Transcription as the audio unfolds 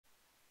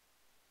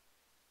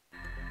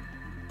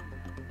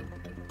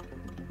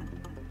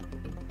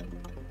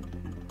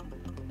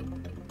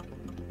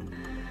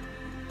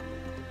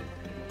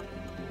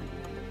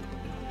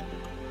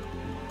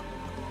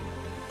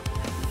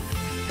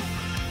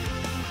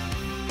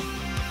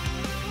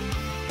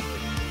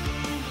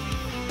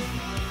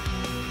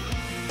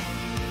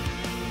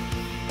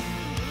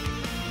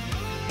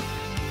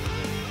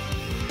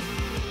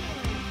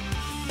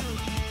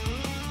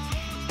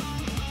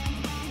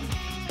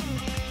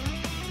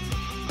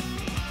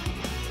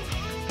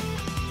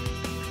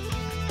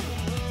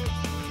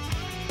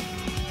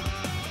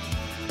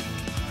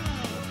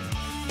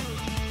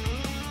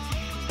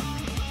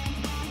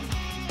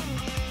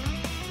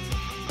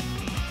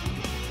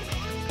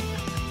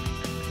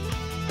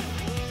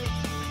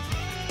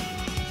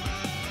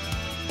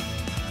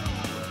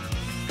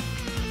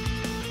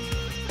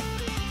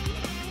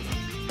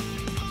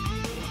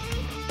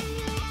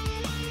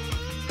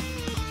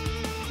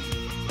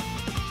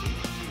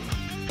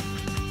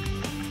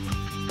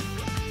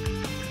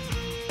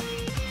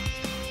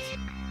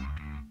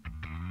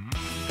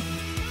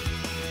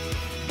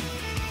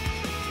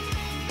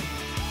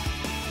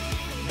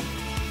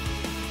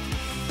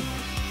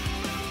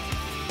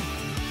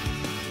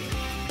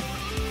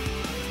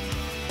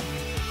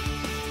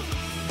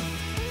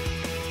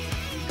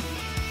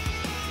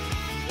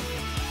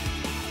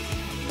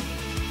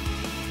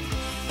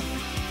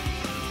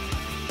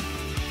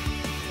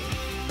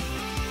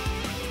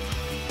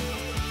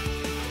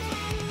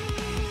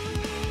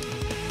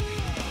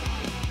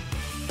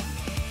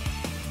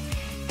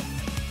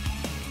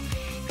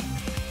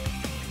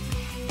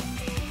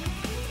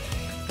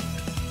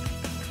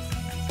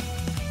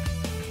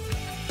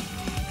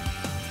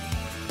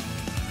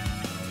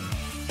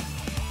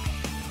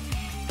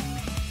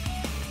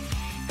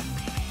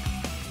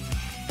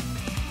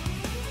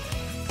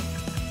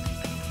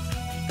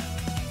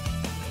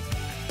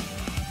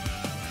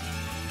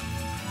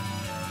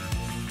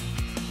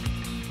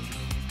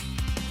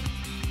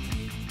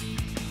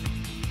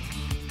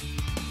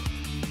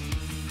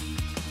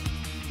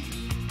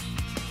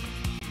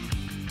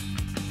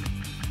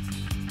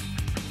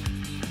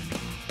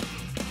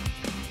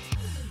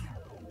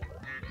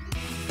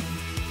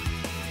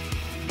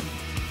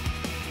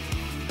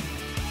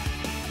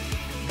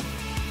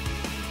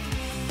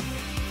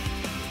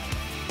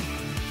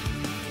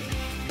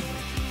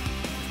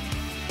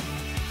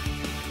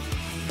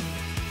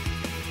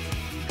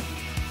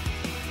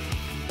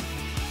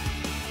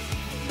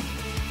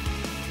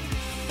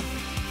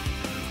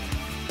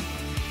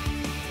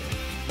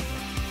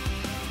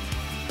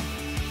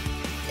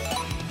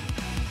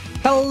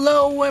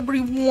Hello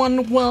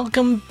everyone,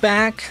 welcome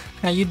back.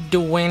 How you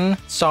doing?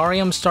 Sorry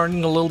I'm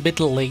starting a little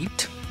bit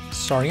late.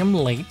 Sorry I'm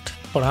late,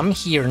 but I'm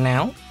here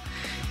now.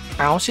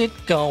 How's it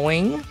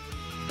going?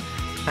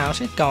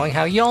 How's it going?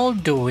 How y'all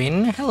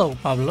doing? Hello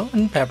Pablo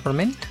and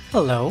Peppermint.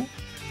 Hello.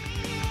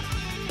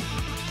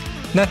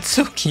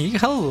 Natsuki,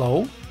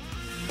 hello.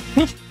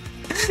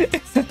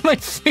 My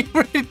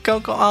favorite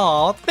Coco.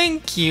 Aw,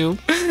 thank you.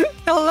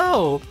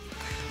 Hello.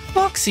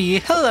 Foxy,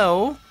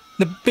 hello.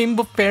 The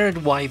Bimbo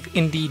Ferret wife,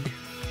 indeed.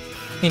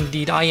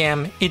 Indeed, I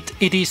am. It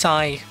is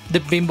I, the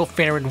Bimbo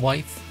Ferret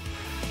wife.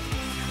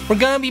 We're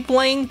gonna be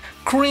playing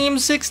Cream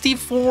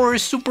 64,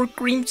 Super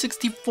Cream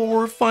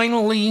 64,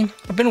 finally.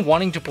 I've been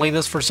wanting to play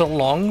this for so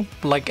long.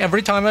 Like,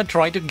 every time I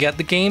try to get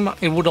the game,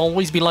 it would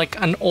always be like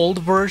an old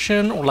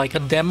version or like a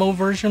demo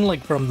version,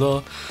 like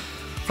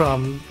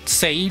from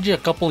Sage a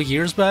couple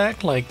years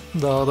back. Like,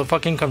 the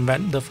fucking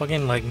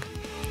like...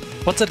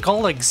 What's it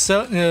called? Like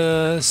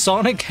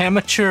Sonic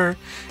Amateur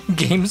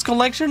Games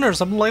Collection or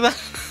something like that?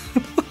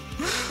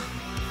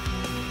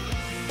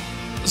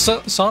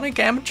 So Sonic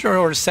Amateur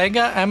or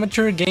Sega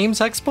Amateur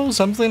Games Expo?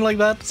 Something like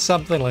that?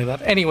 Something like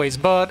that. Anyways,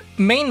 but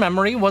Main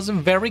Memory was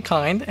very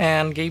kind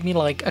and gave me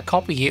like a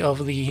copy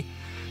of the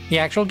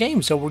actual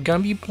game. So we're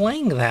gonna be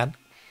playing that.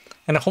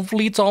 And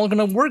hopefully it's all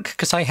gonna work,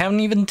 because I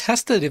haven't even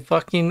tested if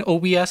fucking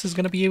OBS is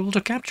gonna be able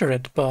to capture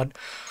it. But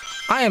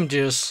I'm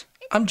just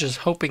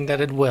hoping that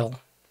it will.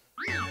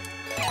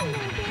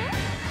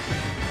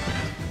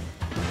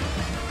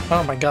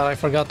 Oh my god, I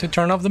forgot to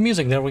turn off the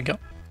music. There we go.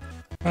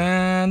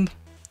 And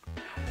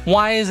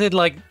why is it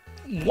like...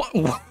 Why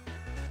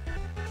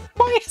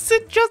is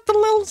it just a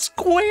little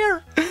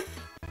square?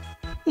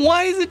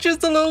 Why is it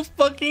just a little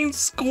fucking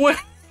square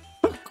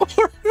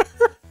corner?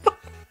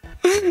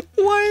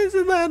 Why is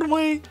it that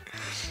way?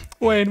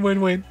 Wait.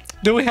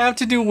 Do we have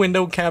to do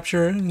window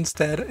capture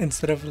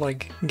instead of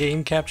like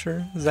game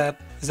capture? Is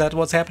that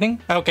what's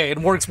happening? Okay, it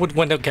works with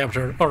window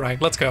capture. Alright,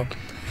 let's go.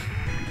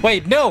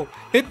 Wait, no!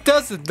 It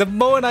doesn't! The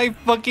moment I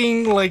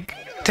fucking like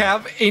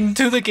tap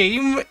into the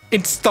game,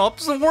 it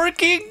stops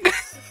working!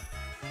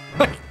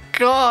 My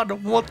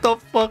god, what the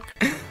fuck?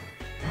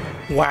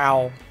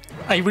 Wow.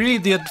 I really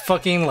did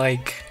fucking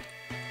like...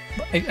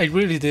 I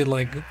really did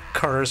like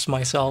curse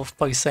myself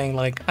by saying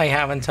like, I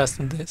haven't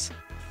tested this.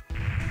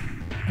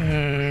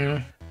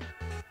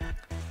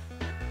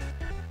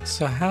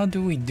 So how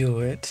do we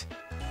do it?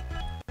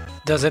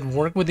 Does it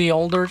work with the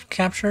older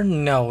capture?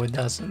 No, it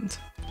doesn't.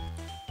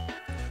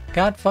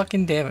 God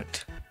fucking damn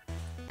it.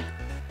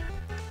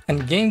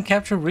 And game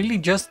capture really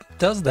just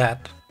does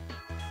that.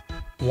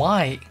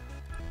 Why?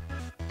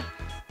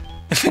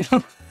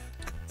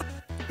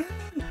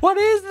 What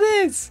is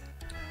this?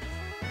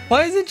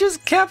 Why is it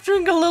just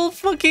capturing a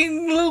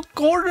little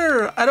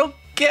corner? I don't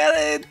get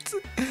it.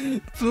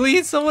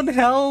 Please, someone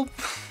help.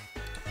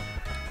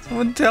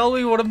 Someone tell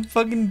me what I'm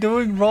fucking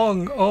doing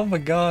wrong. Oh my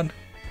god.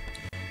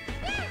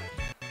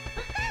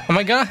 Am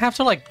I gonna have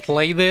to like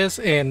play this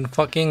in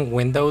fucking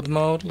windowed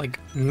mode? Like,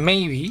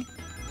 maybe.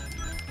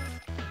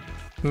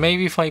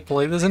 Maybe if I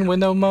play this in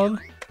window mode.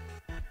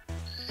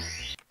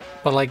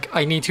 But like,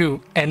 I need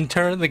to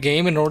enter the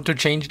game in order to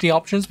change the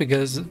options,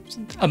 because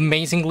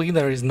amazingly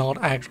there is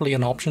not actually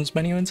an options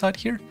menu inside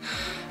here.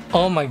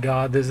 Oh my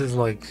god, this is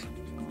like...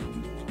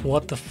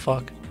 What the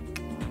fuck?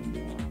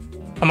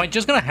 Am I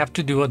just gonna have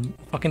to do a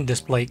fucking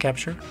display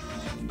capture?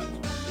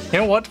 You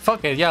know what?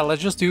 Fuck it, yeah,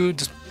 let's just do...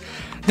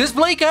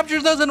 Display capture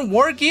doesn't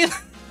work either!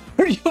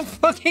 Are you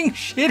fucking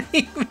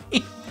shitting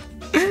me?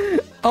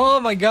 Oh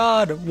my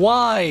god,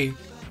 why?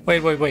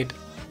 Wait.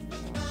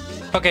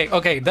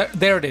 Okay,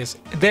 there it is.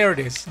 There it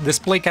is.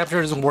 Display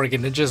capture isn't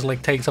working. It just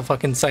like takes a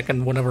fucking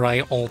second whenever I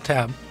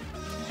alt-tab.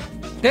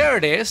 There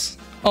it is.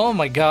 Oh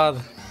my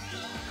god.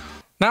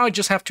 Now I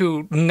just have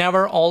to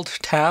never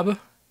alt-tab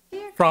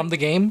from the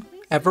game,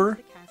 ever.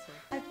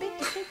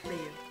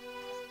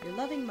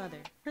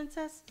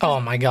 Oh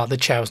my god, the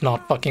chow's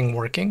not fucking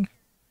working.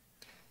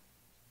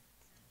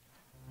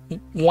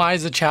 Why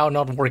is the chow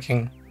not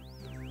working?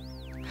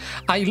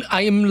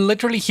 I am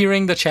literally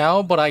hearing the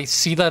chow, but I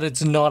see that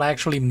it's not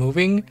actually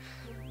moving.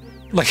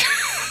 Like,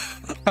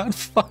 god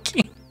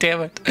fucking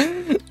damn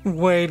it.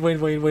 Wait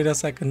a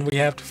second. We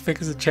have to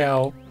fix the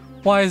chow.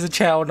 Why is the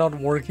chow not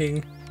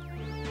working?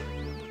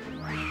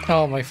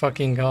 Oh my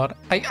fucking god.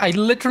 I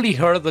literally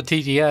heard the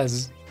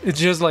TTS. It's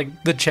just like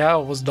the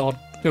chow was not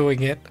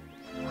doing it.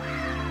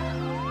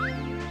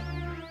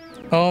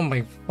 Oh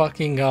my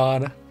fucking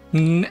god.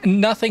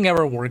 Nothing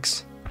ever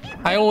works.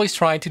 I always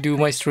try to do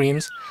my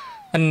streams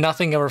and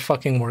nothing ever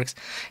fucking works.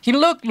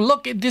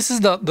 Look, this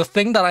is the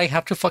thing that I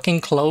have to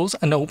fucking close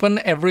and open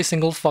every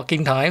single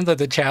fucking time that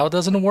the chow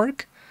doesn't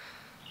work.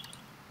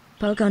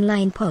 Pog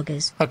online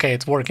poggers. Okay,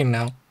 it's working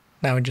now.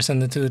 Now we just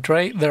send it to the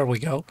tray. There we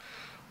go.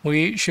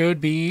 We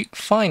should be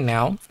fine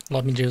now.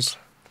 Let me just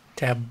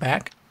tab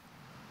back.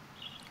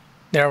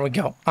 There we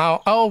go.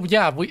 Oh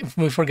yeah, we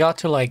forgot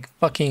to like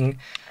fucking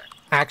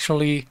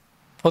actually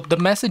put the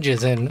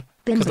messages in,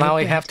 because now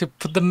I have to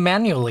put them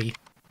manually.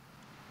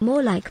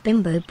 More like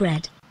bimbo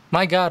bread.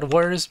 My god,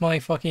 where is my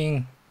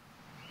fucking...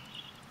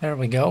 There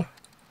we go.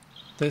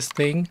 This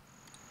thing.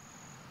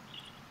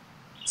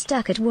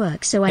 Stuck at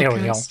work, so I There we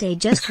can't go. stay.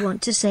 Just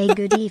want to say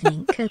good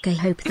evening, Coco.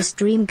 Hope the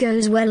stream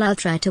goes well. I'll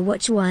try to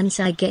watch once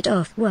I get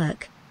off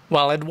work.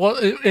 Well,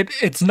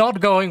 it's not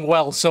going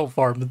well so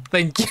far, but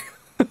thank you.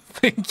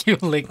 Thank you,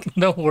 Link.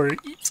 No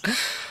worries.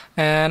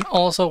 And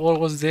also, what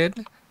was it?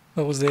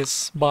 What was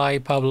this by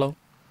Pablo?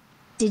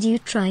 Did you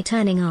try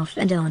turning off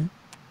and on?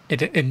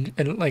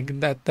 It like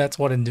that's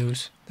what it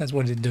does. That's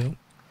what it do.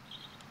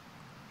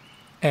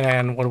 And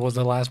then what was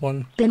the last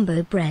one?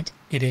 Bimbo bread.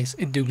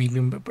 It do be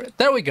bimbo bread.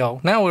 There we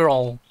go. Now we're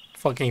all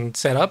fucking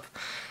set up.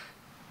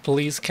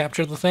 Please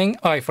capture the thing.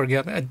 Oh, I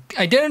forget.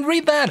 I didn't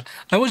read that.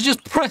 I was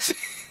just pressing.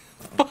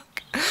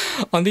 Fuck.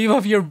 On the eve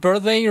of your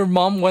birthday, your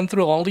mom went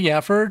through all the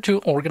effort to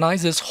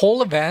organize this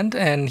whole event,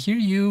 and here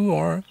you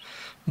are,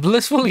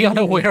 blissfully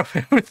unaware of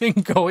everything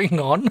going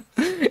on.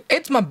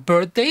 It's my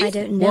birthday. I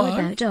don't know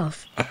about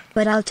off,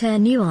 but I'll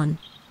turn you on.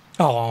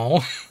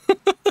 Oh.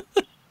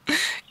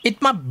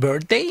 It's my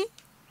birthday?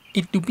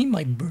 It do be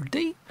my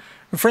birthday?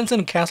 Your friends in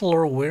the castle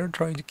are aware,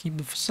 trying to keep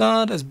the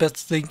facade as best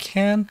as they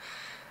can.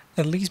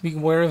 At least be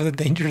aware of the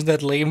dangers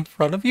that lay in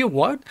front of you.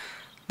 What?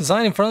 The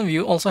sign in front of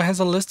you also has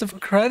a list of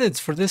credits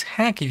for this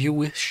hack if you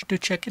wish to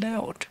check it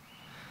out.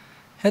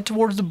 Head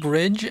towards the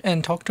bridge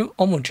and talk to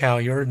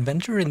Omochao. Your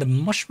adventure in the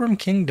Mushroom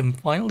Kingdom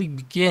finally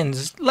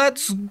begins.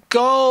 Let's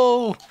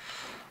go!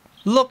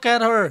 Look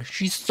at her!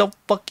 She's so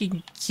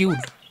fucking cute.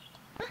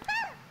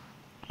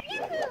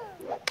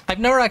 I've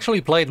never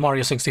actually played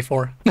Mario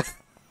 64.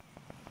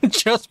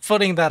 Just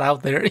putting that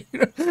out there.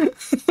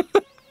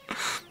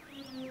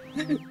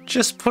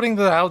 Just putting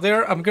that out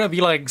there, I'm gonna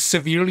be like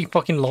severely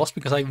fucking lost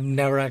because I've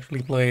never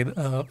actually played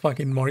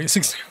fucking Mario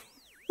 64.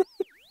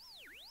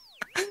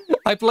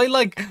 I played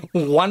like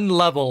one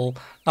level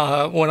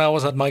when I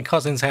was at my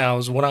cousin's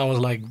house when I was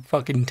like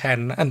fucking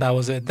 10, and that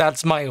was it.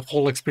 That's my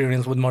whole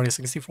experience with Mario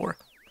 64.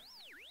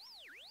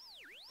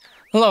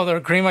 Hello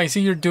there, Cream. I see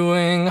you're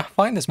doing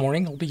fine this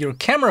morning. I'll be your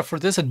camera for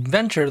this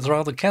adventure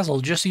throughout the castle.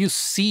 Just use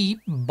C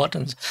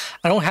buttons.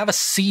 I don't have a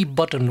C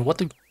button. What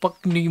the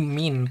fuck do you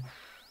mean?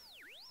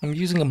 I'm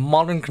using a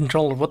modern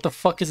controller. What the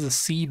fuck is the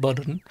C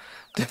button?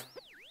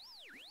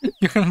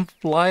 You can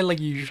fly like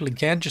you usually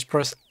can. Just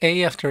press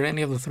A after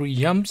any of the 3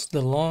 jumps.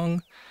 The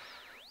long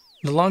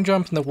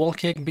jump and the wall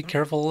kick. Be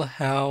careful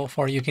how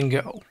far you can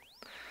go.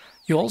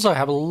 You also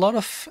have a lot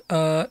of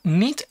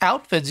neat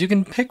outfits you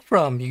can pick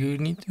from. You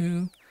need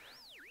to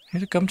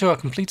come to a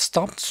complete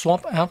stop to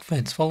swap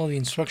outfits. Follow the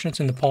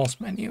instructions in the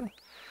pause menu.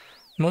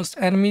 Most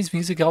enemies,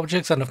 music,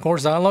 objects, and of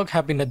course dialogue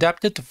have been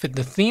adapted to fit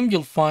the theme.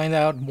 You'll find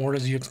out more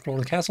as you explore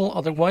the castle.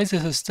 Otherwise,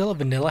 this is still a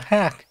vanilla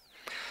hack.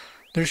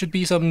 There should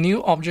be some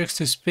new objects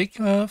to speak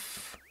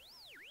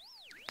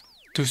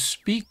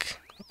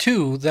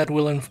to that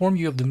will inform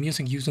you of the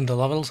music used in the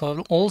levels.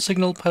 All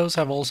signal posts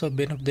have also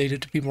been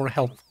updated to be more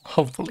helpful,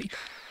 hopefully.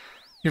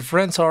 Your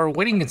friends are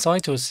waiting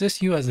inside to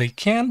assist you as they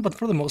can, but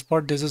for the most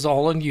part this is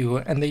all on you,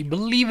 and they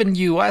believe in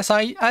you, as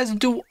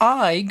do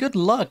I. Good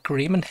luck,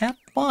 Cream, and have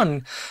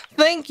fun.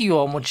 Thank you,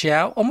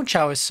 Omochao.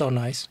 Omochao is so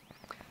nice.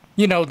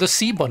 You know, the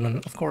C button,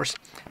 of course.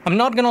 I'm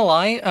not gonna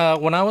lie,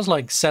 when I was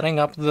like setting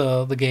up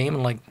the game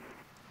and like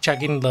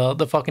checking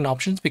the fucking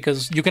options,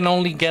 because you can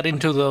only get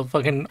into the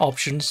fucking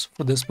options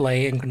for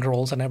display and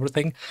controls and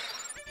everything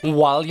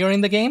while you're in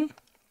the game.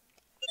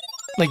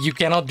 Like, you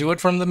cannot do it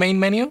from the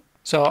main menu.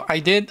 So I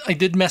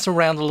did mess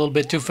around a little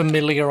bit to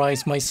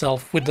familiarize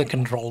myself with the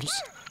controls.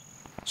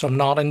 So I'm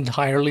not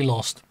entirely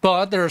lost.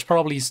 But there's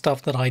probably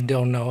stuff that I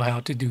don't know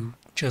how to do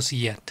just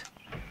yet.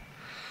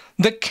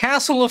 The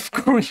Castle of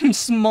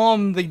Cream's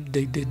mom, they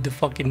did the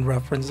fucking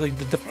reference. They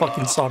did the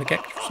fucking Sonic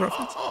X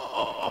reference.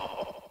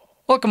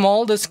 Welcome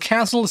all, this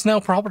castle is now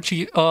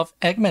property of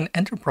Eggman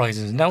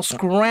Enterprises. Now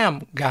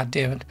scram,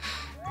 goddammit.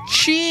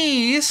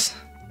 Cheese!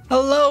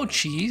 Hello,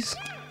 Cheese.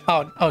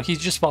 Oh, he's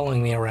just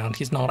following me around.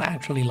 He's not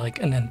actually like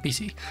an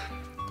NPC.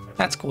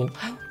 That's cool.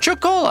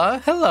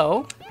 Chocola,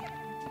 hello.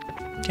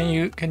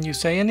 Can you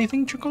say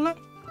anything, Chocola?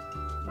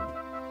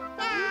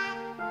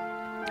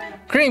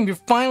 Cream, you're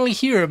finally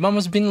here.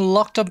 Mama's been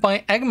locked up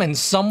by Eggman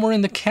somewhere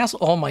in the castle.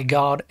 Oh my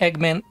god,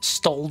 Eggman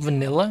stole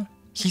Vanilla?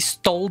 He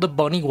stole the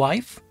bunny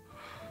wife?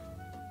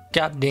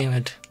 God damn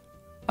it.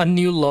 A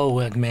new low,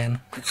 Eggman.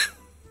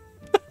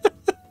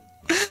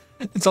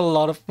 It's a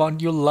lot of fun.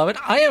 You'll love it.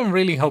 I am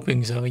really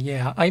hoping so.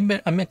 Yeah,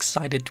 I'm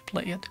excited to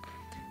play it.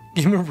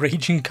 Game of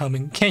Raging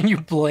coming. Can you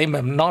blame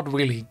him? Not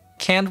really.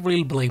 Can't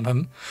really blame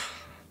him.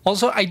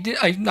 Also,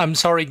 I'm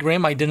sorry,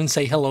 Grim. I didn't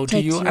say hello to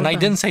you, and I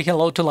didn't say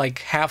hello to like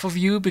half of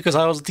you because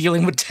I was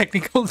dealing with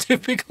technical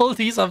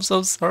difficulties. I'm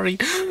so sorry.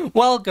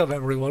 Welcome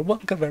everyone.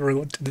 Welcome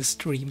everyone to the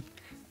stream.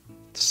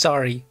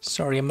 Sorry,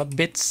 I'm a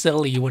bit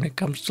silly when it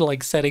comes to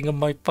like setting up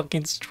my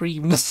fucking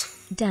streams.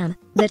 Damn,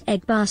 that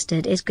egg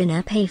bastard is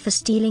gonna pay for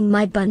stealing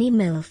my bunny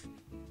milf.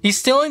 He's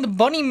stealing the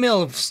bunny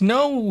milfs,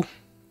 no!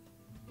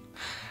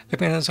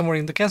 Eggman is somewhere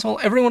in the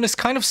castle. Everyone is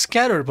kind of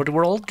scattered, but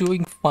we're all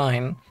doing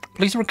fine.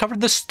 Please recover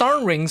the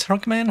star rings.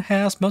 Eggman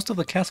has most of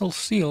the castle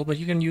sealed, but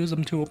you can use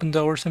them to open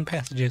doors and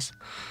passages.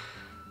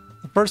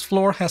 The first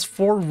floor has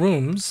 4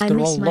 rooms. I They're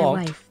miss all my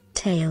locked. wife,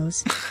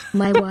 Tails.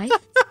 My wife,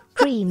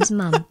 Cream's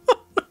mum.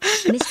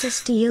 Mr.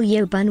 Steal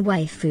Yo Bun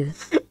Waifu.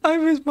 I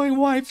miss my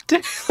wife,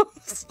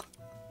 Tails.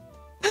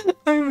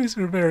 I miss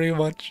her very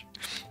much.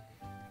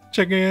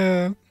 Check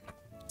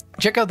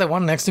out the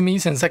one next to me,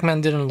 since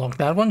Eggman didn't lock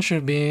that one.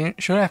 Should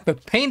have been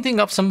painting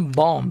up some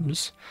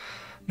bombs.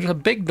 There's a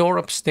big door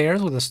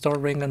upstairs with a star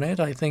ring on it.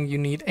 I think you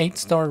need 8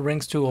 star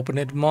rings to open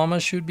it. Mama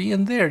should be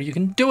in there. You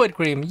can do it,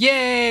 Cream.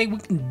 Yay, we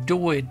can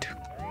do it.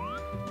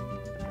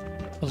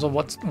 Also,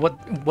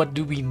 what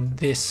do we need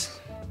this?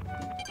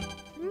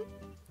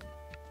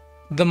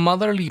 The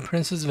Motherly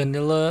Princess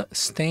Vanilla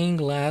stained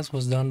glass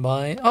was done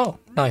by, oh,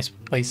 nice,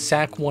 by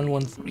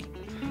Sack113.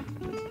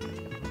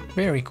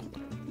 Very cool.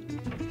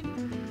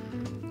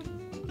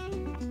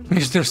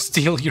 Mr.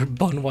 Steal Your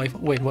Bun Wife.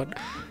 Wait, what?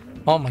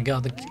 Oh my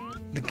god,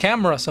 the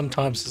camera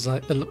sometimes is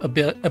a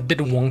bit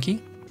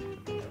wonky.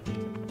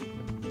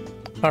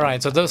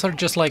 Alright, so those are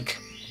just like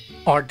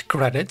art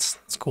credits.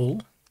 It's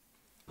cool.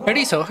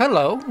 Ready, so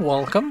hello,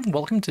 welcome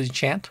to the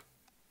chat.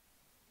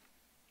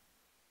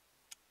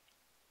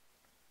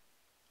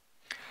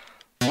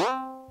 The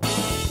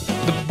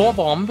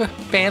Bob-omb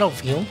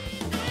Battlefield.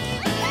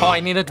 Oh, I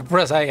needed to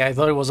press A. I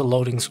thought it was a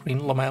loading screen.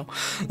 Lamau.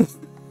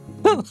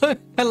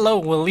 Hello,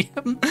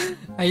 William.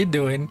 How you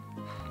doing?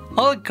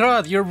 Oh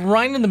god, you're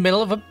right in the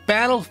middle of a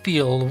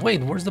battlefield.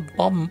 Wait, where's the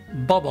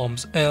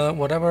Bob-ombs?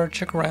 Whatever,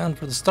 check around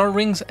for the star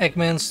rings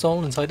Eggman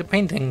stole inside the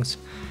paintings.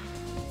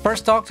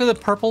 First, talk to the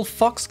purple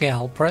fox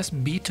gal. Press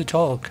B to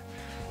talk.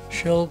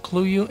 She'll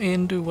clue you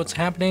into what's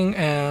happening,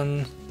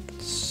 and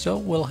so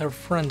will her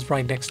friends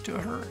right next to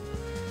her.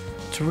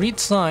 To read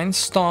signs,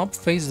 stop,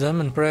 face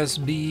them, and press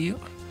B.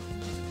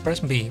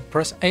 Press B.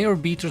 Press A or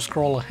B to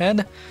scroll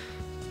ahead.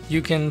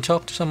 You can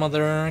talk to some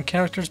other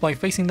characters by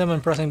facing them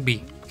and pressing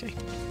B. Okay.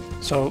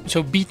 So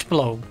B to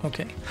blow.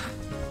 Okay.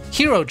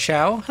 Hero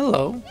Chow,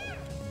 hello.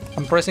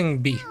 I'm pressing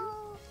B.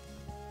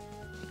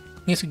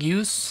 Music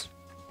use.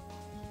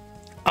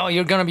 Oh,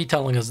 you're gonna be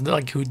telling us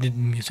like who did the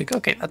music.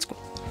 Okay, that's cool.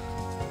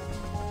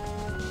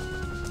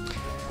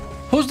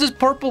 Who's this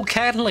purple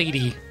cat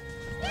lady?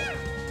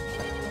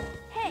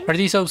 Hey. Are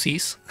these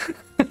OCs?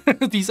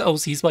 These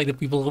OCs by the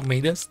people who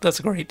made this? That's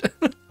great.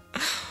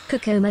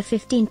 Kokoma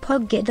 15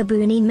 Pog, get the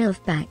Booney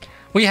MILF back.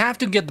 We have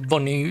to get the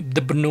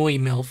Bonoi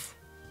MILF.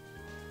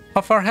 How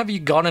far have you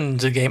gotten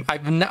into the game?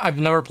 I've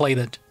never played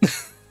it.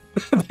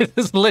 This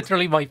is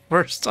literally my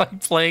first time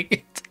playing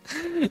it.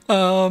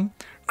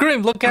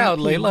 Grim, look out,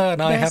 Layla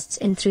and I have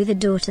in through the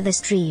door to the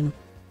stream.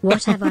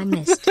 What have I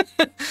missed?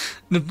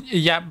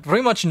 Yeah,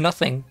 pretty much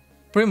nothing.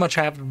 Pretty much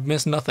have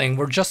missed nothing.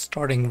 We're just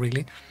starting,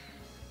 really.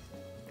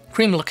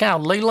 Cream, look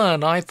out. Layla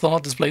and I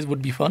thought this place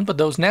would be fun, but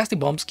those nasty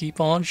bombs keep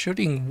on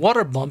shooting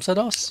water bombs at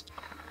us.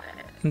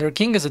 And their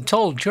king is a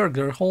total jerk.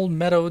 Their whole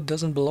meadow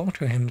doesn't belong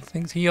to him.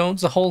 Thinks he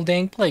owns the whole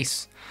dang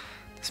place.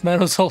 This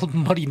meadow's all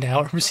muddy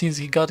now ever since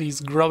he got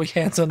his grubby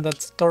hands on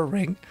that star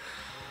ring.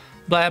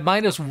 But I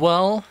might as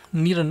well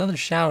need another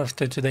shout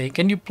after today.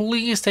 Can you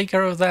please take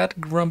care of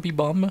that grumpy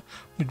bum?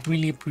 We'd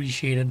really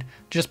appreciate it.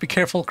 Just be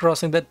careful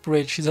crossing that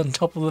bridge. He's on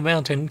top of the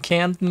mountain.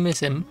 Can't miss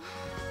him.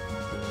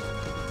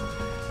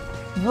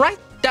 Right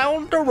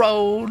down the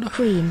road.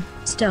 Cream,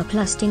 stop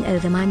lusting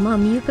over my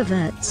mom, you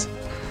perverts.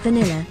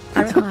 Vanilla,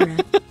 ara.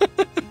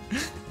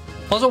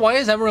 Also, why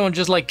is everyone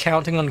just like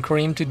counting on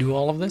Cream to do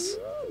all of this?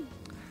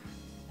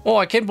 Oh,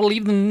 I can't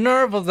believe the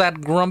nerve of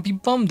that grumpy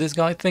bum. This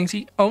guy thinks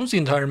he owns the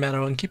entire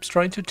meadow and keeps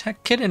trying to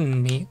attack Kitten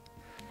and me.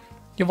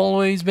 You've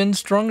always been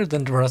stronger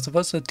than the rest of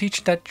us, so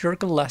teach that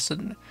jerk a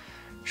lesson.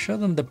 Show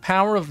them the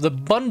power of the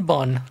Bun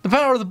Bun. The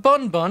power of the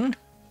Bun Bun!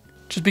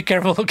 Just be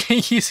careful, okay?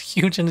 He's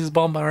huge and his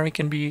bomb army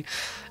can be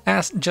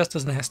just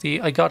as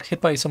nasty. I got hit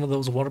by some of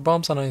those water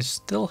bombs and I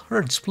still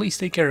hurts. Please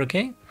take care,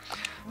 okay?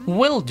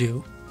 Will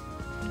do.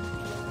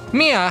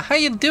 Mia, how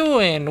you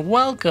doing?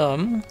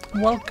 Welcome.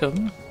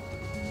 Welcome.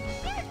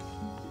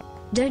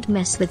 Don't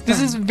mess with This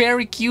fun. is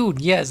very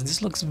cute. Yes,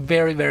 this looks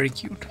very, very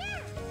cute.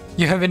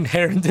 You have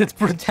inherited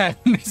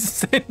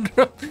protagonist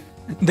syndrome.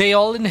 They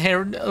all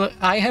inherit.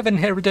 I have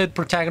inherited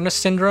protagonist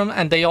syndrome,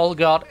 and they all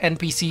got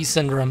NPC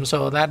syndrome.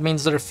 So that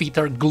means their feet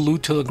are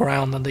glued to the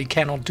ground and they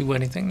cannot do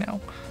anything now.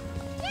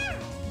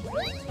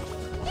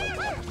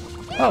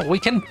 Oh, we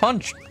can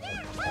punch.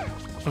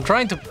 I'm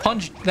trying to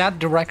punch that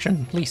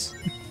direction, please.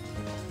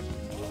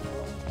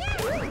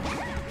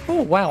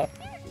 Oh, wow.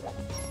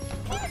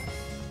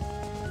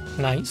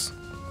 Nice.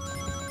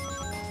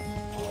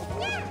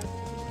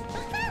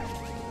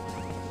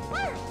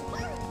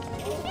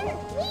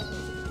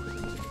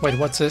 Wait,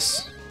 what's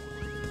this?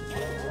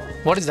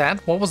 What is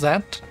that? What was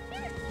that?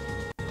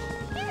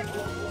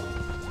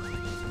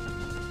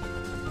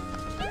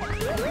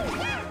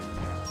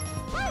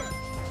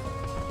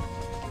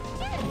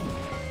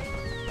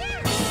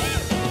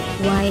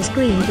 Why is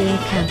Green being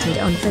counted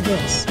on for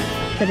this?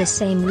 For the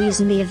same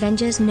reason the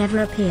Avengers never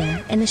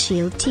appear in the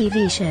S.H.I.E.L.D.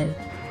 TV show.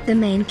 The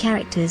main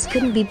characters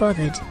couldn't be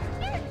bothered.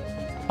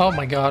 Oh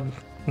my god.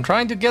 I'm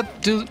trying to get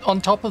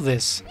on top of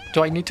this.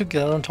 Do I need to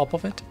get on top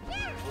of it?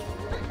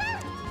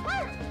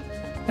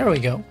 There we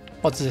go.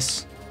 What's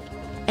this?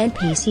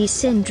 NPC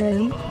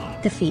syndrome.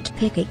 The feet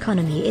pick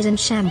economy is in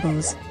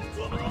shambles.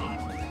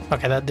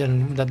 Okay, that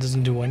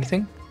doesn't do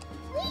anything.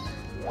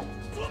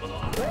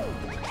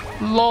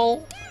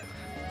 LOL.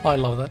 I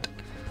love that.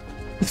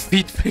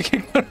 Feet pick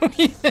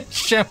economy is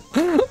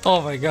shambles.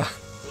 Oh my god.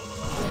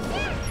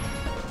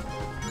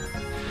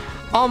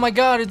 Oh my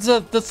god, it's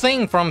the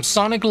thing from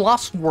Sonic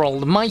Lost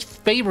World, my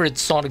favorite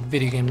Sonic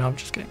video game. No, I'm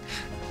just kidding.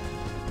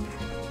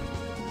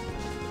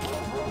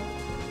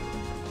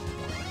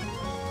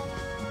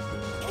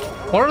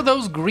 What are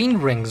those green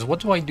rings? What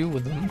do I do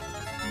with them?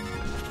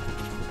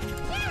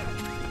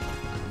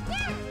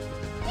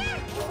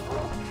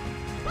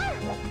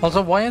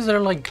 Also, why is there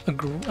like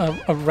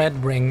a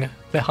red ring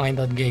behind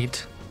that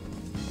gate?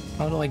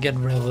 How do I get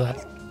rid of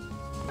that?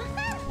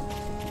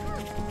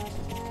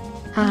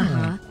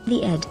 Haha,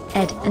 the Ed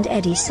and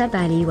Eddie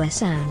sub-alleyway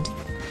sound.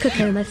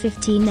 Kokoma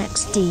 15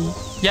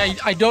 XD. Yeah,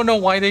 I don't know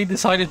why they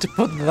decided to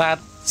put that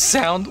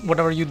sound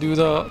whenever you do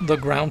the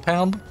ground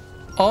pound.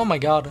 Oh my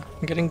god,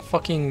 I'm getting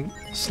fucking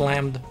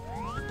slammed.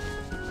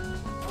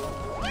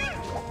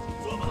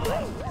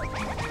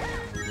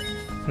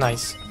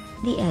 Nice.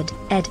 The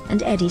Ed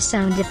and Eddie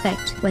sound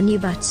effect when you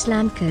butt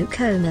slam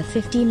Kokoma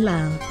 15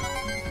 lol.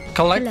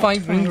 Collect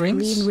 5 green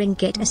rings. Green ring,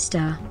 get a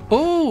star.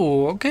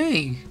 Oh,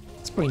 okay.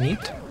 That's pretty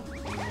neat.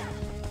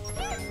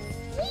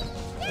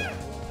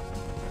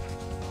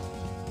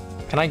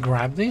 Can I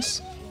grab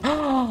this?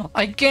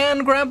 I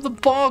can grab the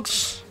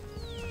box!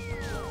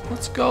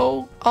 Let's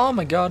go. Oh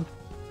my god.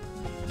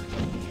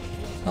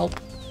 Help.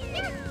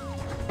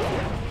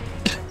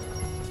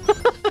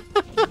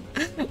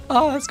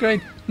 Oh, that's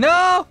great.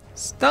 No!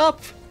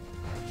 Stop!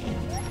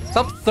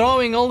 Stop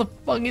throwing all the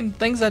fucking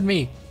things at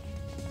me.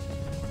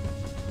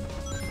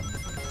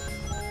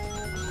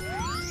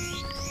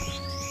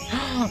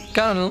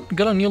 Got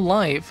a new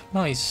life.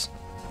 Nice.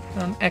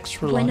 Got an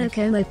extra life. Bueno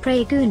como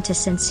pregunta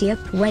sencilla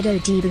puedo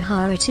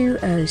dibujar tu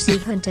oso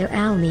junto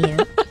al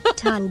mío.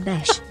 Tal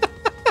vez.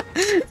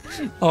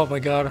 Oh my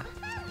god.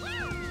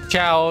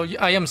 Ciao,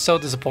 I am so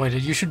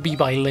disappointed. You should be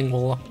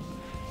bilingual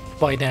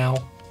by now.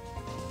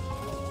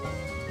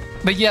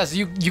 But yes,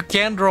 you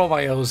can draw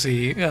my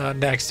OC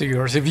next to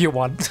yours if you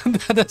want.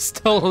 That is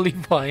totally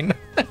fine.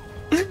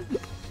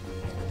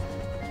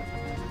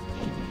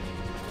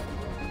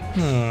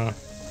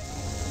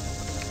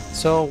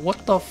 So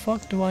what the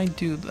fuck do I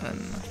do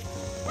then?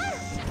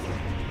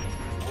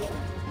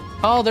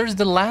 Oh, there's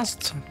the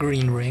last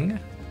green ring.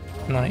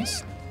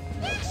 Nice.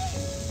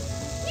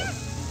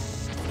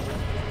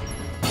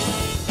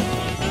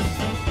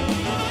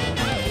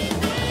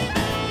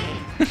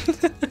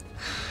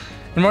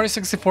 In Mario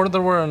 64,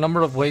 there were a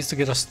number of ways to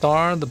get a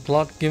star. The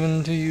block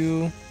given to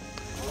you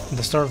at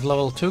the start of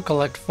level 2.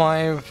 Collect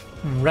 5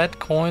 red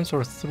coins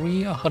or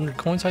 100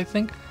 coins, I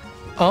think.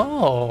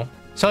 Oh,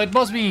 so it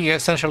must be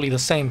essentially the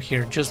same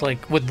here, just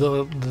like with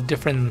the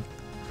different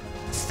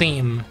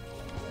theme.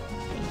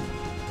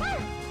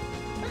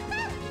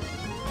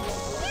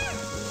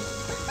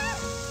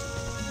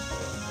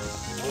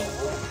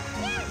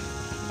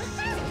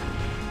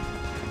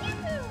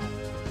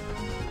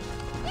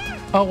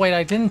 Oh wait,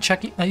 I didn't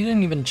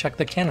even check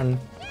the cannon.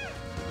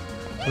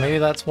 Maybe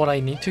that's what I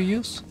need to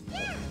use?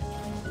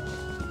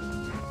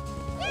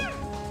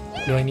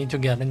 Do I need to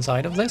get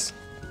inside of this?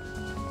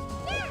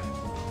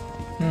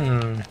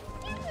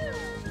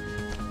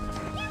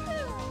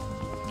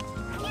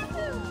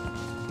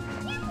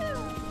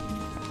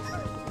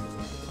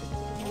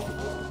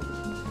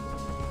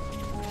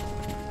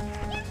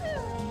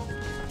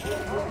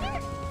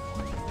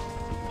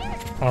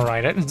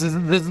 Alright, this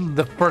is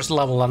the first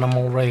level and I'm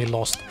already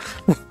lost.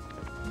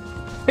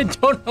 I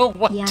don't know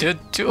what to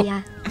do.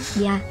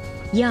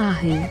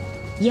 Yahoo.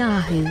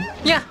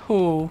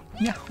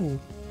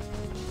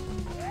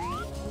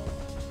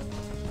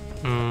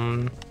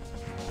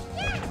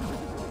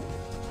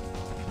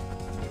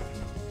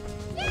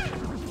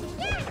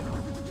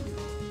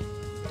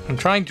 I'm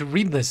trying to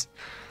read this.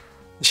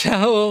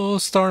 Shallow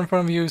star in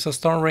front of you is a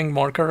star ring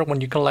marker. When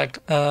you collect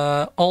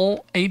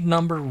all 8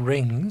 number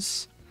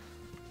rings,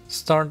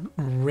 star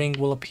ring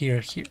will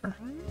appear here.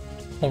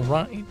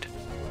 Alright.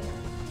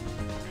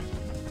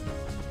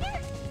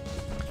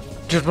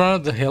 Just run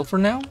up the hill for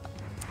now?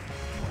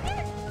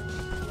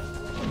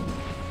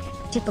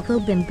 Typical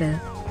bimbo.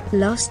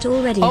 Lost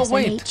already. Oh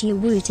wait,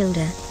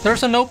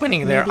 there's an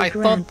opening there. I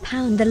thought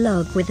pound the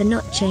log with a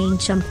not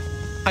change jump.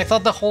 I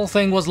thought the whole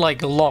thing was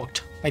like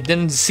locked. I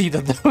didn't see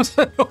that there was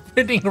an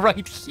opening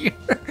right here.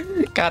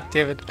 God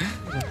damn it.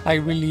 I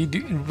really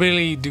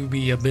do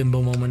be a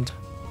bimbo moment.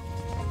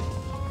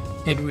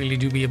 It really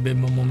do be a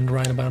bimbo moment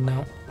right about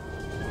now.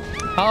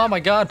 Oh my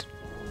god.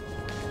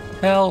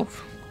 Help.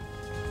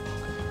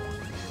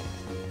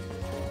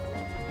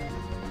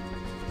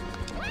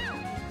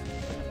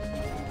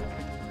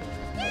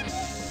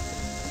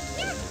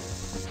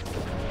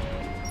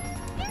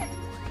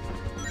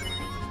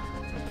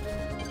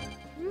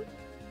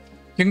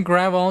 You can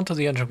grab onto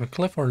the edge of a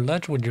cliff or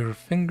ledge with your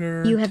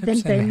finger. You have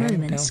bimbo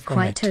moments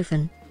quite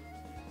often.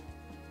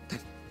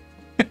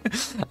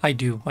 I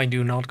do,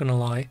 not gonna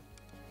lie.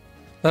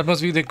 That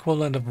must be the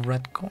equivalent of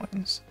red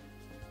coins.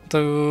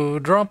 To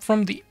drop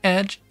from the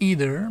edge,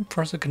 either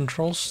press the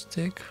control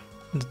stick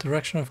in the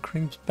direction of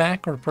Cream's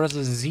back or press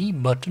the Z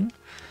button.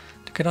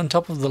 To get on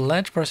top of the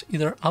ledge, press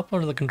either up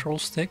or the control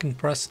stick and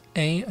press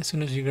A as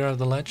soon as you get out of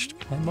the ledge to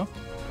climb up.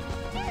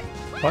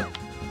 What?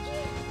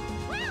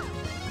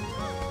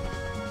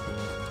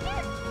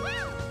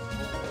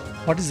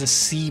 What is the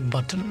C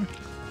button?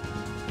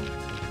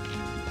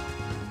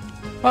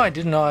 Oh, I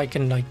didn't know I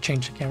can like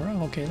change the camera.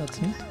 Okay,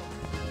 that's neat.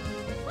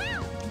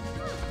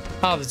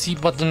 Oh, the C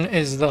button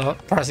is the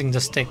pressing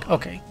the stick.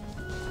 Okay.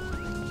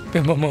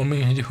 Bimbo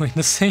Mommy doing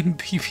the same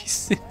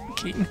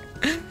babysitting game.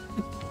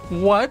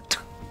 What?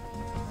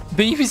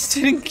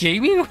 Babysitting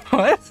gaming?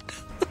 What?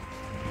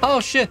 Oh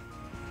shit.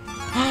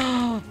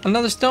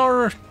 Another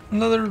star,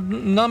 another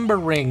number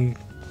ring.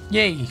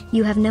 Yay.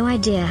 You have no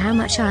idea how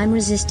much I'm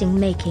resisting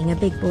making a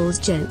big balls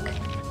joke.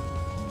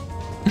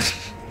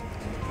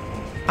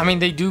 I mean,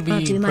 they do be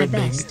I'll do my pretty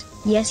best.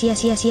 big. Yes,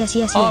 yes, yes, yes,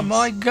 yes, Oh yes.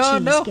 my god,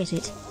 Cheese, no. Get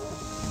it.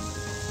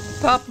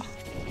 Stop.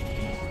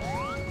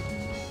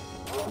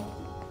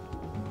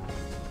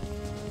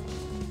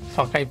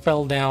 Fuck, I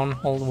fell down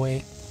all the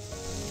way.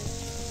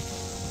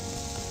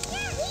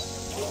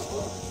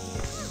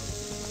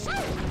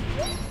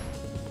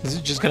 This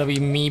is just gonna be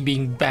me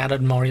being bad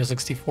at Mario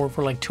 64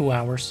 for like 2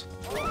 hours.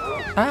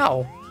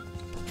 Ow!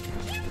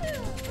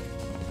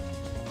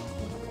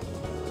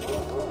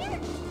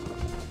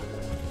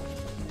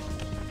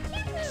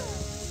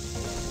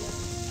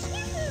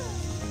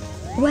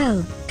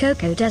 Well,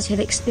 Coco does have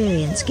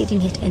experience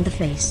getting hit in the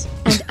face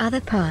and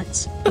other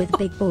parts with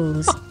big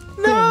balls.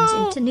 Grins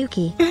in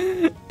Tanuki.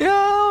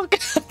 No!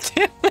 God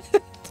damn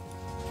it!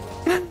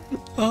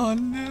 Oh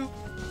no.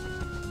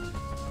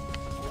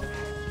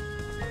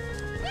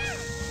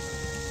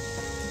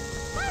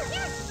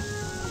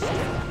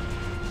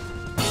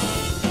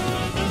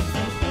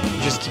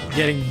 Just keep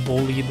getting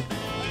bullied.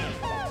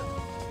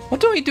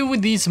 What do I do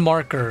with these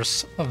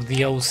markers of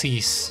the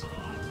OCs?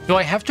 Do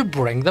I have to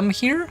bring them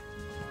here?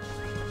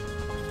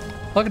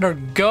 Look at her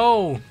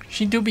go!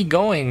 She do be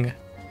going.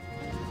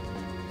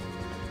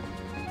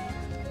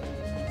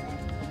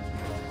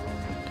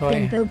 Do I...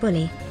 Bimbo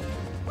bully.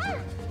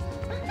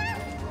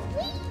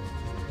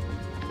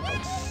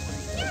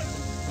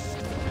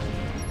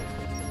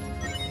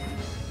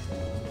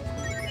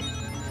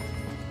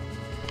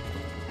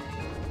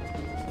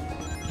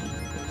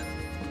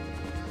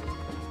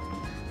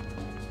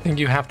 Think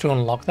you have to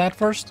unlock that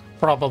first?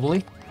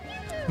 Probably.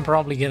 I'm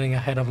probably getting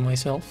ahead of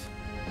myself.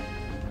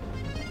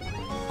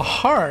 A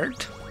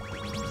heart?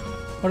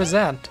 What is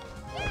that?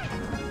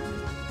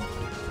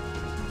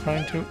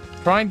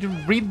 Trying to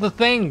read the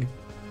thing.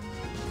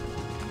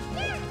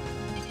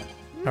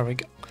 There we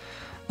go.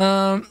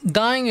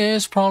 Dying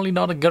is probably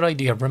not a good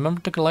idea. Remember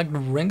to collect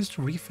rings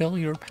to refill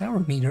your power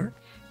meter.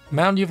 The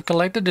amount you've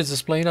collected is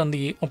displayed on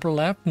the upper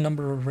left.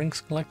 Number of rings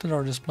collected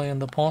are displayed on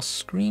the pause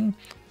screen.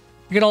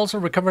 You can also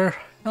recover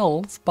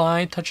health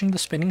by touching the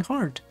spinning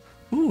heart.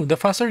 Ooh, the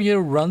faster you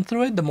run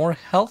through it, the more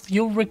health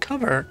you'll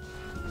recover.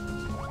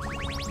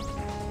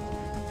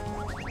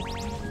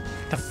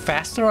 The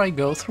faster I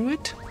go through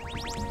it?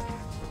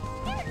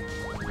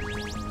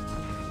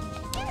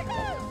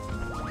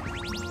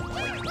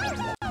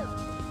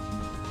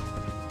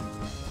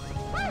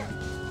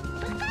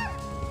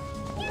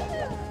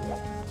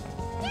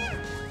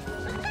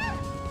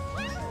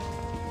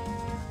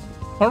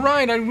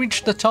 Alright, I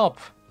reached the top.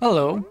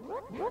 Hello.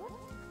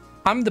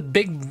 I'm the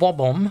big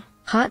Bob-omb.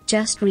 Heart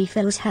just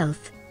refills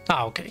health.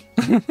 Ah, okay.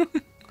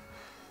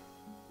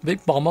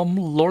 Big Bob-omb,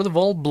 Lord of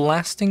all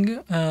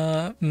blasting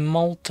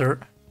matter.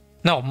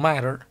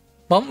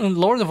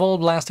 Lord of all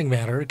blasting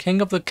matter,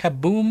 king of the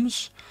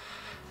kabooms,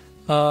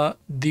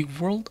 the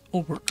world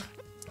over.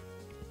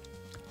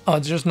 Oh,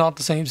 it's just not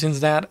the same since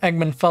that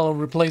Eggman fellow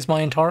replaced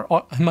my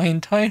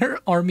entire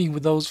army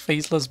with those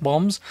faceless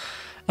bombs.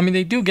 I mean,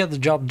 they do get the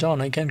job done,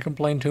 I can't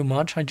complain too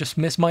much. I just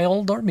miss my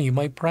old army,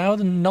 my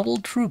proud and noble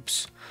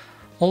troops.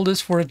 All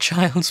this for a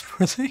child's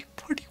birthday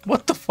party?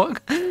 What the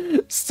fuck?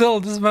 Still,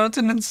 this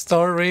mountain and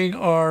star ring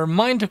are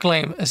mine to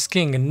claim as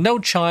king, and no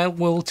child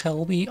will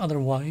tell me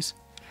otherwise.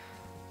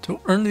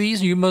 To earn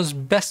these, you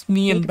must best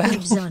me in battle.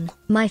 Big boobs on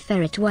my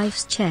ferret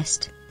wife's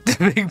chest.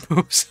 The big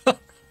boobs. No.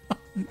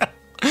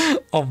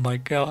 Oh my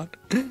god.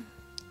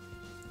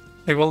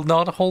 I will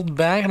not hold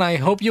back, and I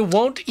hope you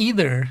won't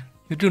either.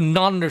 You do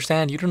not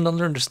understand. You don't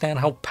understand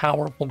how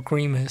powerful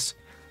Cream is.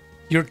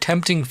 You're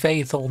tempting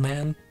fate, old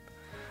man.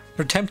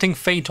 You're tempting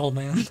fate, old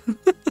man.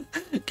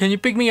 Can you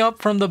pick me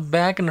up from the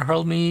back and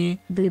hurl me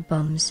Boob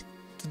bombs.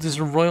 to this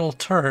royal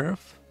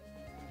turf?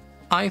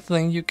 I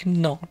think you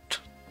cannot.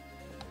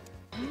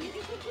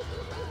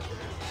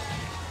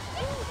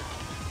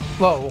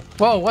 Whoa,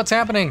 whoa, what's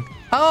happening?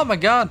 Oh my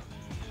god.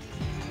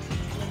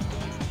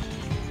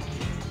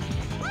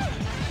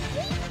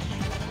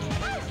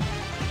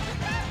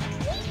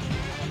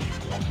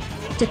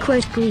 To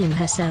quote Green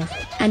herself,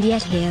 and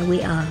yet here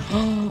we are.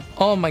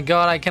 Oh my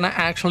god, I can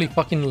actually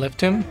fucking lift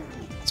him?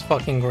 It's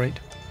fucking great.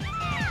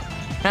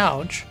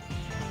 Ouch.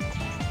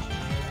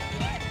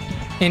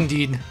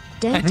 Indeed.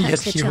 Don't And yet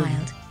touch the you-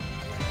 child.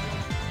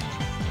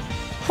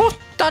 Who's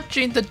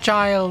touching the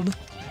child?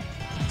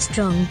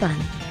 Strong bun.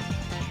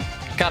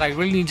 God, I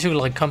really need to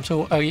like come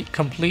to a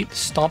complete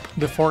stop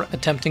before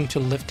attempting to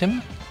lift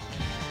him.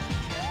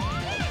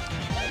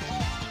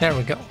 There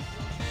we go.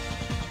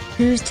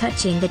 Who's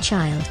touching the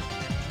child?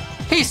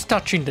 He's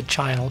touching the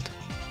child.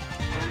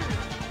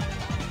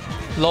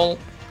 Lol.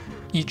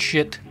 Eat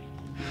shit.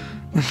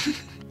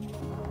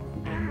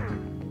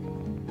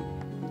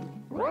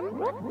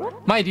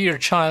 My dear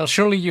child,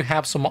 surely you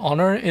have some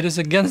honor. It is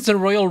against the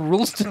royal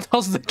rules to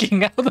toss the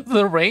king out of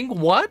the ring.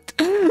 What?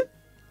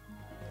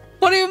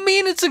 What do you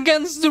mean it's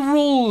against the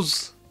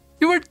rules?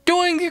 You were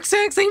doing the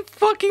exact same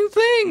fucking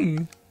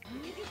thing.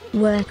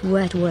 Word.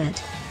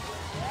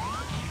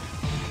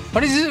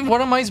 What is it?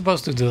 What am I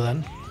supposed to do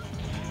then?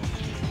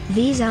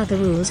 These are the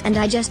rules and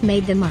I just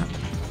made them up.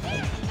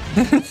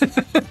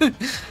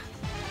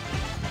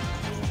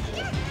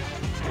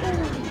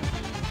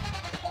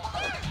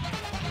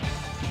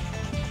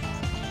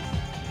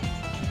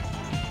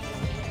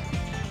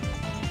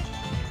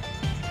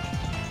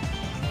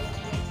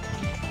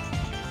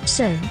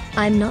 So,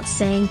 I'm not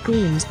saying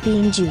Cream's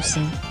been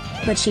juicing,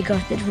 but she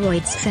got that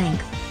roid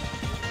strength.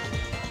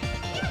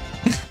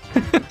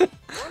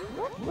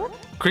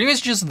 Cream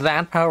is just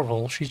that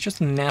powerful. She's just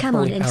Come on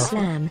naturally and powerful.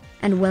 slam,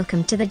 and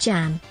welcome to the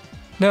jam.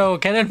 No,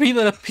 can it be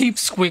that a peep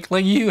squeak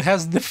like you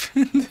has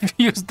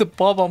defused the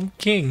Bob-omb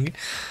King?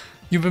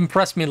 You've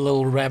impressed me,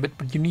 little rabbit,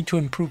 but you need to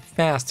improve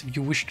fast if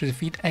you wish to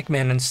defeat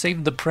Eggman and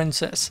save the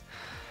princess.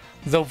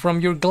 Though from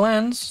your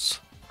glance,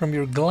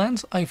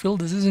 I feel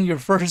this isn't your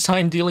first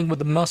time dealing with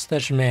the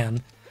mustache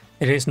man.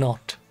 It is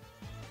not.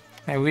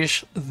 I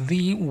wish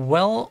thee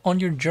well on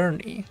your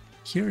journey.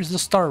 Here is the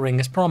star ring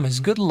as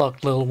promised. Good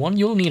luck, little one.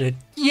 You'll need it.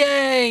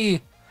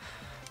 Yay!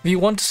 If you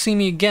want to see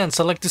me again,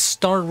 select the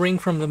star ring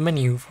from the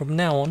menu. From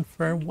now on,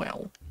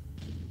 farewell.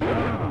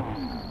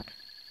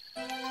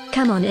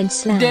 Come on and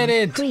slam, Did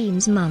it!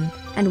 Cream's mum,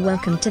 and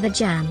welcome to the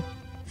jam.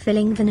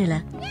 Filling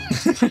vanilla.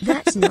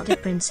 That's not a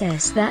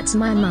princess, that's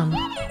my mum.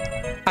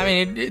 I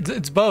mean,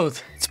 it's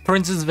both. It's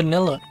Princess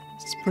Vanilla.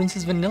 It's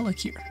Princess Vanilla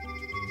here.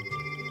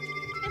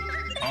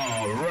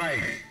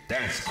 Alright,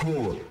 that's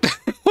cool.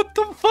 What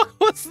the fuck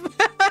was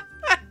that?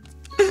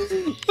 What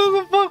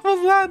the fuck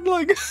was that?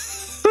 Like,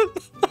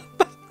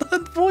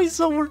 that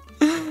voiceover.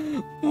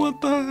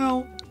 What the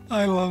hell?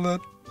 I love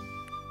that.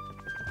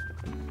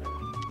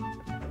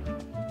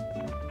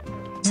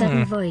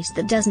 Sudden voice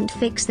that doesn't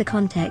fix the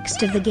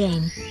context of the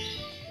game.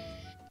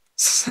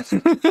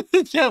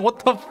 Yeah, what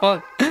the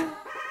fuck?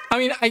 I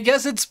mean, I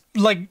guess it's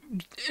like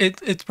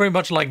it's pretty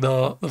much like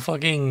the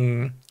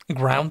fucking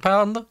ground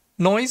pound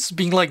noise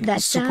being like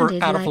That super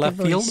sounded out like of a left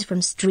voice field.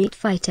 from Street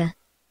Fighter.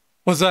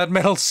 Was that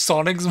Metal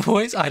Sonic's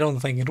voice? I don't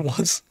think it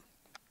was.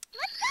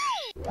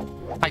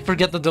 I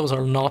forget that those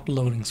are not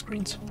loading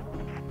screens.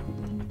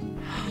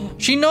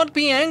 She not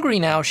be angry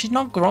now. She's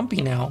not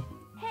grumpy now.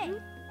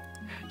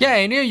 Yeah,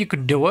 I knew you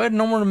could do it.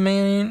 No more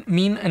mean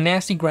a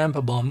nasty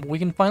grandpa bomb. We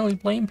can finally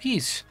play in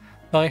peace.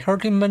 I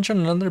heard him mention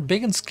another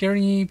big and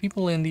scary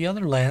people in the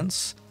other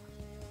lands,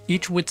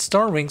 each with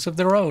star rings of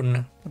their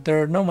own. But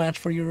they're no match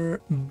for your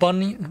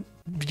bunny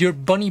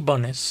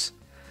bunnies.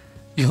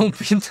 You'll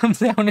beat them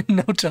down in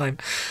no time.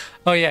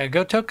 Oh yeah,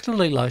 go talk to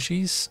Layla.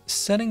 She's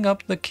setting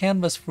up the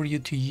canvas for you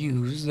to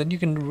use. Then you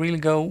can really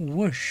go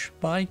whoosh.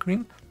 Bye,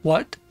 Cream.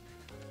 What?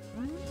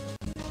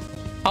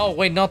 Oh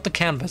wait, not the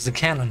canvas, the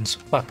cannons.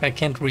 Fuck, I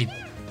can't read.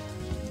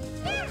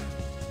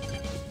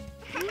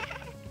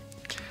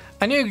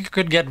 I knew you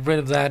could get rid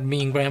of that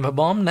mean grandpa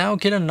bomb. Now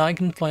Kid and I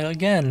can fly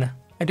again.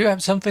 I do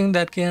have something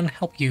that can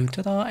help you.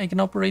 Ta-da, I can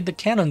operate the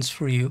cannons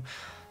for you.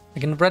 I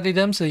can ready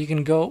them so you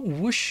can go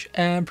whoosh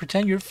and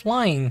pretend you're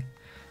flying.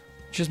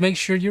 Just make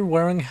sure you're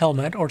wearing a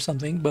helmet or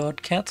something,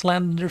 but cats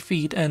land on their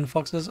feet and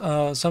foxes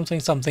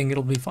something,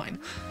 it'll be fine.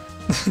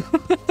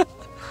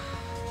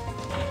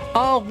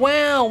 Oh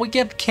wow, we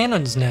get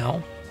cannons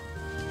now.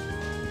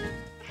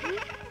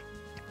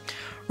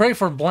 Ready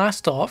for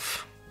blast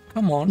off.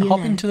 Come on,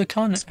 hop into the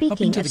cannon.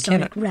 Speaking of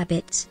Sonic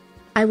Rabbits,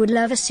 I would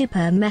love a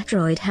Super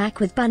Metroid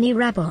hack with Bunny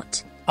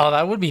Rabbit. Oh,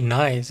 that would be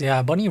nice.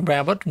 Yeah, Bunny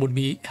Rabbit would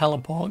be hella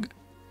pog.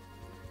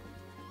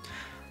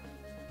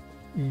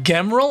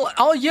 Gemrel?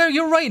 Oh yeah,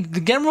 you're right.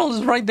 The Gemrel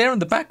is right there in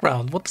the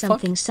background. What the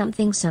fuck?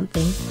 Something.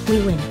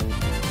 We win.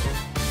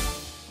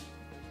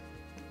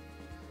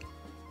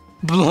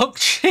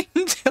 Blockchain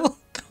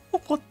dildo?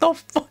 What the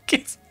fuck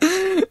is...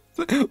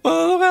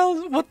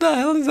 What the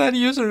hell is that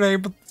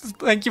username? But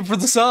thank you for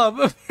the sub.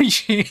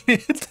 Appreciate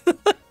it.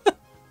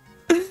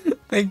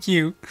 Thank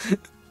you.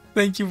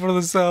 Thank you for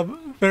the sub.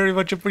 Very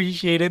much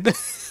appreciated.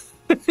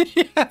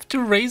 You have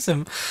to raise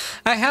him.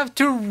 I have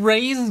to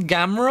raise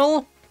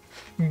Gamrel?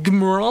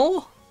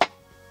 Gmrel?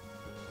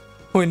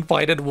 Who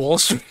invited Wall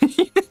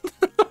Street?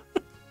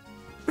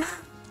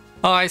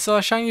 Oh, I saw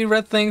a shiny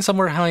red thing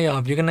somewhere high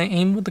up. You're gonna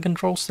aim with the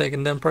control stick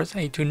and then press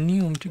A to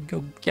Neum to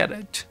go get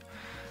it.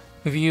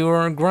 If you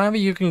are grab it,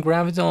 you can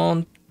grab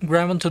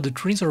onto the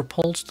trees or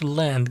poles to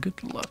land.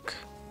 Good luck.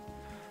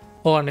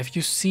 Oh, and if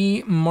you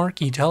see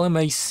Marky, tell him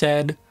I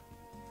said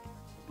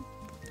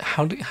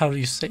how do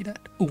you say that?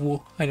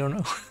 Ooh, I don't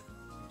know.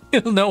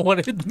 You'll know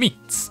what it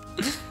means.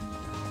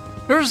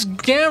 There's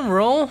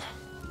Gamrel.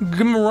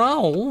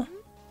 Gamrel.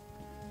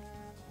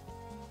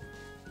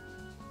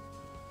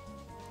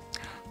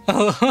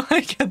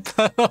 I get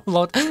that a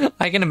lot.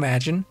 I can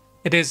imagine.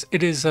 It is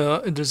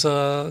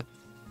an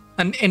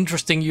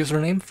interesting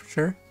username for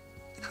sure.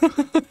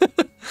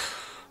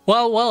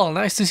 Well,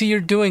 nice to see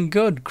you're doing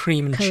good,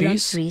 cream and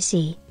cheese.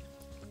 3C.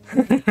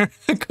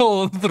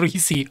 Colon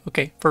 3C.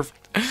 Okay,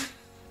 perfect.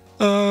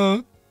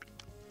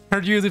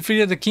 Heard you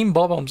defeated the King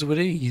Bob-ombs with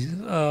ease.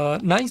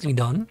 Nicely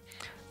done.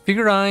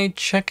 Figure I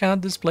check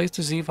out this place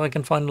to see if I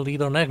can find a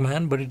lead on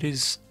Eggman, but it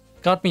is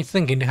got me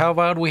thinking, how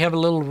about we have a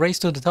little race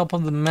to the top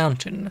of the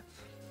mountain?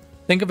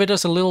 Think of it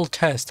as a little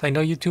test. I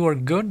know you two are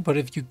good, but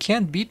if you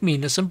can't beat me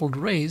in a simple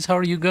race, how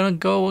are you gonna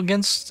go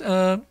against,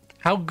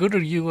 how good are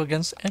you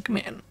against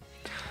Eggman?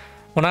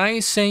 When I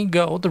say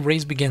go, the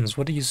race begins.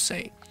 What do you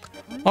say?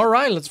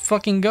 Alright, let's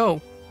fucking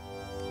go.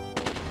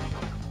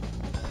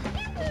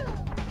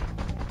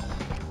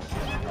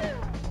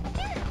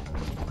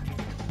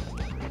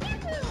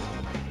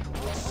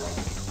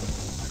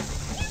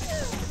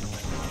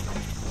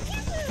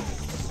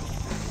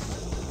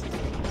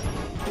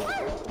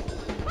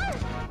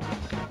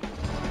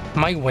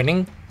 Am I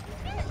winning?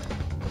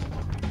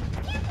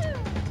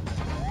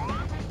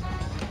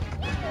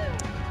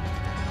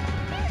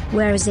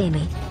 Where is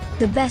Amy?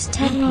 The best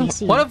 10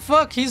 PC. What the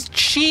fuck? He's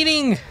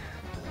cheating!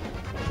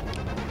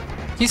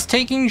 He's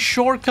taking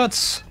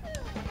shortcuts.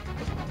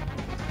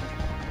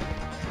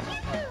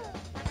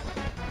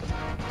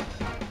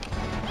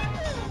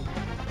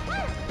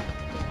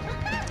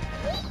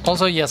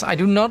 Also, yes, I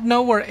do not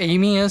know where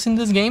Amy is in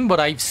this game,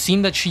 but I've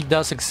seen that she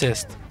does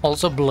exist.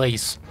 Also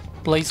Blaze.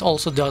 Blaze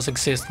also does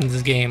exist in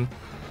this game,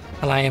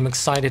 and I am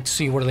excited to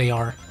see where they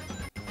are.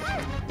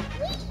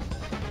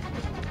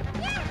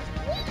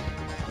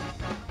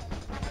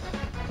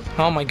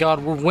 Oh my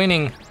god, we're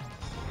winning.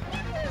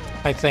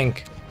 I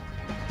think.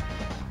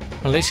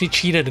 Unless he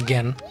cheated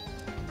again.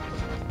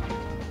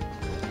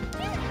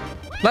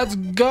 Let's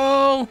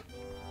go!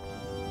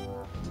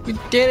 We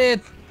did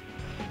it!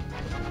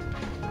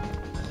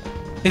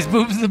 Is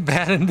Boobs the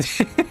Bad in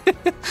the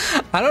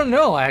I don't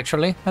know,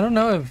 actually. I don't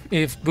know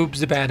if Boobs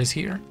the Bad is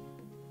here.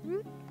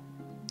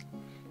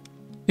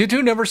 You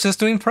two never cease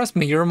to impress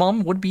me. Your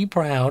mom would be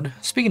proud.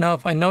 Speaking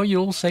of, I know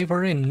you'll save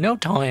her in no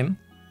time.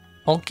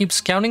 I'll keep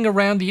scouting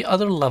around the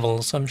other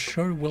levels. I'm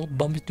sure we'll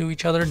bump into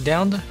each other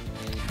down the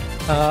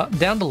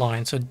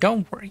line, so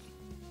don't worry.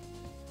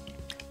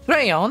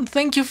 Rayon,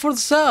 thank you for the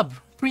sub.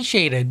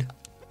 Appreciated.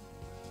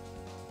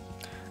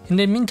 In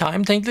the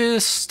meantime, take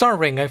this star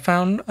ring I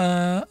found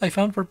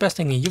for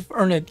besting me. You've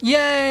earned it.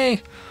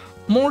 Yay!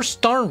 More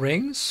star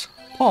rings.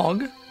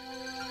 Pog.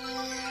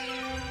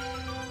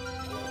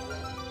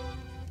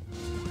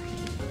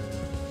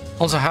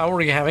 Also, how are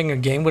we having a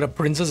game with a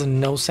princess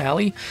and no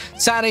Sally?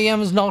 Sad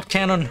AM is not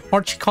canon.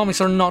 Archie comics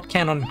are not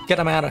canon. Get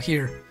them out of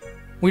here.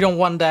 We don't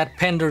want that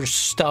Pender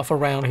stuff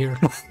around here.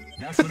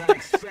 That's what I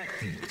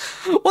expected.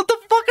 What the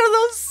fuck are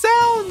those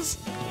sounds?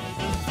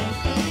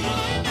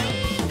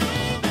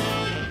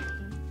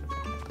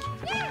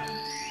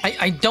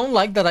 I don't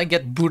like that I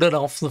get booted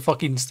off the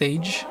fucking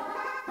stage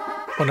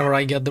whenever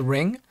I get the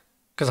ring,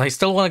 because I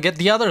still want to get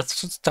the other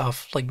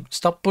stuff. Like,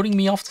 stop putting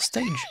me off the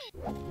stage.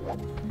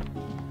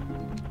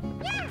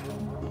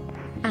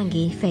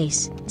 Angie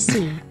face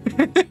C.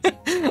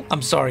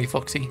 I'm sorry,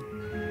 Foxy.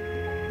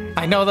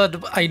 I know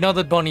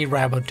that Bunny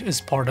Rabbit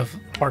is part of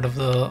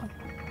the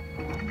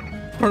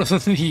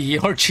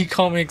Archie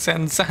comics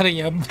and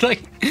Sadia, but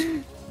like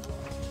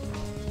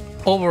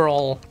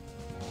overall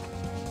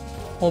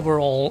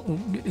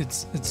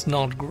it's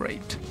not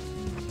great.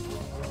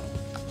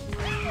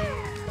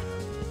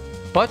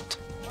 What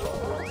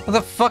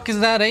the fuck is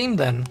that aim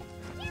then?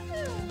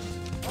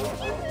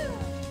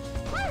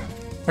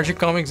 Archie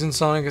Comics and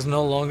Sonic is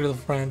no longer the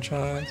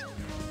franchise.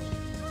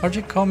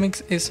 Archie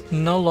Comics is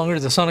no longer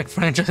the Sonic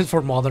franchise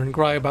for modern.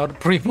 Cry about it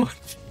pretty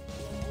much.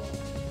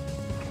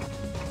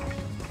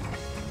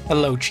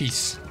 Hello,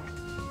 cheese.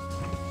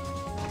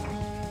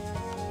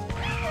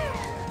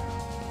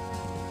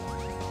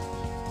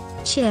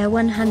 Cheer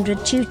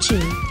 100 choo choo.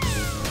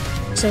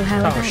 So how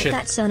about shit.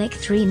 that Sonic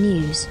 3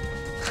 news?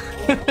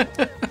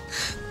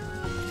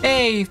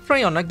 Hey,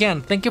 Freyon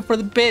again. Thank you for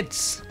the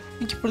bits.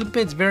 Thank you for the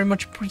bits. Very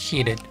much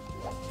appreciated.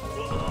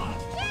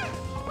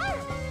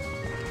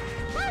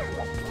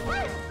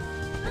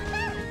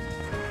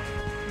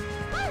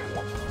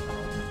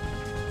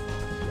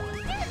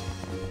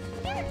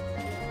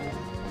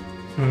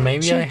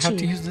 Maybe I have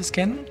to use this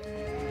cannon?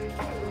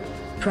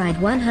 Pride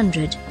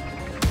 100.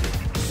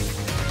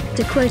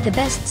 To quote the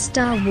best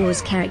Star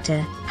Wars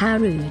character, how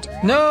rude.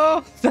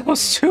 No! That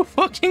was too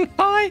fucking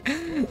high!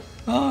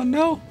 Oh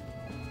no!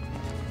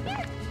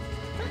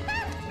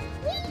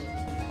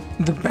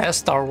 The best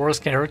Star Wars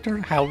character?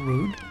 How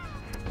rude?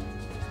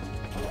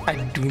 I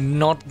do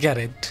not get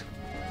it.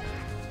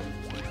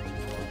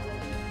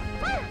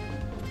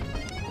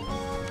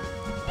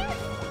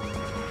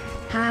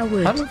 How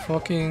would. How the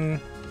fucking...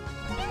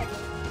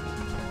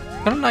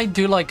 Couldn't I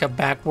do like a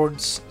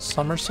backwards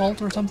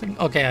somersault or something?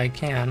 Okay, I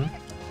can.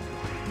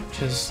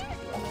 Just...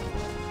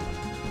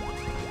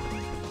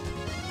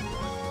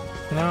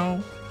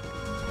 No.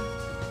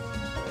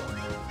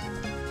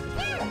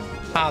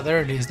 Ah,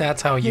 there it is.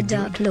 That's how you The do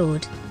Dark it.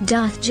 Lord,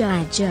 Darth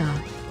Jar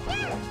Jar.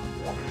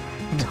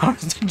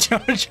 Darth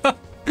Jar Jar.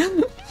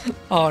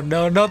 Oh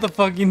no, not the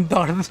fucking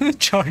Darth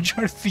Jar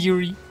Jar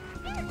theory.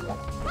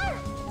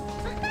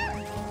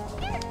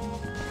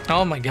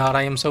 Oh my god,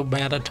 I am so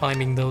bad at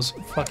timing those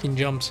fucking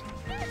jumps.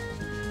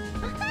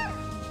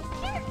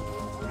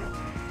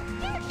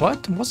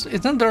 What?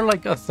 Isn't there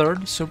like a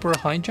third super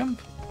high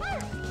jump?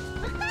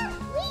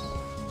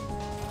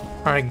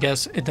 I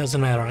guess it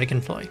doesn't matter, I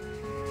can fly.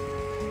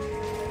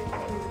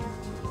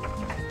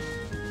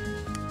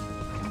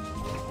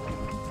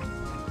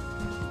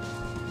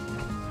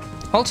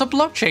 Also,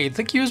 Blockshade,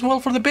 thank you as well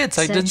for the bits.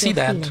 I didn't see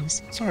that.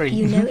 Feelings. Sorry.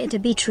 You know it to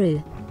be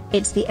true.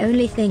 It's the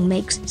only thing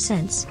makes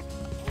sense.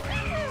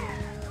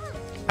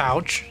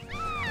 Ouch.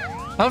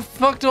 How the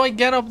fuck do I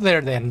get up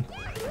there then?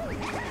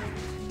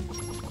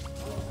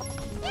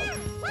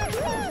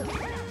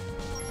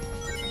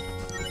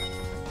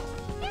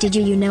 Did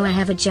you know I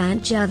have a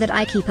giant jar that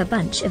I keep a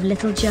bunch of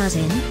little jars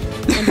in?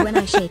 And when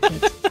I shake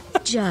it,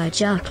 Jar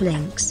Jar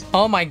clinks.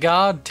 Oh my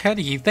god,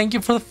 Teddy, thank you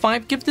for the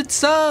 5 gifted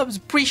subs.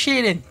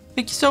 Appreciate it.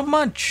 Thank you so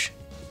much.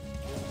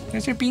 You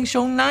guys are being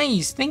so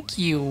nice. Thank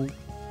you.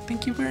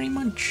 Thank you very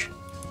much.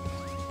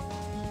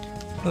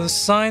 The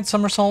side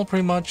somersault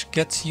pretty much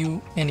gets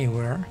you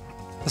anywhere.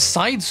 The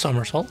side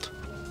somersault?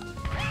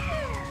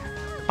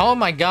 Oh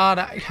my god,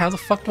 how the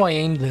fuck do I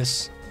aim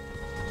this?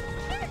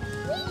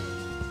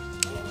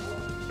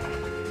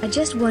 I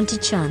just want a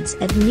chance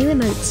at new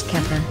emotes,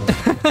 Kappa.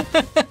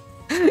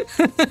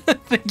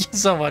 Thank you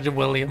so much,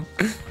 William.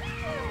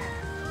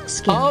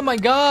 Skin. Oh my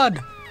god!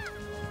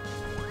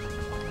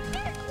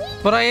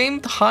 But I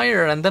aimed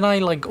higher and then I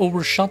like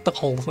overshot the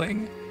whole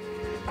thing.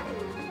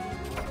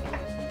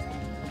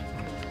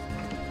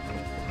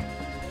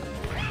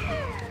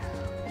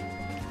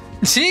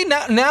 See,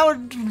 now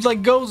it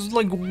like goes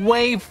like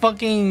way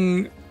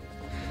fucking...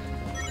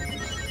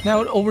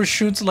 Now it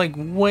overshoots like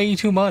way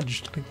too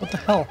much. Like what the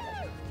hell?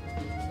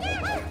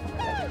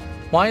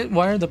 Why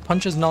are the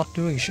punches not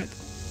doing shit?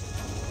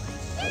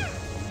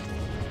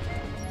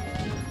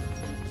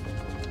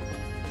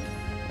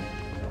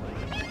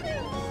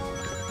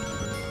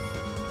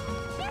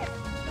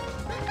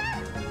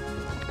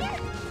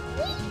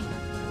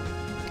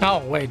 Oh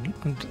wait,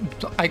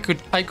 I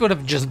could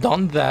have just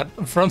done that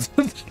from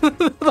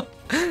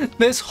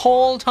this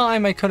whole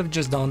time. I could have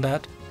just done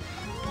that.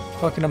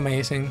 Fucking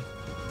amazing.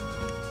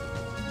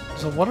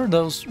 So what are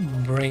those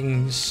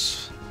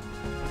rings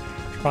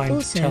trying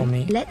to tell Also,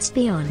 me? let's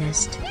be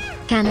honest.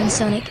 Canon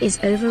Sonic is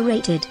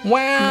overrated.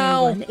 Wow!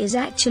 No one is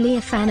actually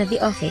a fan of the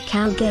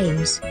Official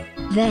games.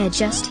 They're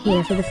just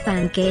here for the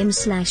fan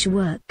games /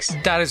 works.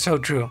 That is so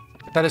true.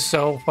 That is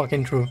so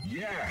fucking true.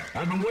 Yeah,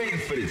 I've been waiting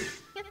for this.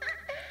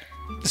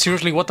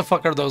 Seriously, what the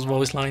fuck are those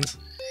voice lines?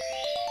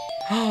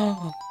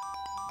 What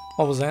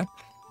was that?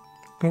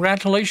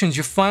 Congratulations,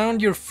 you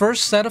found your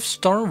first set of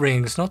star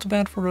rings. Not too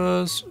bad for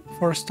a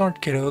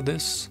start, kiddo.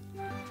 This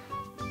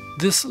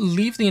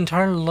leave the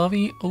entire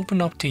lobby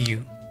open up to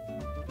you.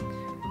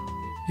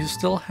 You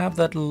still have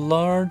that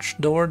large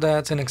door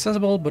that's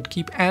inaccessible, but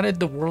keep at it.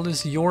 The world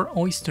is your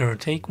oyster.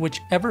 Take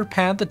whichever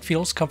path that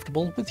feels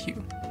comfortable with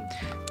you.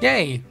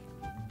 Yay!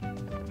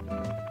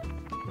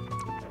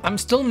 I'm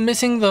still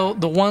missing the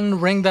one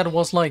ring that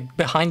was like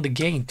behind the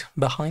gate,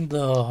 behind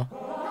the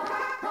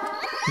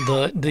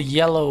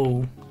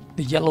yellow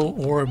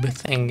orb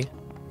thing.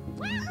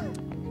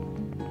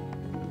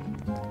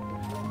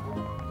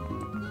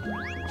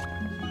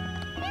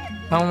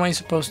 How am I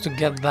supposed to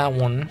get that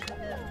one?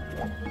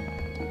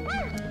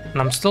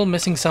 And I'm still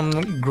missing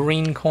some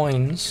green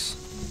coins.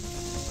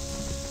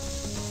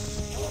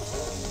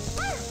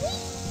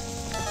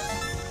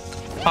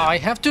 I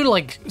have to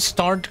like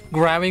start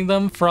grabbing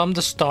them from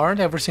the start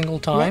every single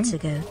time. Let's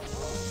go.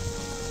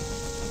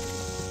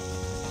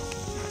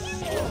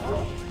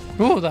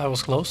 Ooh, that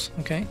was close.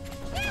 Okay.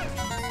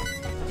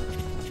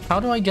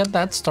 How do I get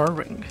that star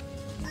ring?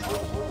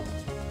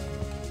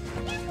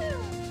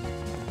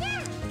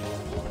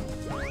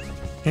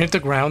 You hit the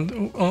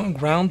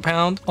ground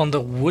pound on the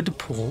wood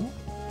pool.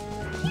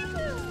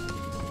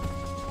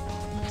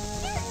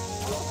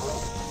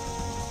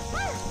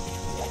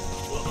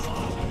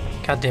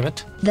 God damn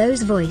it.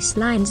 Those voice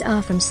lines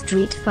are from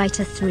Street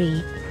Fighter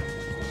 3.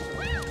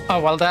 Oh,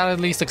 well, that at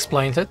least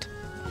explains it.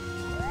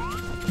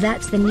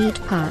 That's the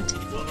neat part.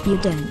 You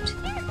don't.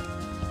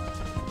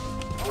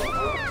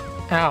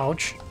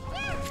 Ouch.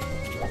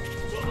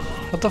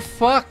 What the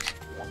fuck?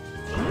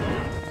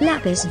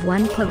 Lapis of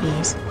one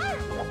Puggies.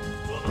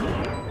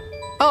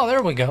 Oh,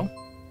 there we go.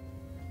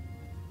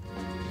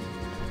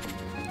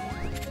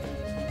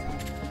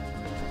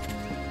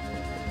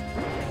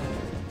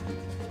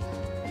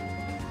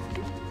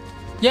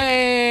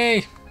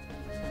 Yay!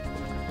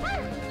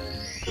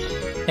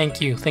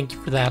 Thank you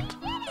for that.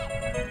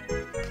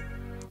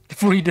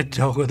 free the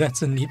Dogo.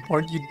 That's the neat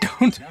part. You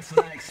don't. That's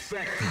what I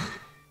expected.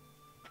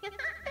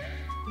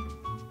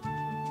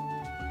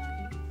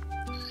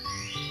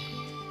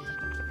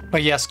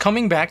 But yes,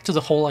 coming back to the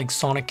whole like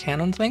Sonic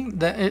canon thing,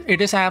 that it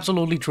is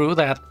absolutely true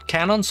that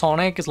canon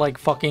Sonic is like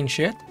fucking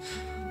shit.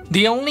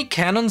 The only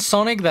canon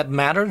Sonic that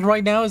matters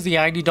right now is the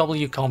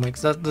IDW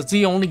comics. That's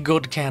the only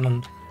good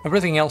canon.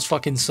 Everything else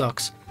fucking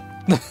sucks.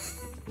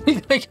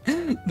 Like,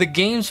 the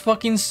games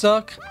fucking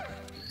suck.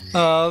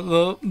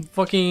 The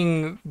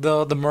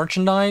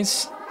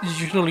merchandise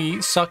is usually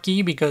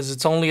sucky because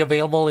it's only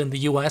available in the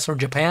US or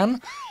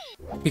Japan.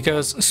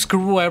 Because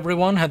screw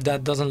everyone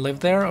that doesn't live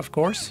there, of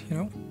course, you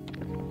know.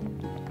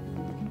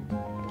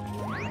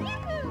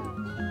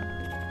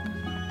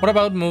 What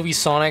about movie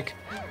Sonic?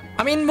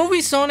 I mean,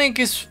 movie Sonic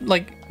is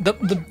like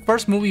the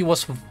first movie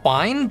was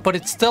fine, but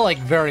it's still like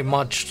very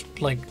much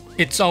like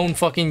its own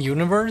fucking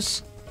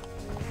universe.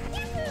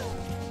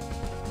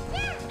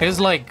 It's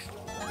like,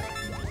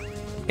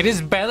 it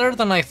is better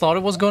than I thought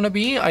it was gonna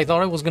be. I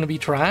thought it was gonna be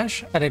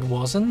trash, and it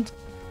wasn't,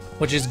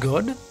 which is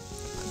good.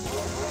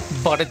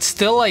 But it's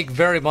still like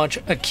very much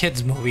a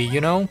kid's movie,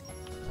 you know?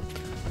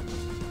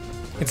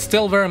 It's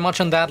still very much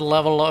on that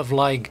level of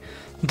like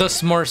the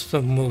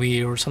Smurfs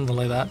movie or something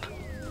like that.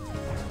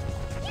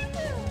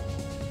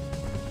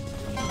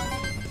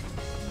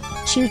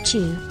 Choo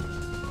choo.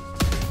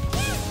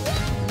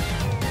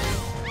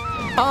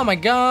 Oh my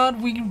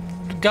god, we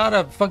got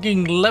a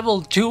fucking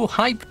level 2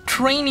 hype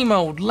train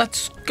emote.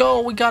 Let's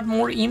go, we got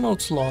more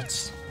emote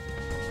slots.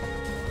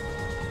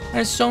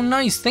 That's so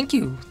nice. Thank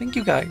you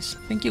guys.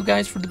 Thank you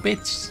guys for the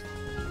bits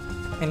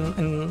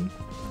and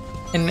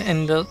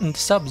the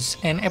subs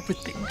and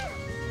everything.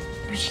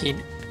 Appreciate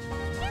it.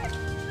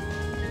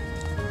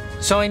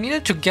 So I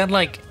needed to get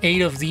like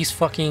 8 of these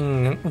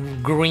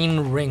fucking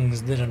green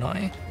rings, didn't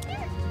I?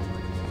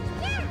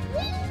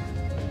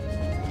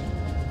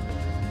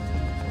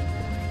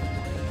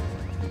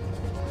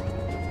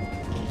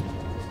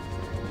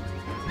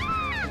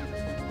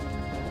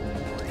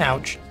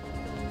 Ouch.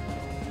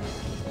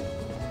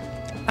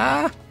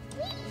 Ah!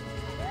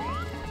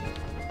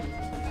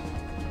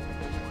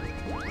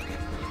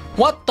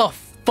 What the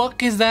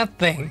fuck is that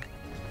thing?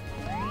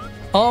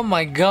 Oh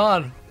my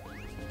god.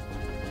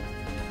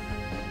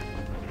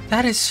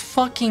 That is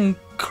fucking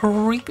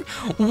creepy.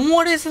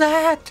 What is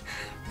that?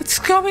 It's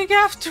coming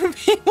after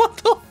me. What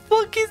the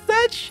fuck is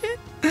that shit?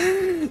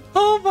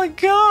 Oh my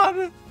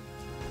god.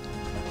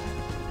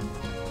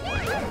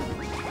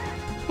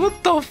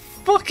 What the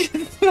fuck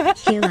is that?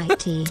 Kill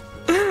IT.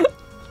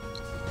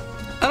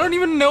 I don't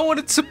even know what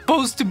it's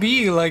supposed to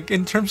be, like,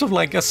 in terms of,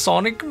 like, a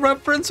Sonic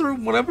reference or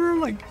whatever,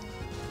 like,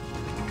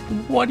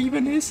 what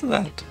even is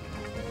that?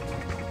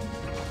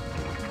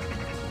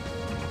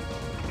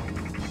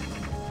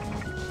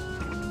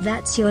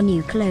 That's your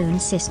new clone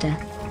sister.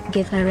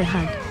 Give her a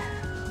hug.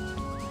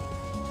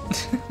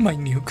 My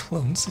new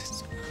clone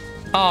sister.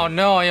 Oh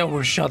no, I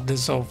overshot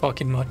this so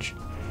fucking much.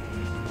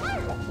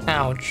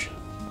 Ouch.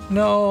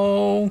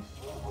 No.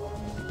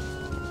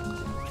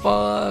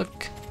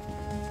 Fuck.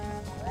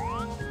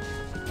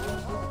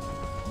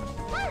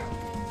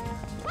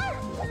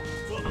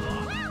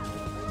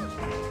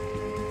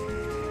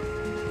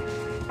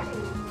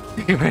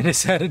 Even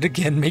is at it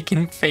again,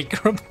 making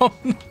faker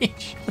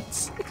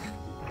abominations.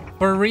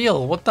 For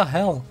real, what the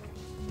hell?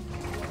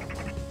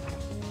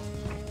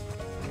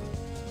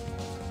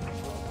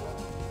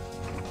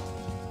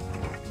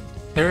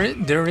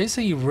 There is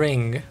a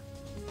ring.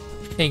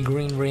 A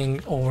green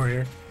ring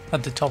over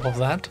at the top of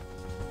that.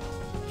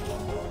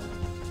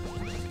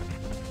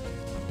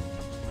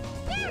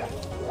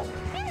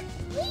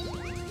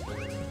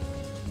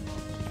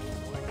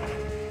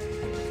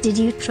 Did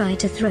you try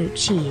to throw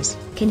cheese?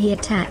 Can he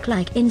attack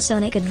like in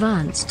Sonic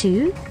Advance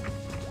 2?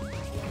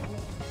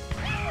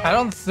 I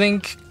don't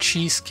think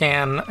Cheese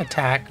can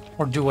attack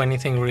or do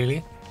anything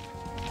really.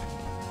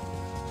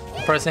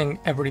 Pressing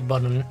every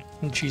button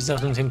and Cheese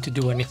doesn't seem to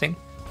do anything.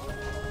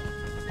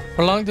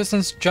 For long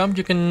distance jump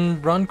you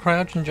can run,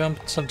 crouch and jump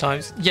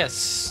sometimes.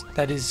 Yes,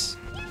 that is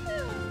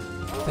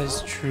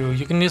true.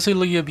 You can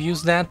easily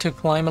abuse that to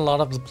climb a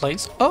lot of the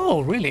place.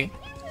 Oh, really?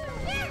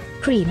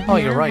 Cream Oh, now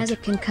you're right. has a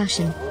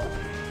concussion.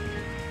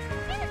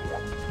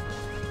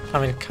 I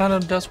mean, it kind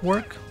of does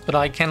work, but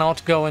I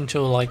cannot go into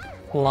like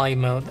fly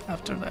mode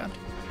after that.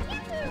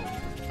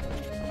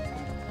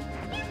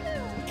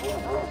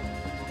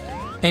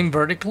 Aim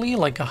vertically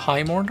like a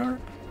high mortar?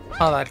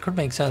 Oh, that could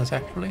make sense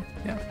actually,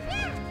 yeah.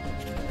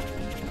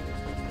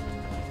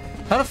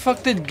 How the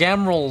fuck did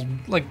Gamroll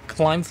like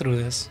climb through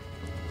this?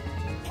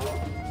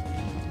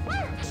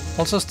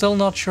 Also still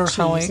not sure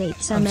how Cheese ate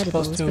some I'm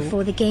supposed edibles to...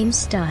 before the game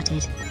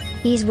started.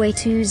 He's way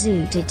too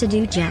zooted to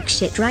do jack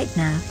shit right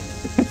now.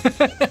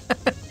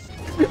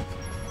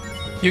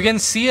 You can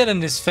see it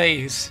in his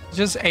face. He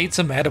just ate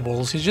some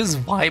edibles. He's just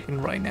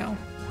vibing right now.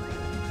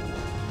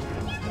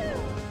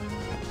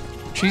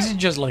 She's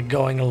just like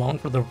going along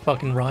for the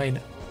fucking ride.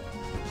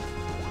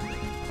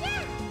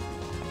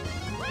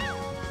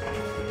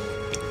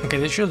 Okay,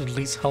 this should at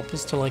least help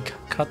us to like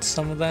cut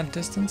some of that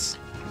distance.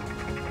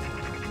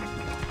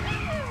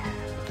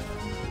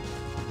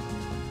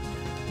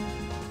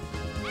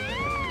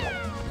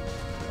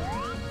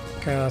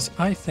 Because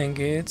I think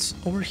it's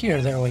over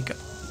here. There we go.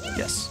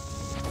 Yes.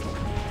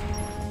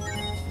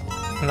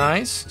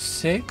 Nice.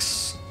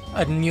 6.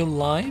 A new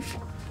life.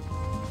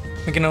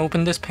 We can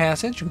open this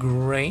passage.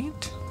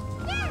 Great.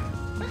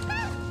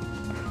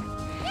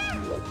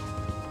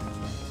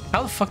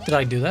 How the fuck did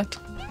I do that?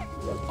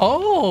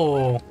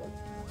 Oh!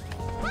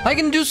 I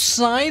can do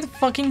side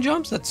fucking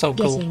jumps? That's so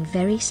cool. Getting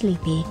very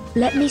sleepy.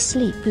 Let me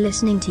sleep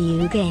listening to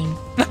you game.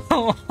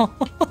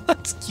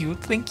 That's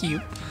cute. Thank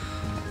you.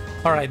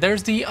 Alright,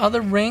 there's the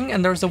other ring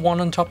and there's the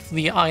one on top of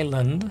the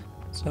island.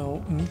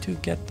 So we need to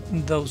get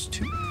those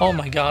two. Oh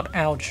my god,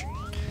 ouch.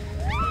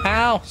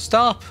 Ow,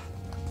 stop!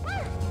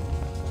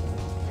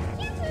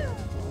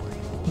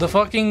 The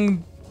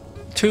fucking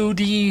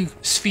 2D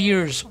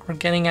spheres are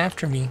getting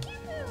after me.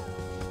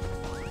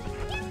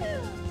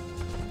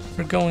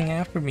 They're going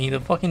after me, the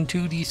fucking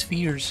 2D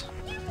spheres.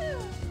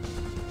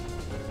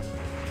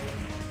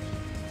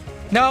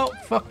 No,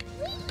 fuck.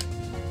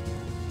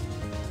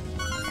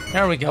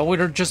 There we go,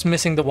 we're just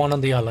missing the one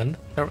on the island.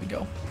 There we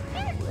go.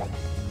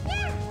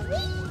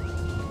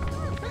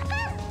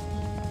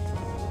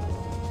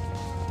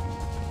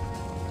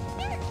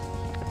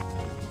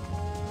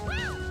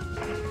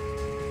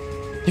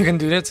 You can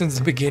do that since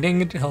the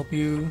beginning to help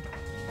you.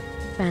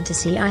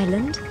 Fantasy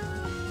Island.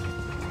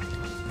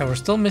 And we're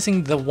still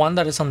missing the one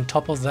that is on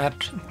top of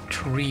that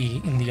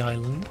tree in the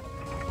island.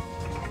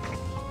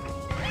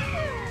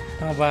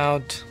 How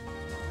about...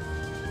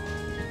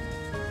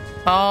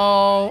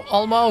 Oh,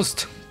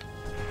 almost!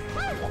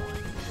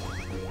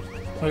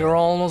 We're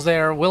almost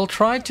there. We'll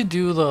try to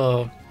do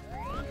the...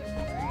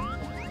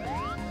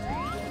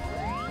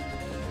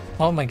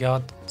 Oh my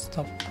god,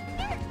 stop.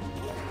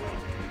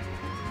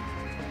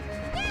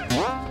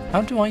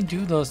 How do I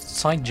do the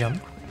side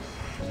jump?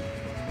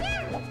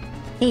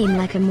 Aim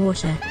like a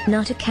mortar,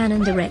 not a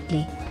cannon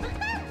directly.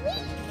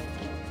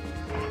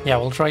 Yeah,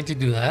 we'll try to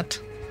do that.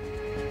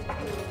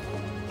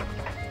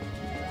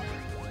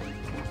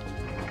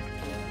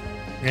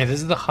 Okay,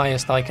 this is the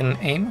highest I can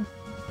aim.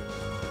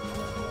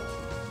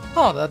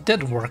 Oh, that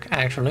did work,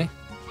 actually.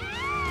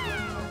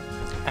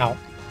 Ow.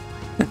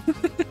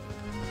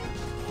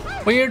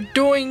 We're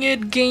doing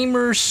it,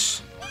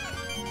 gamers!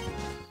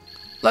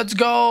 Let's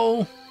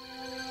go!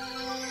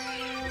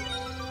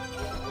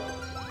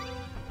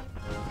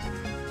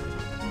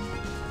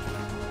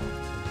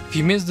 If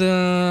you miss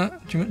the...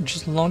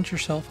 just launch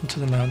yourself into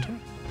the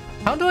mountain.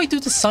 How do I do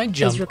the side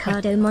jump? Is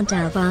Ricardo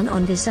Montalban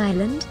on this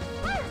island?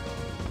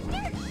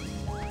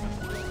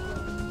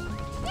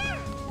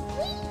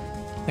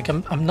 Like,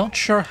 I'm not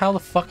sure how the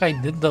fuck I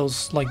did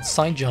those, like,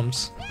 side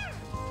jumps.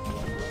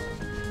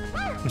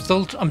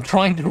 I'm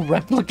trying to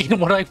replicate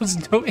what I was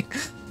doing.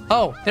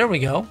 Oh, there we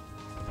go.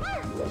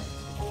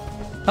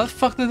 How the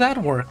fuck did that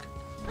work?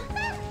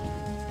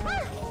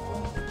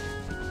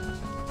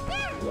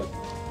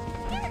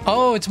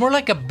 Oh, it's more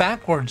like a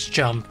backwards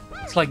jump.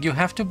 It's like you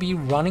have to be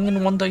running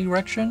in one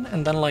direction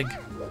and then, like,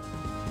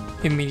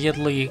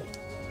 immediately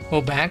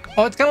go back.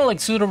 Oh, it's kind of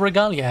like Pseudo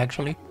Regalia,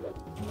 actually.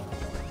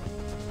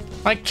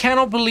 I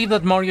cannot believe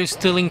that Mario is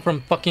stealing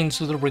from fucking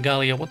Pseudo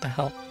Regalia. What the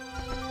hell?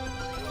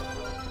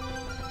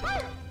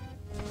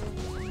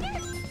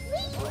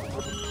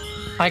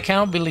 I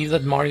cannot believe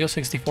that Mario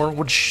 64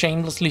 would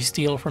shamelessly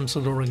steal from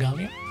Pseudo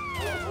Regalia.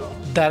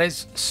 That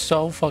is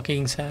so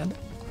fucking sad.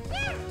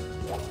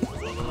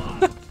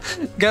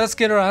 Gotta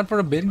skid around for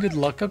a bit. Good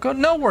luck, Coco.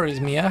 No worries,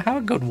 Mia. Have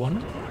a good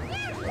one.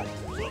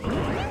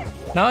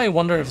 Now I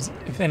wonder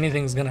if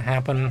anything's gonna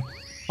happen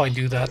if I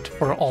do that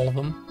for all of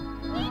them.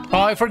 Oh,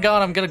 I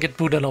forgot I'm gonna get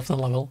booted off the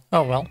level.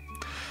 Oh well.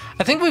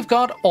 I think we've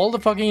got all the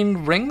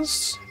fucking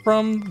rings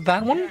from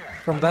that one,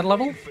 from that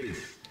level.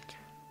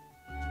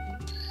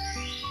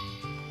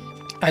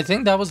 I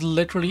think that was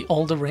literally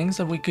all the rings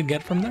that we could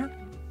get from there.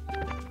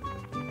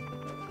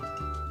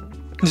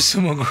 The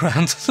sumo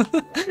ground.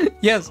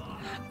 Yes.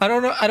 I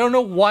don't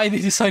know why they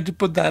decided to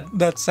put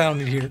that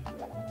sound in here.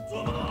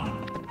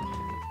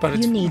 But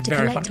it's you need to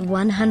very collect funny.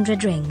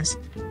 100 rings.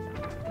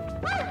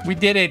 We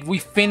did it. We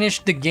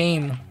finished the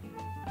game.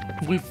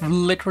 We've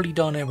literally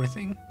done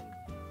everything.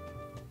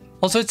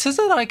 Also, it says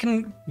that I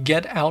can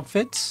get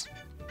outfits,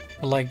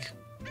 but like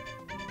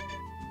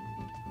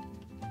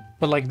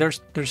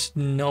there's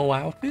no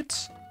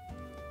outfits.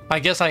 I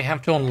guess I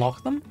have to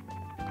unlock them.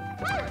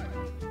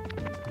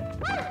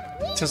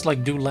 It says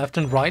like do left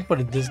and right, but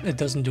it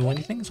doesn't do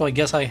anything. So I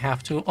guess I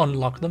have to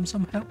unlock them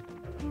somehow.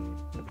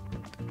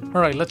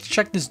 All right, let's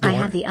check this door. I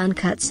have the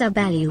uncut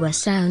Subalua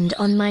sound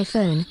on my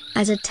phone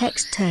as a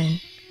text tone.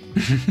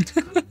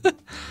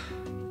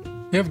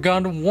 You have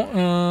got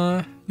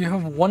one. You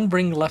have one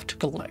ring left to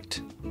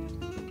collect.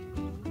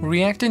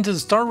 Reacting to the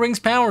star ring's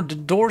power, the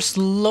door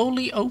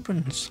slowly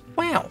opens.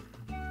 Wow.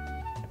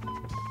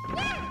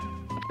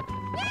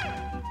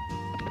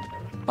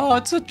 Oh,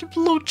 it's a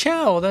blue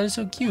chow. That is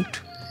so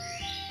cute.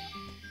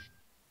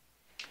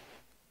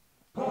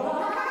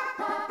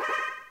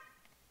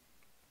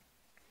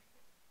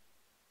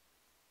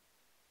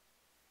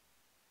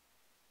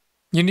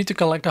 You need to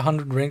collect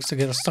 100 rings to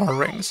get a star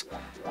rings.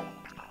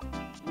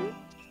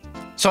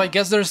 So I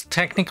guess there's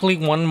technically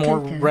one more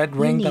Coco, red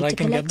ring you that need I to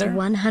can get collect there.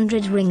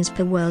 100 rings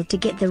per world to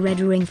get the red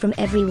ring from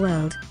every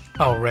world.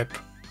 Oh, rip.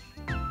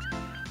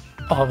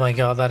 Oh my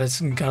god, that is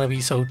gonna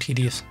be so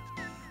tedious.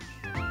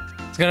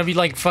 It's gonna be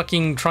like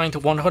fucking trying to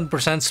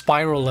 100%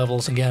 spiral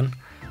levels again.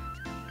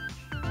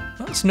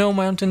 Snow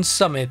Mountain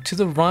Summit. To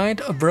the right,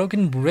 a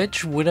broken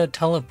bridge with a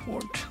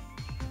teleport.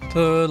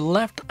 To the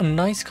left, a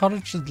nice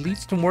cottage that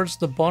leads towards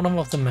the bottom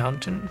of the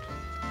mountain.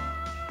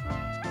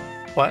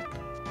 What?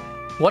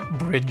 What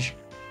bridge?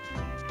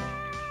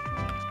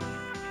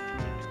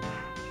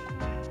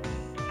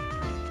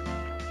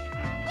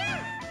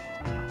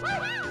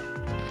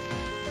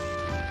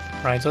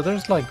 Right, so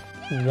there's like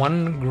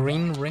one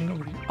green ring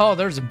over here. Oh,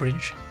 there's a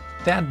bridge.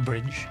 That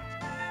bridge.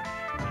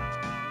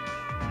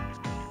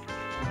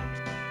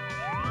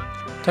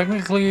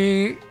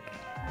 Technically,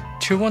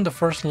 2 on the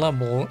first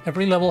level.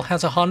 Every level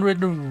has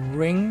 100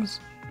 rings.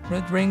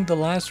 Red ring, the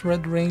last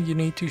red ring, you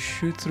need to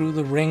shoot through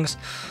the rings.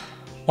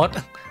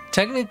 What?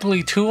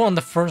 Technically 2 on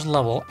the first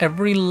level.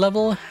 Every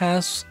level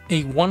has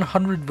a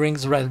 100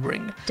 rings red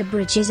ring. The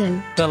bridge is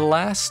out. The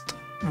last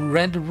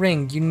red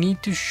ring, you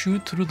need to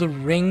shoot through the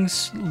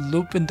rings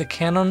loop in the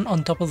cannon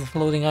on top of the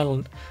floating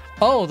island.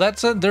 Oh,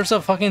 there's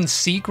a fucking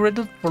secret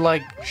for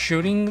like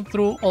shooting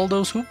through all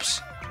those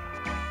hoops?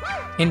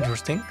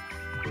 Interesting.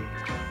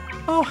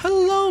 Oh,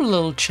 hello,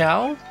 little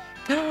Chow.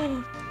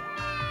 Oh,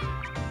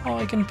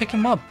 I can pick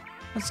him up.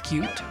 That's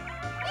cute.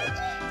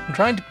 I'm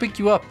trying to pick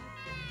you up.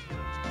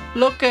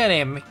 Look at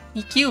him.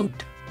 He's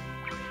cute.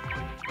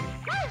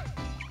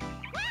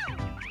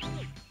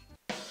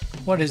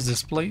 What is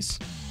this place?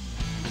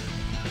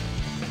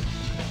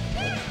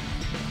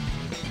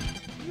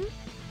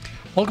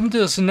 Welcome to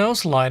the snow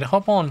slide.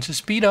 Hop on. To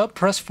speed up,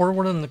 press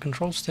forward on the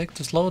control stick.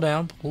 To slow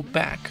down, pull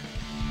back.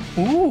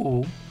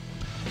 Ooh.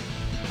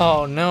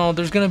 Oh no,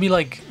 there's gonna be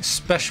like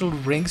special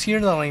rings here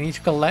that I need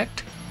to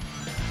collect.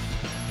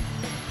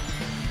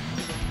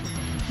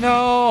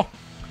 No!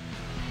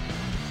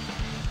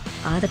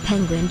 Are the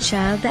penguin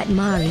child that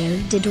Mario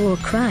did war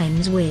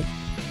crimes with.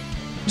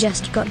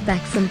 Just got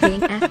back from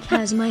being act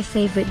as my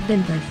favorite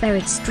Bimbo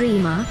Ferret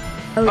streamer.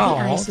 Oh, the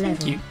ice thank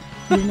level. you.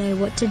 You know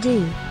what to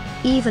do.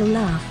 Evil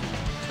laugh.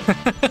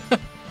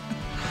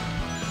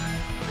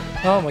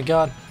 Oh my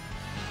god.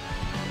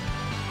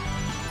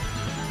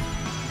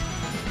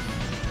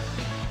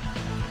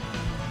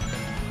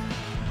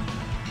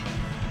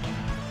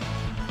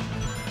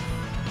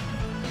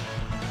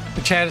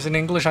 The chat is in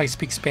English, I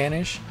speak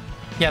Spanish.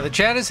 Yeah, the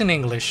chat is in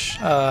English.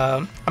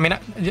 I mean,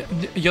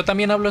 yo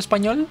también hablo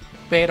español,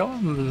 pero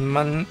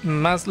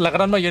más la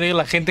gran mayoría de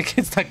la gente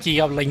que está aquí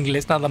habla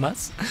inglés nada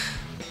más.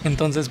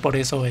 Entonces por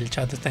eso el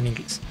chat está en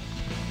inglés.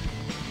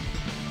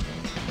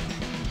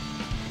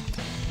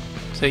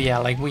 So yeah,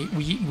 like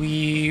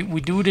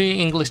we do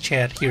the English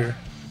chat here.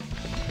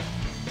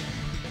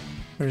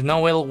 There's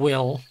no ill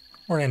will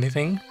or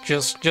anything,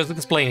 just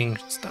explaining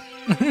stuff.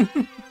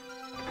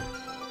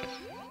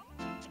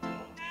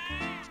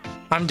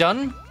 I'm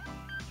done?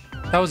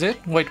 That was it?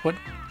 Wait, what?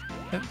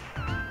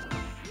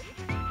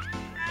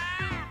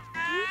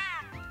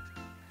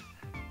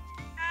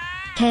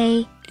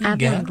 Hey, Yeah.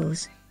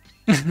 Abangles.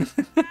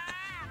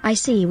 I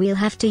see we'll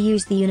have to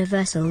use the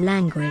universal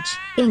language,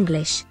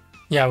 English.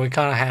 Yeah, we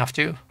kind of have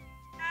to.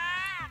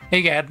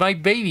 Hey Gad, my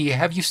baby,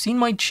 have you seen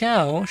my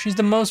Chow? She's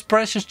the most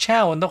precious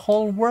Chow in the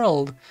whole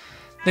world.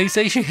 They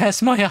say she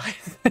has my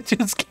eyes. I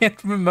just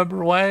can't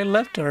remember why I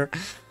left her.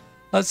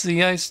 Let's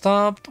see, I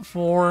stopped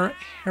for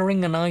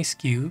herring and ice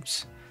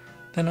cubes.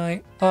 Then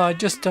I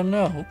just don't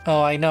know.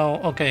 Oh, I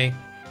know, okay.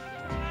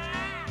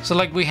 So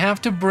like we have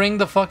to bring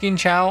the fucking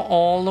Chow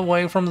all the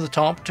way from the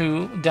top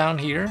to down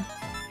here.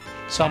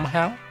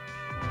 Somehow.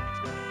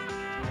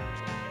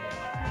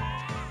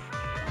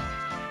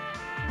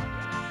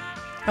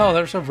 Oh,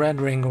 there's a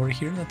red ring over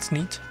here. That's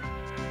neat.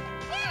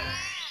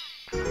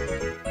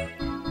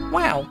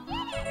 Wow.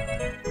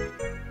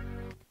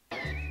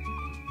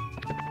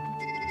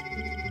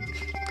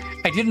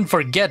 I didn't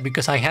forget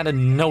because I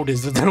hadn't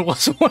noticed that there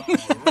was one.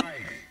 Alright,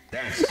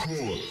 that's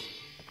cool.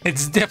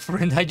 It's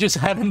different. I just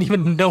hadn't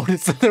even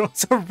noticed that there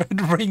was a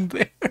red ring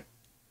there.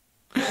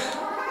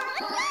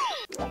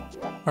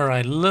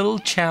 Alright, little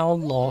Chow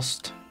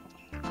lost.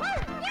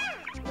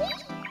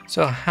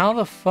 So how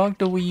the fuck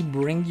do we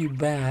bring you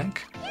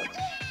back?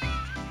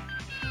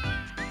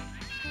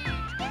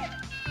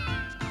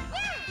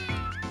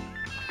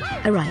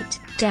 Alright,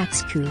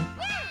 that's cool.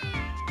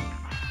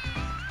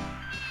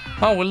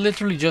 Oh, we'll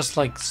literally just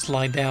like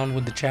slide down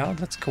with the Chow.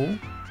 That's cool.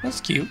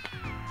 That's cute.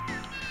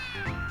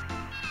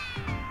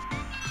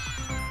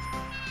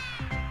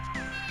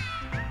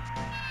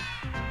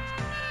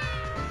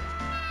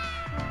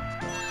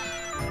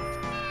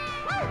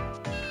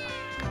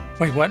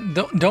 Wait, what?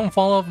 Don't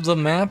fall off the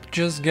map,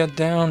 just get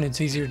down. It's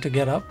easier to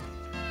get up.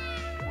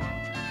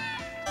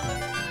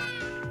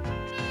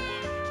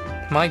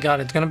 My god,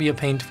 it's gonna be a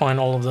pain to find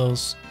all of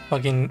those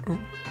fucking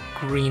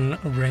green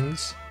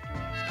rings.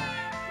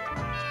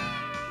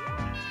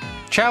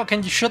 Chow,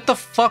 can you shut the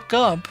fuck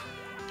up?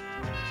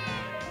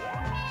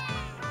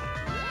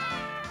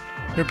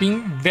 You're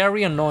being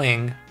very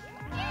annoying.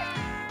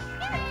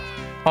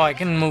 Oh, I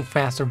can move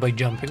faster by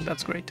jumping.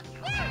 That's great.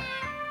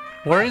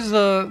 Where is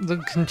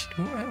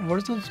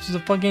where's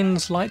the fucking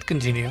slide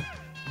continue?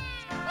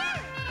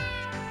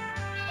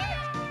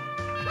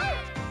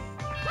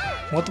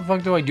 What the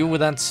fuck do I do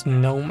with that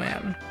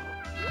snowman?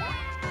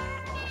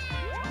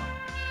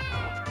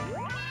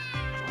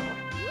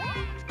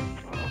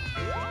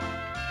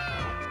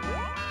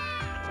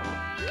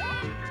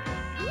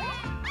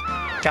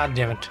 God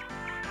damn it.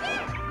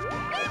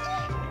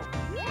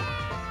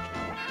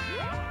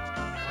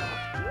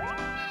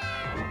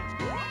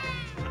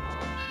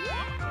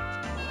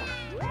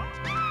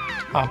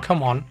 Oh,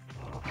 come on.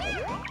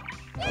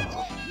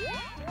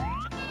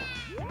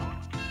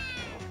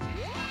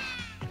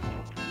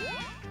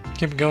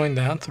 Keep going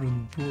down through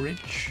the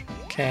bridge.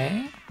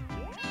 Okay.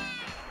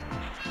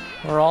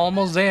 We're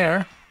almost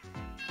there.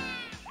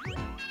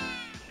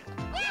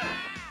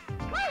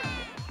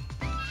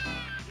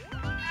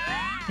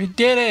 We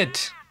did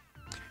it!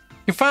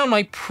 You found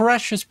my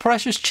precious,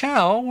 precious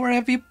Chow. Where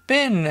have you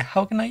been?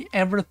 How can I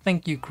ever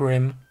thank you,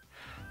 Grim?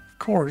 Of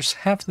course,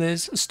 have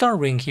this star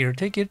ring here.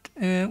 Take it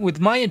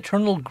with my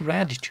eternal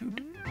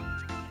gratitude.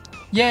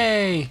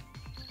 Yay!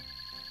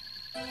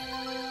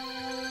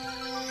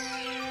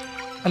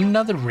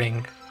 Another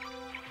ring.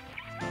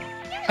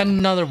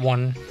 Another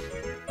one.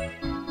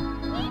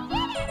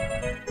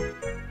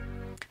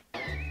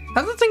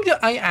 I don't think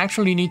that I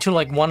actually need to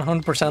like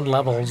 100%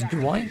 levels,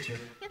 do I?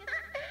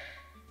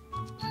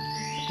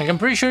 Like, I'm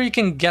pretty sure you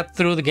can get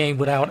through the game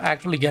without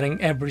actually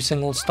getting every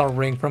single star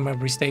ring from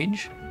every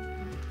stage.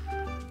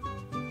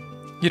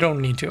 You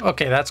don't need to.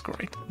 Okay, that's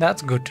great.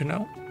 That's good to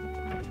know.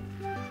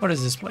 What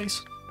is this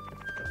place?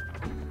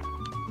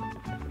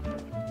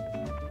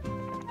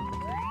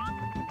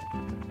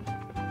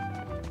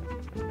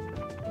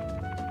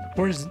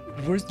 Where's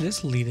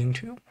this leading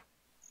to?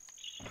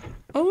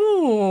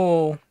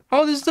 Oh!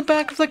 Oh, this is the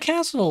back of the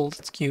castle.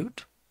 That's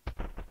cute.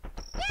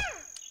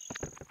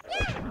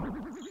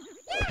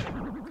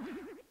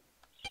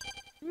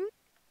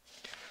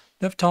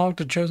 They've talked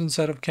a chosen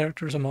set of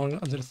characters among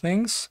other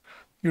things.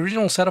 The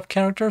original set of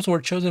characters were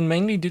chosen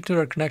mainly due to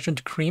their connection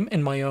to Cream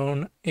in my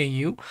own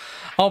AU.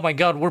 Oh my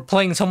god, we're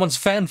playing someone's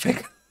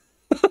fanfic.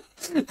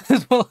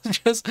 As well as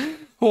just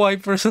who I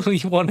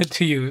personally wanted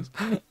to use.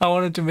 I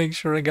wanted to make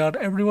sure I got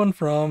everyone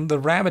from the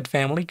Rabbit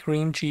family,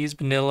 Cream, Cheese,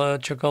 Vanilla,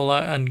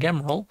 Chocola, and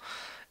Gemerald.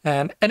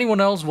 And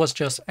anyone else was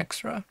just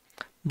extra.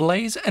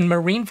 Blaze and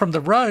Marine from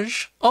the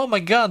Rush. Oh my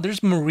god,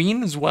 there's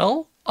Marine as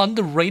well?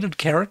 Underrated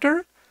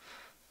character?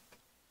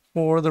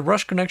 For the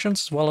Rush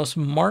connections, as well as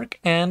Mark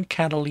and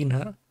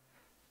Catalina.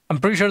 I'm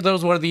pretty sure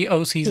those were the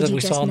OCs that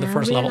we saw in the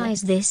first level. Did you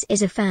just now realize this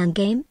is a fan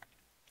game?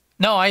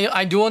 No,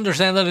 I do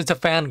understand that it's a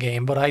fan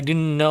game, but I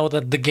didn't know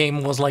that the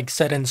game was like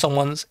set in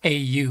someone's AU,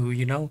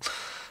 you know?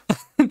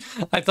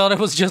 I thought it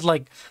was just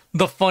like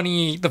the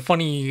funny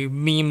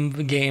meme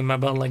game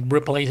about like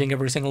replacing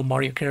every single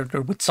Mario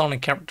character with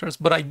Sonic characters,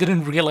 but I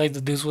didn't realize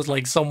that this was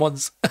like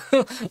someone's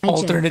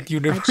alternate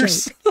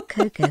universe.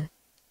 Coco.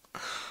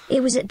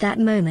 It was at that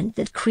moment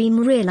that Cream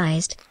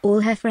realized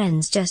all her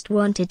friends just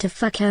wanted to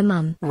fuck her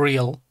mum.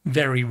 Real.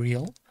 Very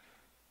real.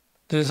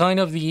 The design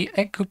of the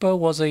Egg Koopa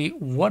was a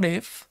what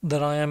if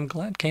that I am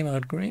glad came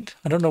out great.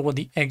 I don't know what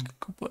the Egg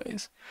Koopa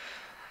is.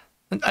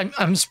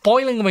 I'm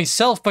spoiling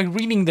myself by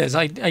reading this.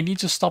 I need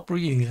to stop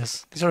reading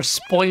this. These are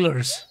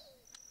spoilers.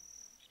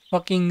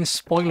 Fucking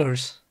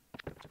spoilers.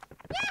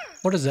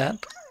 What is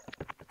that?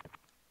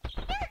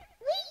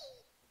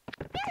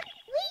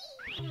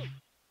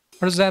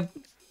 What is that?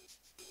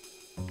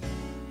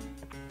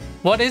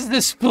 What is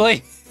this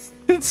place?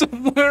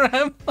 Where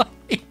am I?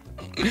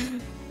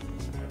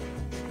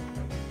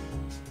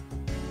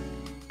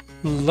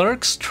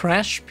 Lurk's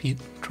trash pit.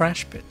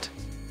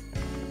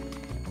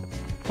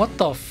 What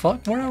the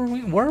fuck? Where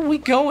are we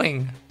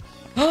going?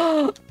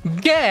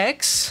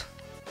 Gex?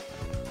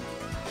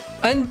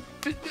 And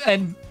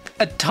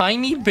a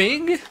tiny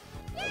big?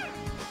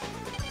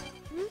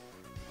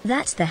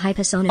 That's the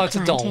hypersonic it's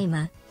a doll.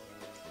 tamer.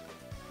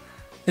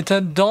 It's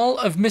a doll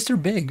of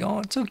Mr. Big. Oh,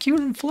 it's so cute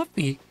and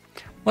fluffy.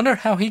 Wonder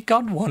how he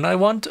got one. I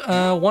want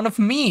one of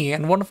me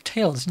and one of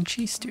Tails and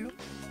Cheese too.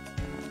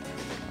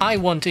 I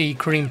want a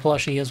Cream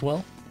plushie as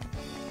well.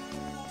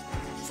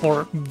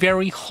 For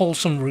very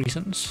wholesome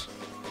reasons.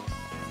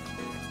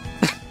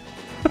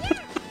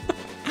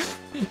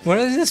 Where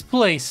is this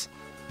place?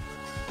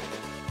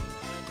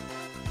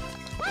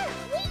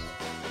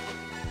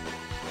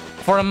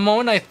 For a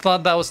moment I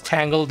thought that was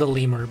Tangle the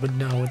Lemur, but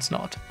no, it's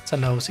not. It's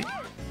an OC.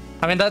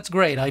 I mean, that's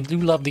great. I do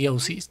love the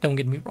OCs, don't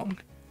get me wrong.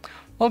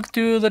 Welcome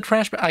to the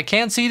trash pit. I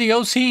can't see the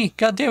OC.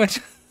 God damn it.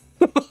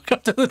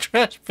 Welcome to the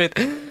trash pit.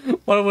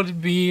 What would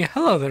it be?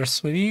 Hello there,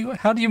 sweetie.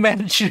 How do you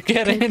manage to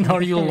get in?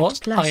 Are you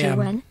lost? I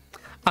am.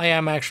 I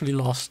am actually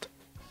lost.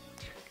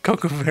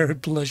 Coco very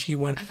plushie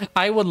one.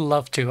 I would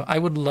love to. I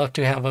would love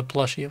to have a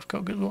plushie of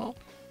Coco as well.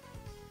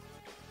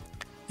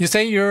 You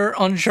say you're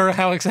unsure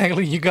how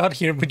exactly you got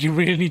here, but you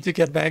really need to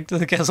get back to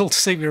the castle to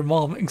save your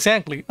mom.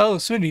 Exactly. Oh,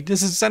 sweetie,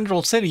 this is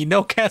Central City.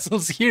 No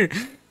castles here.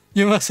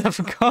 You must have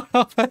gone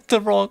up at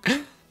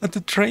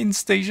the train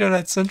station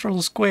at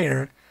Central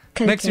Square.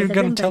 Coco, Next you're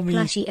gonna tell me.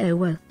 Next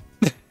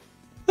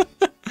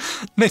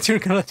you're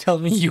gonna tell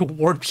me you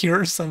warped here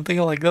or something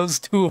like those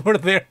two over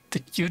there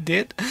that you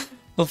did.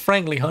 Well,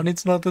 frankly, hon,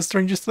 it's not the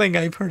strangest thing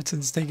I've heard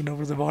since taking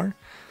over the bar.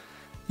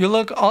 You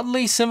look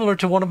oddly similar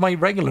to one of my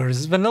regulars.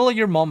 Is Vanilla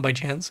your mom by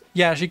chance?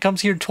 Yeah, she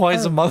comes here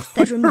twice a month.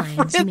 That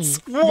reminds me.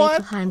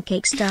 What? Little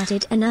Cake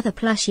started another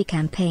plushie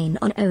campaign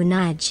on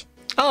Onage.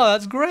 Oh,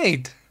 that's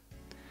great.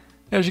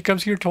 Yeah, she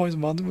comes here twice a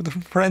month with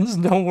her friends.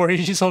 Don't worry,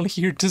 she's only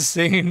here to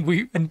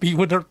sing and be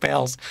with her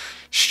pals.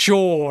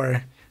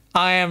 Sure.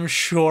 I am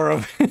sure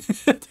of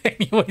it.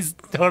 Anyways,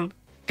 why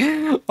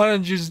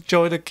don't you just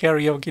join the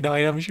karaoke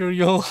night? I'm sure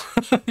you'll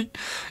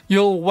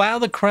you'll wow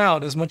the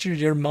crowd as much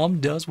as your mom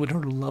does with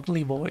her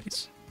lovely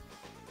voice.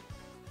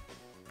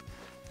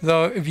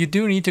 Though, if you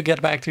do need to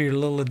get back to your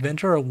little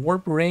adventure, a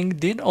warp ring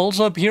did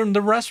also appear in the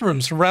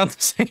restrooms around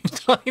the same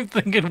time.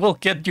 Think it will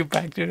get you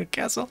back to the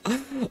castle.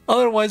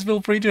 Otherwise,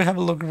 feel free to have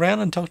a look around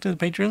and talk to the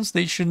patrons.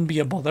 They shouldn't be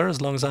a bother as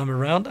long as I'm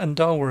around. And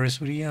don't worry,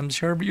 sweetie, I'm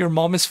sure your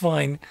mom is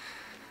fine.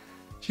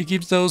 She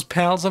keeps those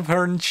pals of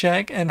her in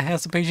check and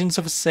has the patience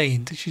of a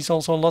saint. She's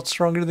also a lot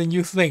stronger than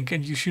you think,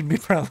 and you should be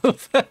proud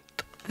of that.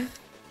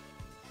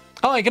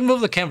 Oh, I can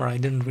move the camera. I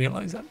didn't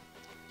realize that.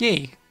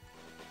 Yay.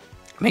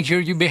 Make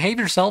sure you behave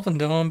yourself and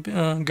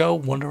don't go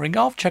wandering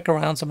off. Check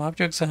around some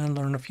objects and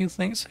learn a few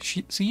things.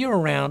 See you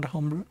around,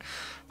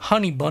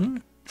 honey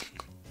bun.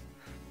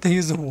 They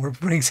use the warp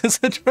rings as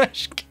a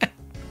trash can.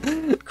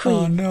 Cream,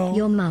 oh no.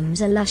 Your mum's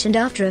a lush, and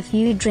after a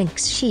few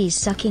drinks she's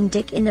sucking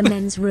dick in the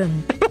men's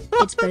room.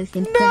 It's both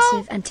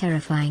impressive and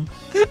terrifying.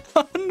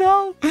 Oh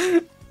no.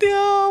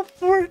 No,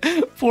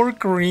 poor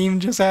Cream,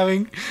 just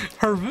having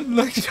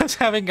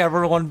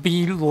everyone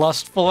be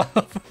lustful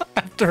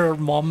after her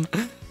mom.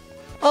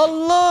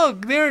 Oh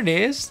look, there it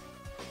is.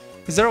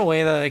 Is there a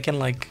way that I can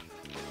like?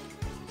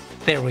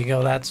 There we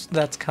go. That's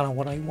kind of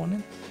what I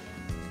wanted.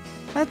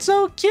 That's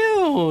so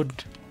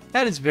cute.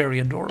 That is very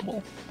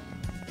adorable.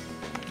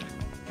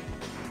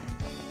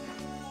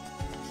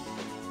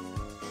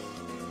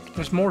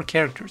 There's more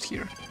characters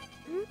here.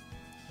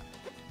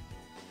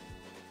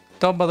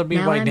 Don't bother me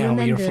right now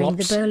with your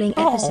flops. Now I'm remembering the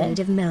bowling episode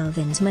of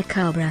Melvin's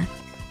Macabre.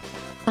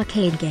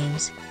 Arcade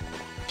games.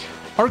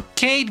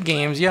 Arcade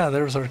games, yeah,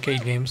 there's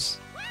arcade games.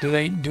 Do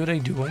they do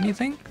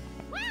anything?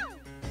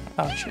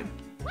 Oh shit.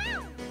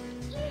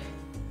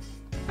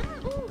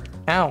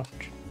 Ouch.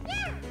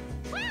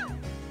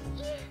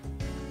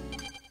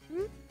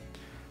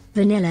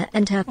 Vanilla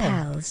and her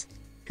pals,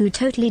 who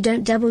totally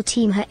don't double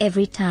team her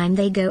every time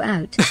they go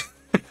out.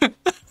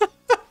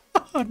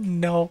 Oh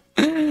no.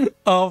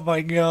 Oh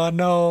my god,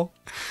 no.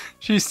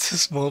 She's too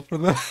small for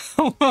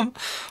that.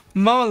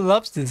 Mama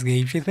loves this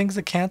game. She thinks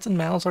the cats and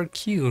mouse are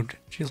cute.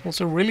 She's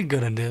also really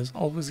good at this.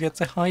 Always gets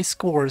the high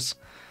scores.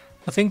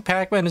 I think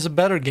Pac-Man is a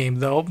better game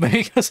though,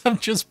 because I'm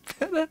just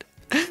bad at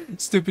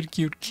it. Stupid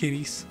cute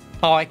kitties.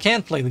 Oh, I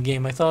can't play the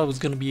game. I thought I was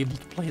gonna be able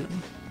to play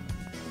them.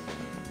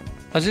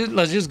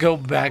 Let's just go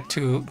back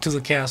to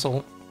the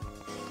castle.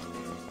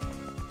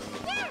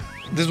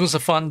 This was a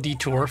fun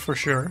detour for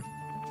sure.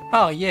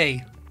 Oh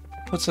yay.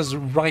 Puts us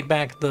right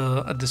back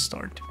at the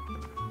start.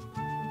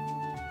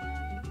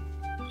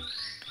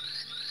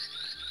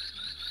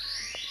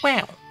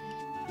 Wow.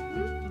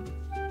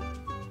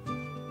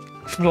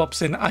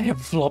 Flops in. I have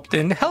flopped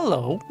in.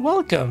 Hello.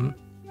 Welcome.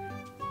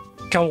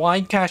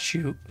 Kawaii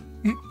Cashew.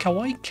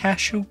 Kawaii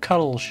Cashew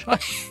Cuddle Shy.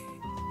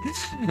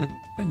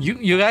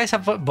 You guys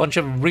have a bunch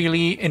of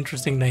really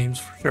interesting names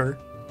for sure.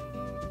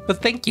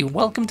 But thank you.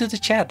 Welcome to the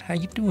chat. How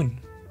you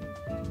doing?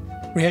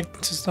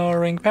 React to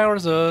starring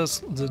powers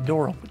us. The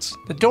door opens.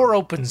 The door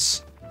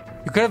opens.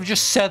 You could have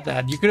just said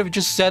that. You could have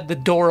just said the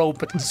door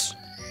opens.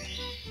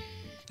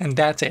 And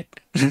that's it.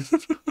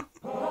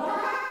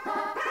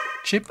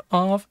 Chip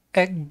of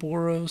Egg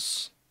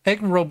Robos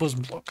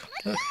block.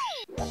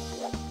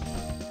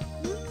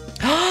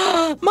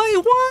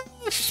 My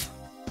wife!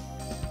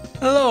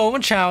 Hello,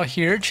 Chow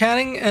here,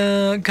 cutting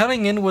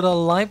in with a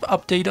live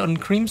update on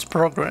Cream's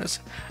progress.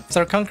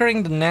 After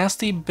conquering the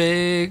nasty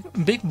big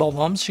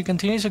bob-ombs, she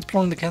continues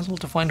exploring the castle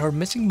to find her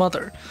missing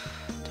mother.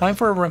 Time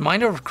for a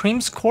reminder of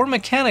Cream's core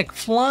mechanic,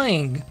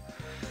 flying.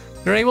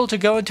 You're able to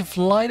go into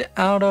flight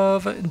out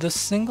of the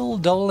single,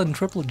 double, and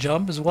triple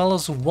jump, as well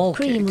as wall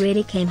kick. Cream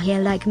really came here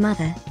like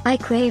mother. I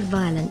crave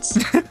violence.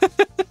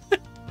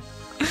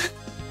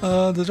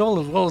 The double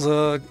as well as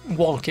a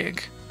wall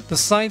kick. The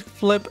side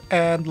flip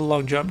and the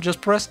long jump. Just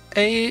press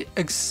A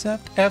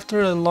except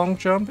after a long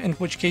jump, in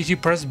which case you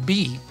press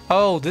B.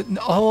 Oh,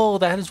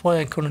 that is why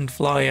I couldn't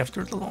fly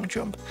after the long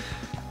jump.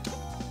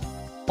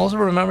 Also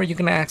remember you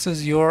can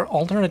access your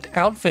alternate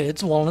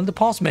outfits while in the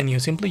pause menu.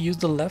 Simply use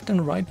the left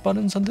and right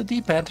buttons on the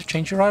D-pad to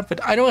change your outfit.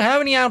 I don't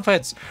have any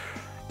outfits!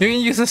 You can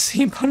use the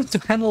C button to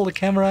handle the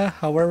camera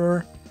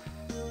however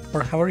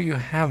you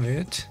have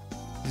it.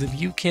 If the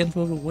view can't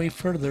move away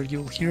further,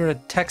 you'll hear a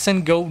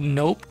Texan go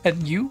nope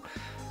at you.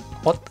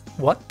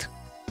 What?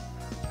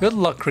 Good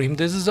luck, Cream.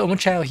 This is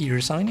Omochao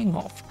here, signing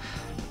off.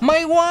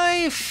 My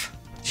wife!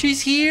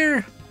 She's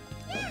here!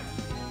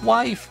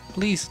 Wife,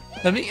 please.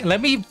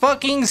 Let me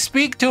fucking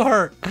speak to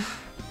her.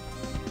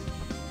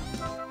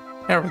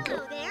 There we go.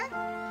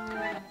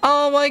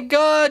 Oh my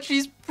god,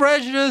 she's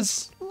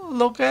precious.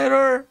 Look at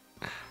her.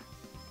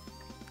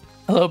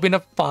 Hello, been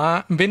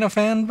a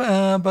fan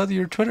about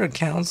your Twitter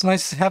accounts.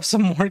 Nice to have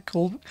some more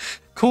cool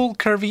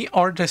curvy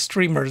artist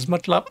streamers.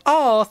 Much love.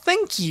 Oh,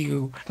 thank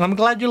you. And I'm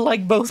glad you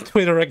like both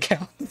Twitter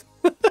accounts.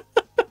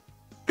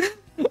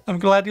 I'm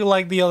glad you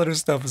like the other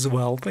stuff as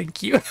well.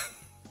 Thank you.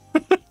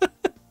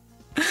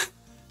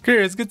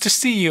 Greer, it's good to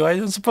see you. I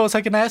don't suppose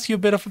I can ask you a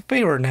bit of a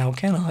favor now,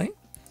 can I?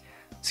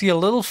 See, a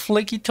little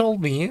flicky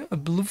told me a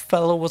blue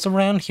fellow was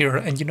around here,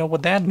 and you know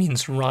what that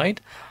means,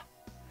 right?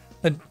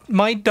 That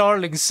my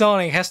darling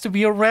Sonic has to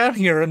be around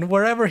here, and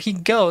wherever he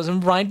goes,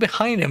 I'm right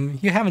behind him.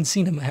 You haven't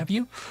seen him, have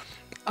you?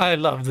 I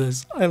love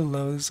this. I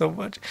love this so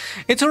much.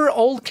 It's her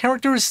old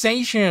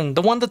characterization,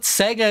 the one that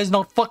Sega is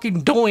not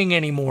fucking doing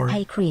anymore.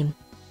 Hey, Cream.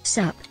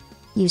 Sup?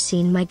 You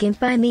seen my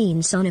GIMP? I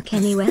mean Sonic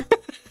anywhere?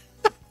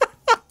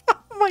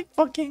 My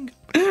fucking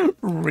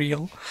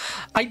real.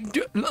 I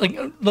do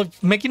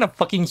like making a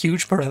fucking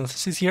huge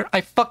parenthesis here.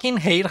 I fucking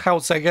hate how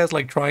Sega is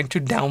like trying to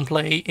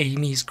downplay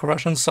Amy's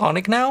crush on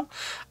Sonic now.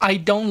 I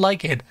don't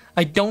like it.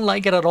 I don't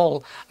like it at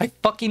all. I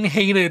fucking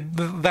hated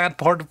that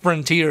part of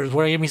Frontiers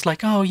where Amy's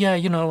like, oh yeah,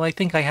 you know, I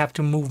think I have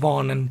to move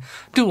on and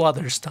do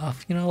other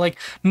stuff. You know, like,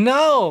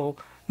 no,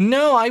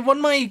 I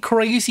want my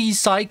crazy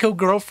psycho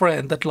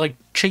girlfriend that like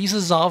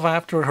chases off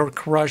after her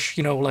crush,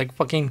 you know, like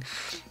fucking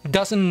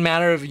doesn't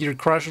matter if your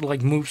crush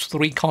like moves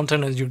 3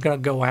 continents, you're gonna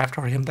go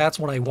after him. That's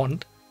what I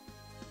want.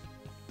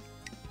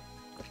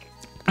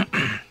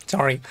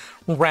 Sorry,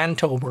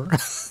 Rantober.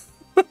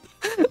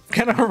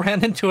 Kind of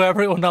ran into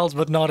everyone else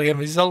but not him.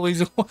 He's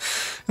always one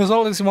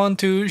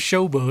to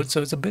showboat,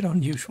 so it's a bit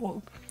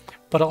unusual.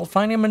 But I'll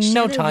find him in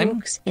no time.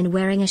 Walks in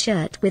wearing a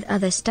shirt with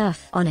other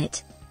stuff on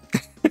it.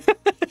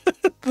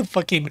 the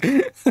fucking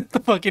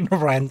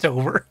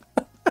Rantover.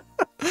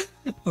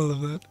 I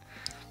love that.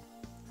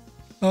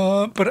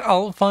 But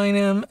I'll find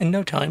him in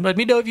no time. Let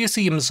me know if you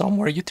see him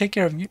somewhere. You take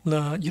care,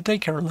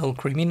 little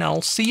Creamy, and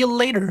I'll see you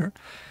later.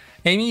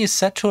 Amy is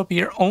set to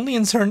appear only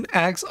in certain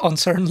acts on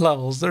certain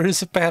levels. There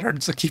is a pattern,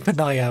 so keep an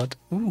eye out.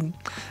 Ooh.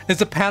 Is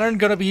the pattern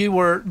gonna be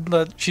where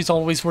she's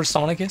always where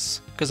Sonic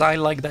is? Because I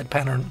like that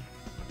pattern.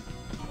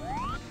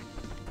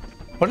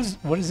 What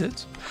is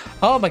it?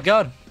 Oh my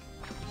god.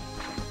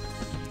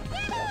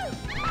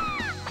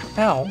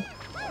 Ow.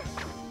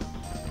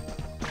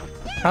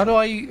 How do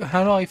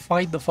I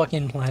fight the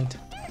fucking plant?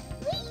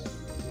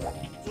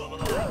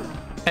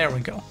 There we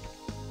go.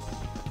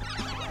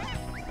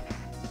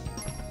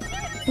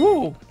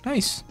 Ooh,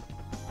 nice.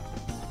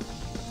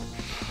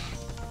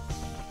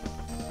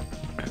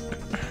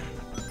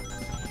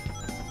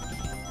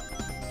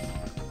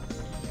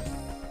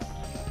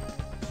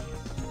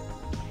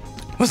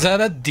 Was that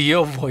a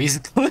Dio voice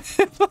clip?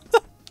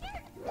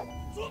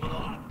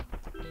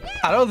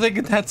 I don't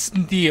think that's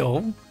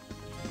Dio.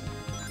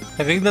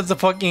 I think that's a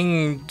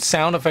fucking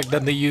sound effect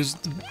that they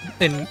used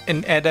in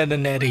Ed, Edd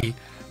n Eddy.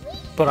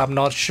 But I'm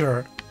not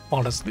sure,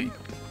 honestly.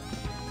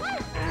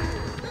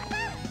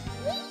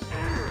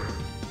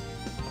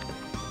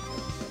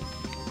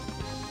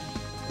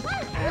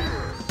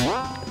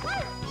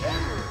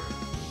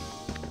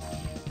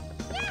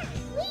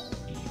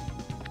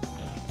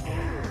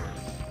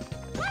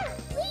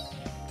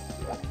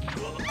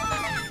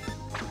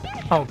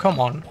 Oh, come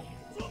on.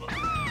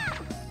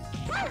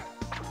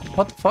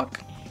 What the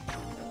fuck?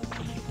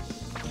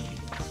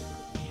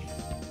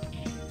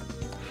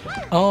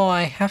 Oh,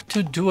 I have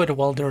to do it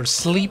while they're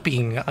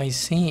sleeping, I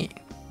see.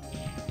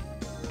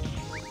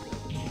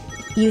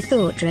 You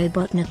thought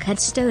Robotnik had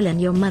stolen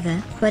your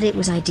mother, but it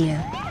was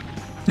Idea.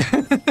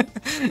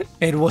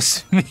 It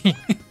was me.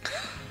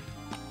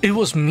 It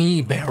was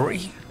me,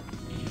 Barry.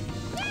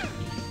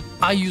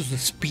 I used the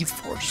Speed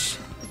Force.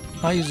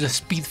 I used the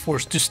Speed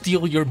Force to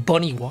steal your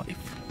bunny wife.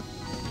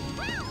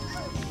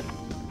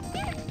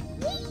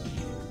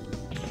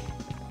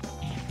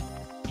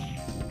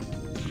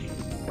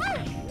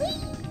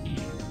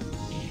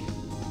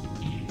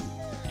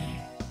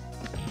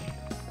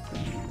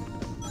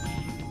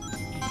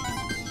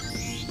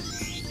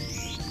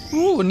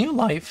 Ooh, a new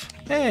life.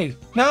 Hey,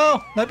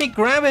 no, let me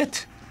grab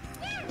it.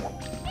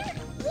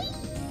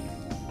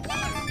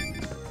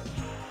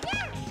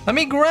 Let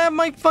me grab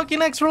my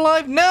fucking extra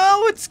life.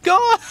 No, it's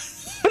gone.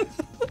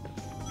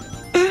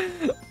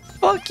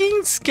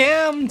 Fucking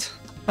scammed.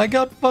 I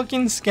got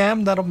fucking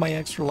scammed out of my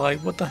extra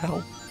life. What the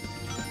hell?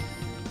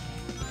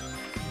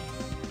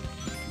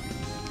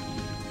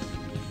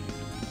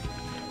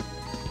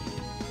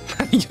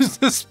 Use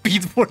the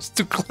Speed Force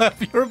to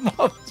clap your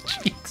mom's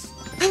cheeks.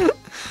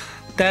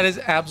 That is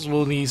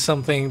absolutely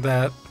something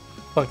that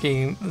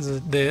fucking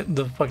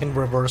the fucking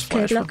Reverse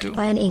Flash would do. Blocked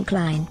by an ink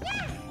line.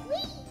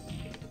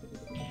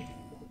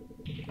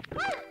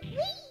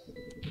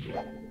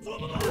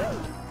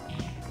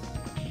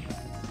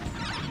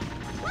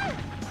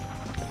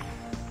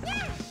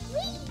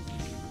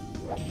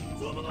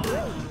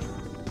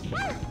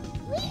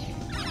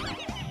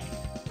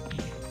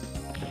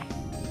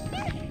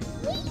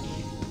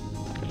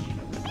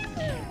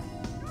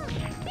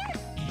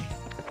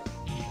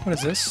 What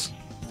is this?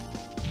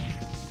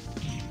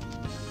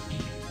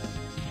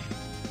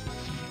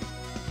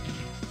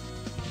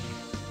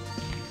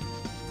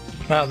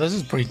 Wow, this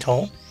is pretty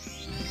tall.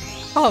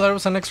 Oh, there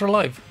was an extra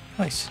life.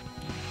 Nice.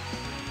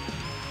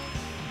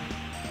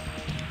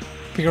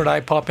 Figured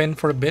I'd pop in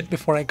for a bit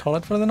before I call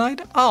it for the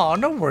night. Oh,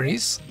 no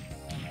worries.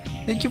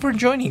 Thank you for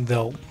joining,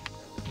 though.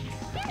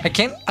 I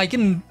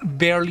can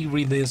barely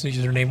read this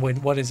username. Wait,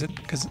 what is it?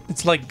 Because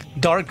it's like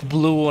dark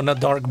blue on a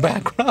dark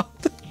background.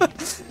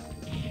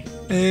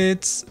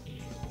 It's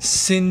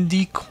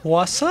Cindy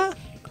Kwasa?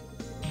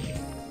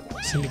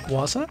 Cindy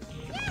Kwasa?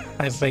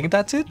 I think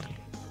that's it.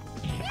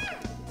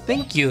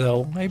 Thank you,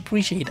 though. I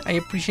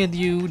appreciate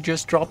you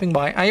just dropping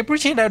by. I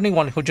appreciate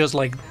anyone who just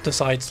like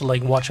decides to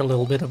like watch a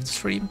little bit of the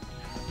stream.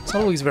 It's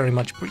always very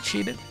much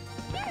appreciated.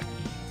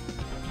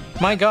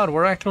 My god,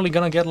 we're actually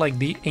gonna get like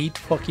the 8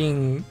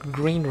 fucking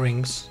green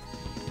rings.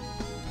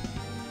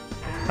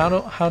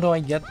 How do I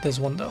get this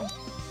one though?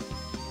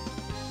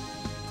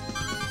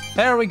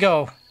 There we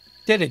go.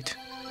 Did it.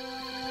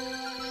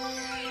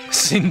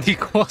 Cindy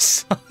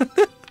Croissant.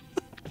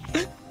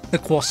 The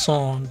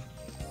croissant.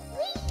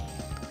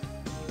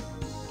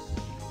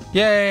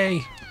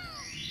 Yay!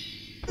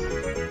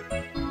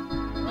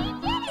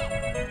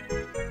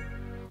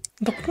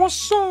 The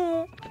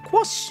croissant!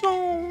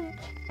 Croissant!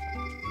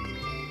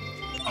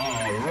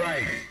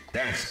 Alright,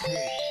 that's cool.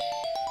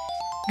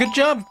 Good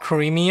job,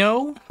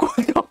 Creamio. What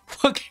the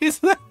fuck is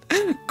that?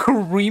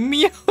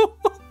 Creamio?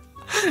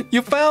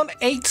 You found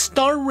 8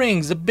 star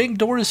rings. The big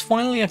door is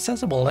finally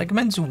accessible.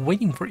 Eggman's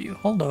waiting for you.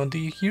 Hold on, do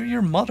you hear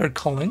your mother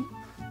calling?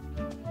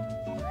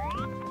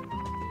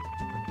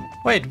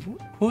 Wait,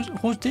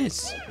 who's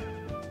this?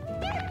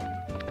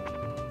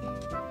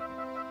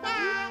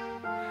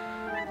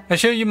 I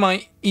show you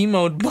my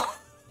emote.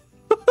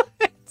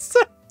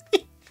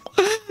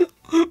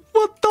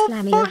 What the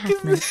Flamio fuck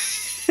is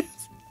this?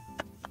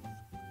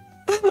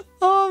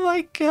 Oh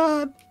my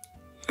god.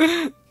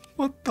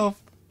 What the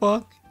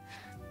fuck?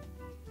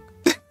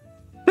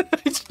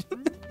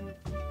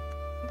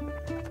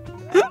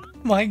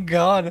 My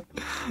god.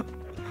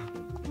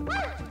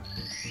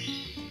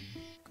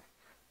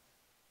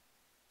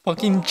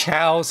 Fucking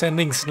Chow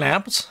sending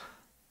snaps?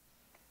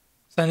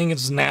 Sending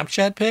his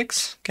Snapchat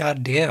pics?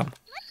 God damn.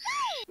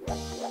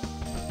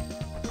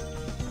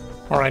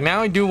 Alright,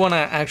 now I do want to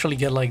actually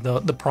get like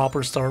the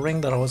proper star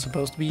ring that I was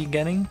supposed to be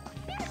getting.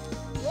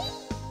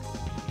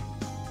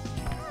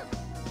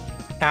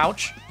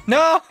 Ouch.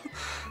 No!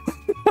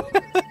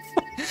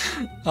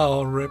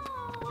 Oh, rip.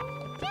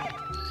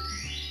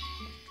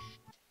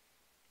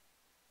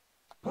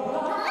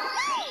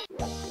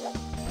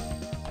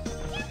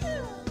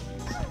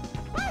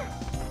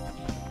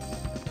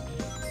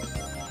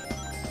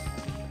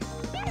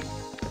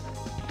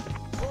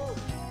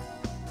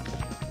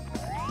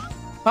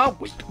 Oh,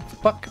 wait,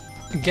 fuck,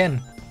 again.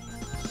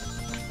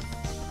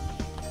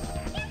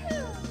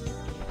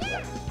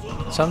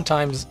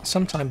 Sometimes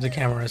the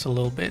camera is a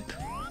little bit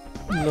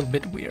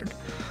weird.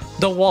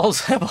 The walls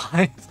have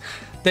eyes.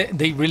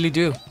 They really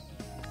do.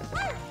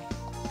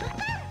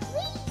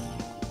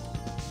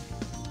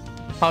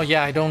 Oh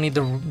yeah, I don't need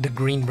the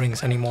green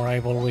rings anymore.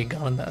 I've already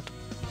gotten that.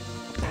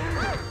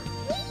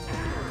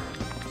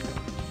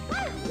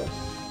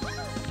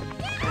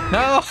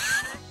 No!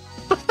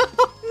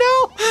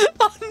 No!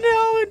 Oh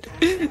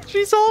no!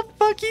 She's all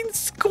fucking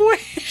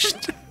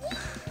squished!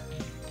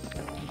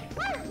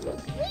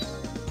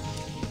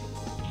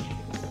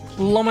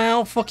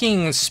 Lomao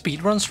fucking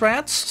speedrun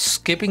strats?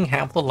 Skipping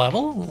half the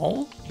level?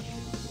 Lol.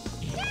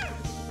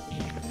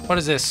 What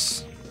is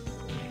this?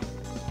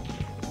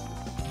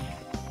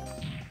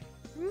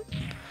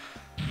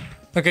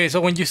 Okay, so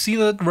when you see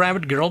the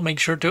rabbit girl, make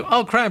sure to...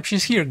 Oh crap,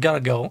 she's here,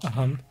 gotta go.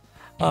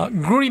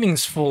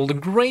 Greetings, fool. The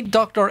great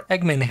Dr.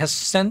 Eggman has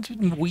sent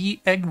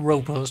we egg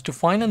robots to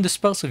find and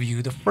dispose of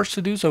you. The first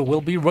to do so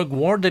will be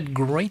rewarded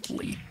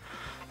greatly.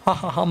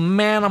 Hahaha,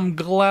 man, I'm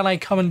glad I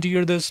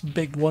commandeered this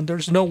big one.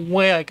 There's no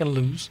way I can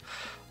lose.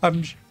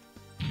 I'm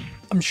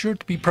sure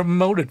to be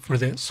promoted for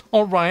this.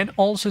 Alright,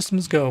 all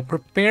systems go.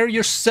 Prepare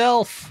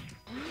yourself!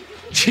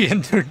 She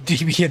entered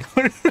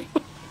DeviantArt.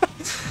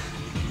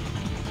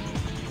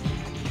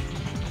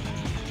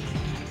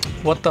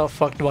 What the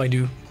fuck do I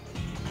do?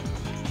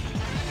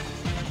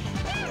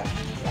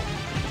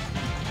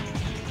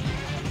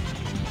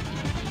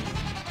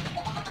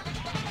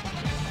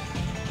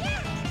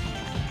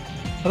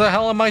 What the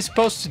hell am I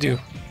supposed to do?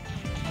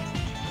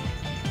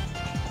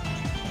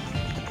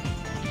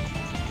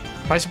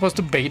 Am I supposed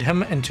to bait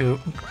him into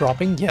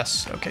dropping?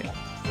 Yes, okay.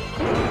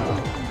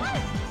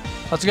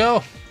 Let's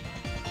go!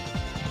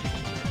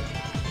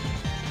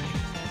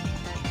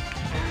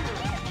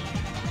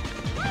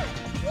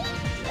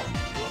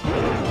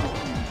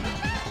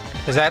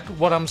 Is that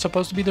what I'm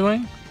supposed to be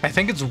doing? I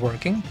think it's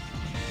working.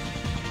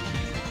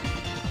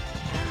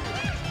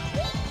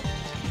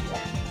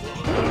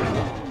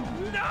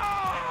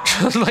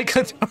 Just like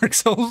a Dark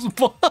Souls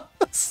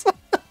boss.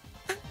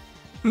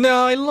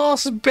 No, I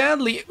lost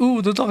badly.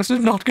 Ooh, the dogs are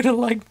not gonna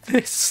like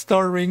this.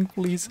 Star ring,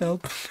 please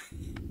help.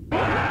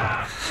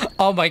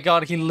 Oh my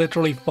god, he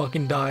literally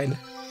fucking died.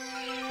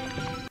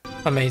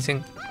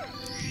 Amazing.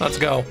 Let's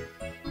go.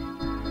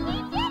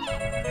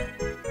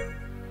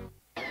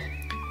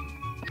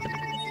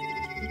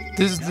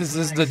 This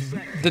is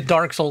the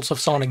Dark Souls of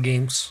Sonic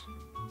games.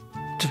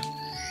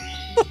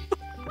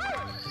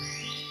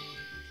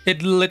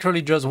 It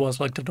literally just was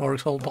like the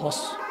Dark Souls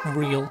boss.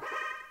 Real.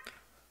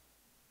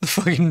 The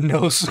fucking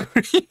nose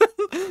screen.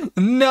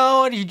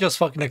 No, and he just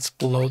fucking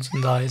explodes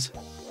and dies.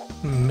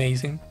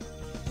 Amazing.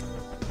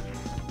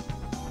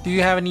 Do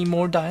you have any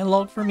more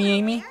dialogue for me,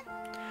 Amy?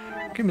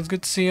 Okay, it's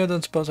good to see you.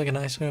 Don't suppose I can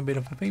ask you a bit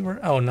of a favor?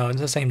 Oh no, it's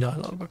the same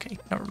dialogue. Okay,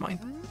 never mind.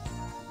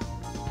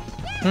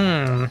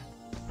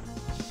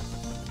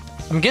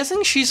 I'm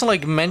guessing she's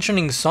like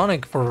mentioning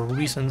Sonic for a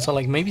reason, so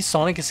like maybe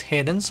Sonic is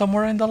hidden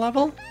somewhere in the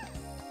level?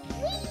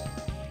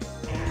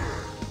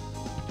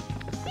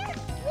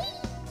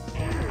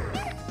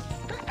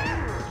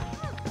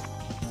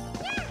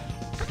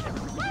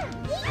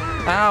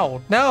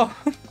 Ow, no!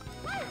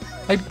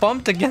 I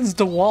bumped against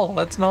the wall,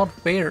 that's not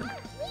fair.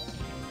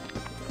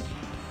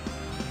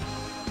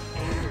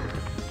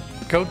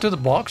 Go to the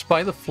box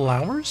by the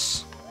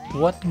flowers?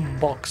 What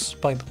box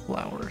by the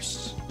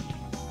flowers?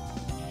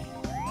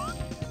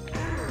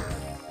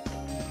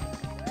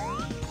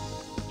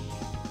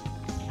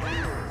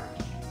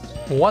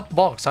 What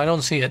box? I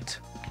don't see it.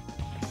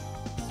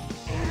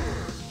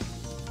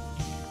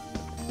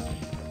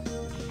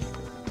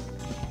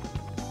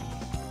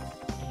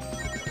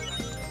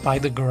 By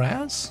the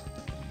grass?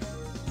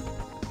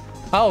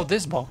 Oh,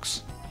 this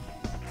box.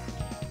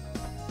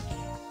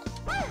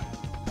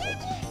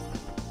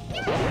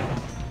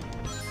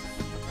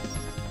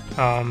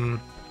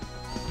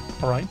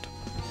 Alright.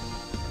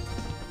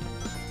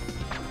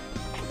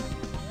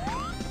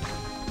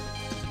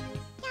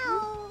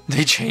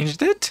 They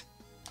changed it?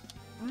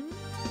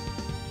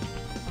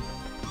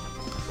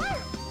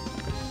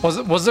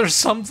 Was there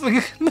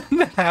something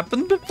that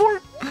happened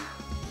before?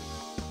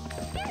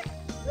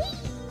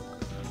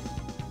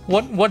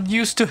 What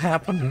used to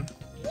happen?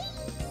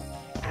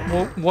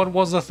 What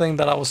was the thing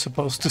that I was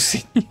supposed to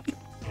see?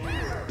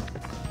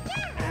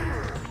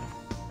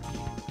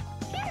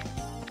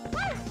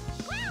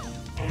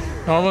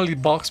 Normally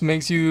box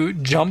makes you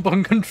jump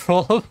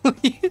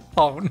uncontrollably.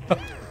 Oh no.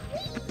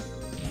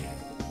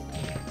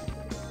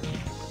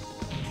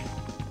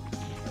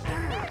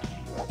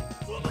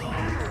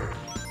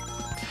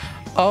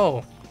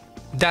 Oh,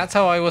 that's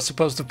how I was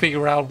supposed to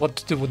figure out what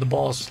to do with the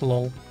balls,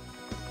 lol.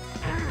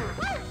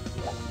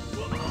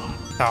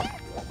 Oh,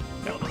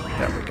 no,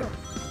 there we go.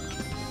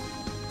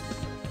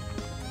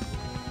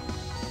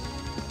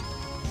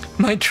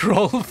 My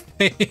troll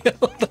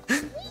failed.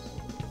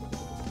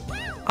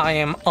 I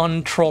am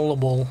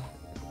untrollable.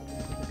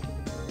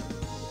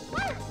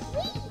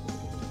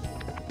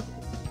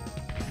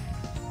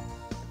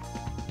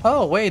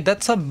 Oh wait,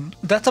 that's a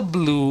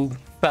blue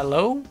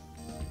fellow.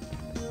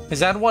 Is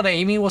that what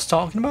Amy was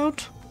talking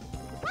about?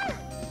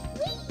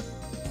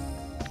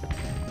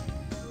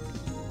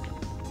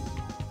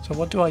 So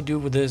what do I do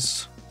with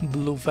this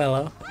blue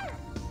fella?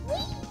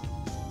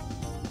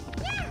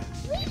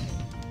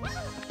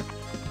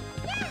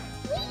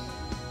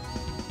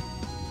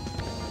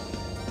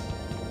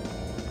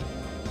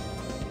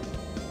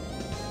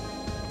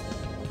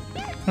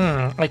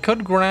 I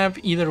could grab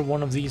either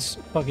one of these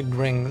fucking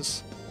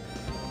rings.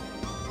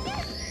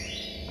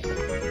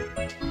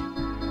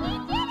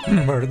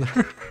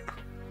 Murder.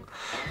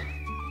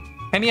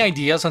 Any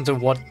ideas onto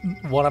what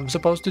I'm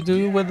supposed to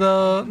do with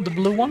the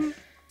blue one?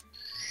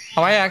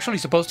 Am I actually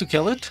supposed to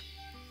kill it?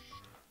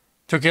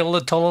 To kill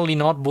the totally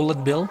not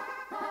Bullet Bill?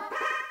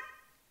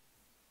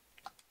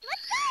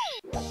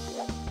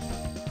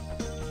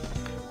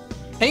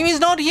 Amy's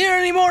not here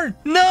anymore!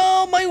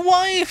 No, my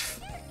wife!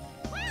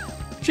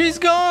 She's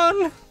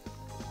gone!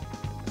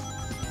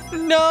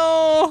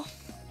 No!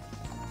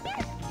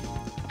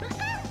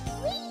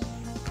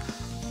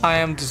 I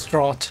am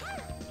distraught.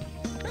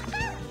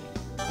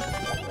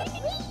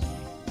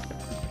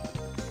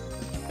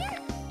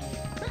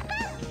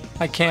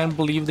 I can't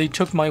believe they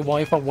took my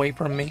wife away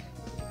from me.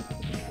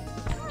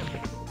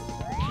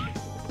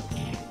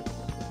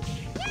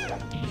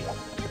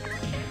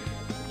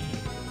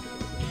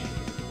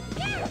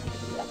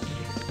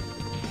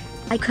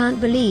 I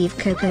can't believe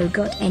Coco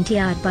got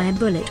NTR'd by a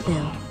bullet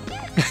bill.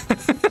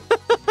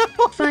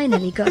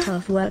 Finally got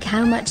off work.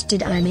 How much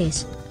did I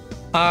miss?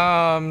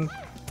 I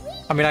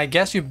mean, I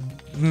guess you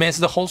missed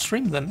the whole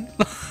stream then.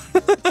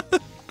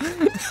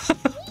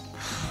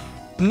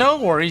 No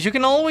worries, you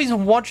can always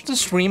watch the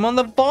stream on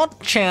the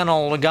bot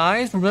channel,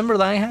 guys. Remember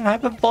that I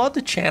have a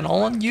bot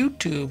channel on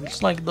YouTube.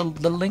 It's like the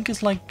link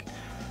is like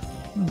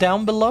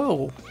down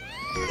below.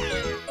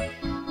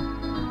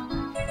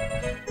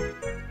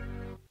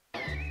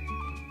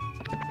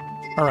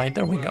 Alright,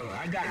 there we go.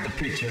 I got the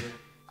picture.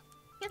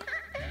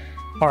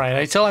 Alright,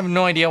 I still have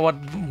no idea what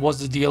was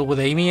the deal with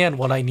Amy and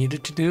what I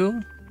needed to do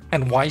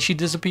and why she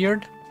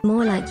disappeared.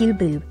 More like you,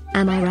 boob.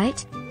 Am I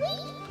right?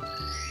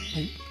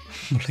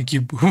 More like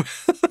you, boob.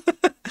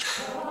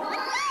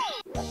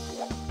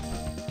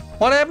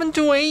 What happened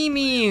to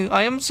Amy?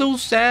 I am so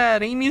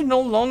sad. Amy's no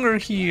longer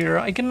here.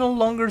 I can no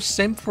longer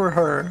simp for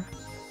her.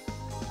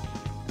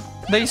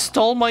 They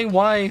stole my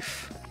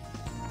wife.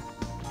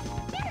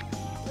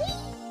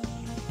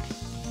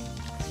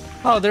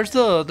 Oh, there's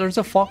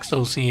a Fox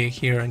OC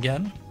here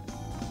again.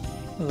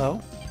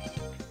 Hello.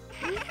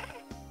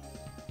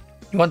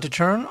 You want to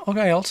turn?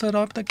 Okay, I'll set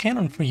up the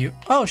cannon for you.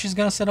 Oh, she's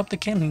gonna set up the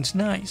cannons.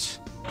 Nice.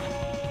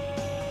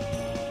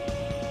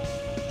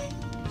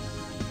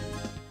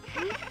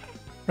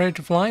 Ready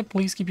to fly?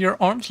 Please keep your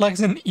arms, legs,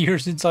 and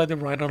ears inside the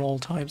ride at all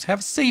times. Have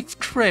a safe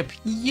trip.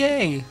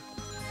 Yay!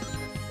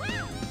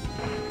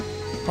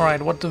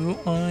 Alright, what do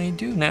I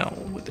do now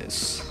with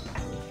this?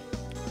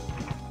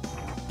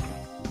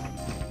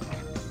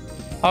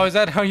 Oh, is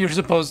that how you're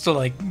supposed to,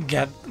 like,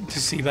 get to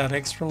see that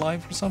extra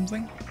life or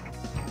something?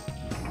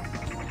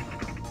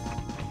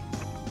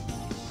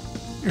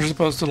 You're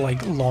supposed to,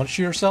 like, launch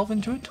yourself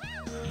into it?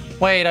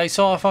 Wait, I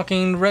saw a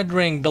fucking red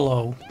ring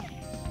below.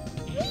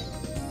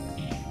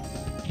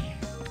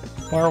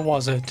 Where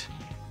was it?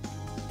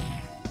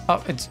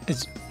 Oh,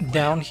 it's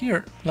down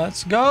here.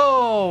 Let's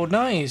go!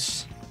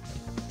 Nice!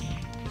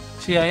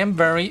 See, I am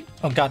very...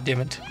 Oh, god damn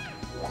it.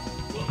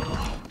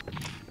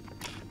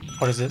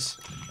 What is this?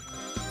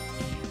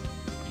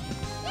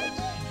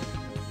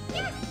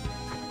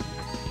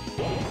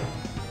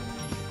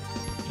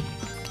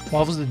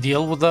 What was the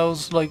deal with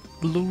those, like,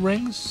 blue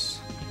rings?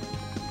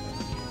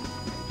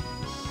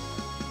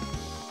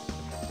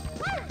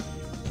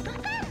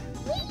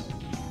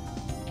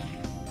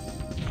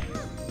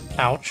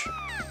 Ouch.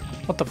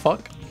 What the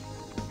fuck?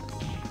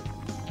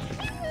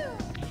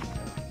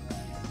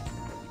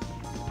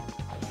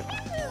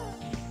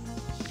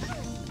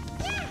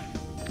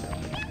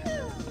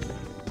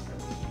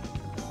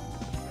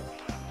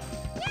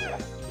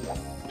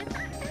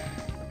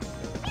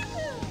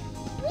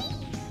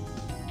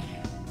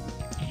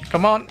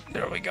 Come on,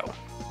 there we go.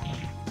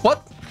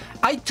 What?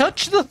 I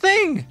touched the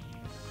thing!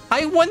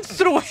 I went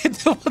through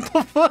it! What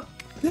the fuck?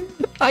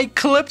 I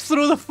clipped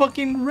through the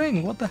fucking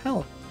ring, what the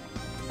hell?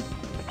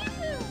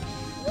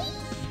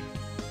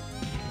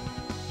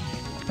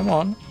 Come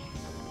on.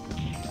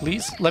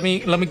 Please, let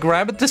me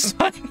grab it this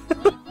time.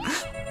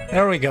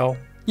 There we go.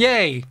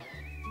 Yay!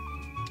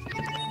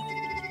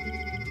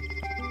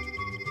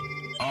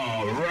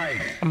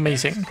 Alright.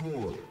 Amazing.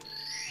 Cool.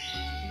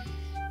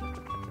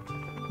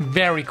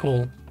 Very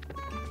cool.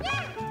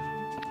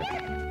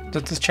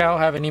 Does this Chow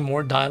have any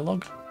more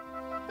dialogue?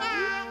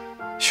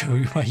 Show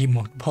you my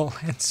emote ball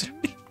answer.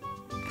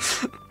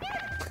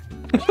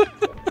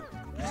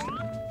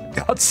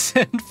 God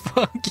send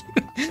fuck you.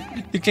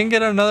 You can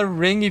get another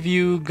ring if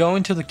you go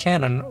into the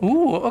cannon.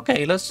 Ooh,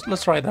 okay, let's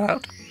try that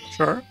out.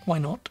 Sure, why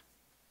not?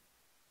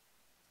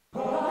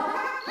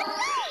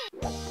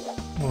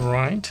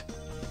 Alright.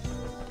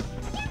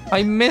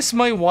 I miss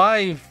my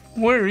wife.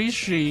 Where is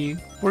she?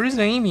 Where is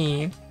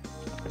Amy?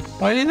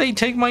 Why did they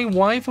take my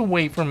wife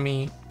away from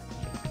me?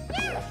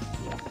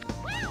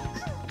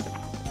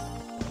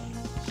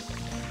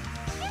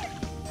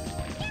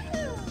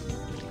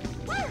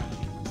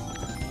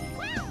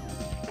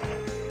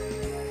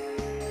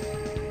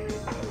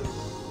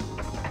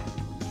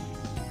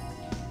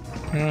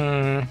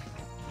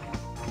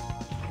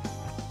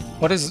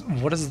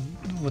 What is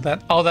with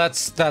that? Oh,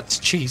 that's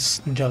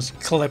cheese just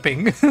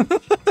clipping.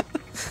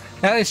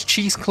 That is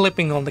cheese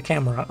clipping on the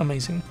camera.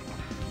 Amazing.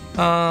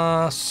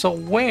 So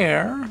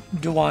where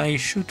do I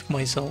shoot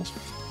myself?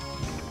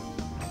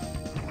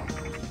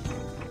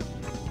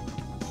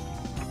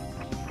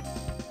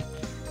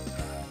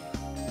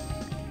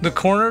 The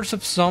corners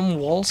of some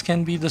walls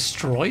can be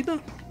destroyed?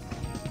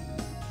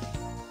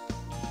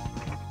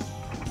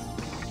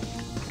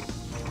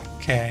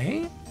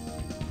 Okay.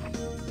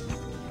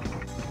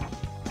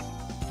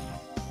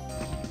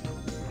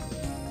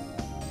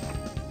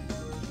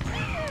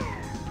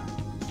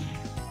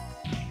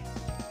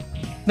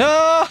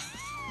 No!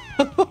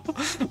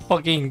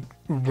 Fucking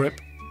rip.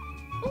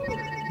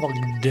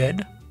 Fucking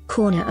dead.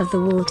 Corner of the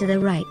wall to the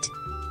right.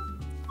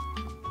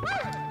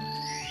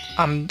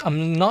 I'm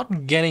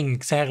not getting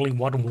exactly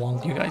what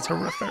wall you guys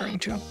are referring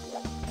to.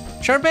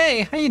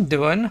 Charbay, how you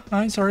doing?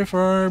 I'm sorry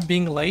for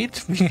being late,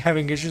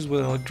 having issues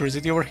with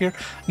electricity over here.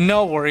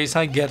 No worries,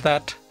 I get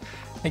that.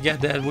 I get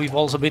that. We've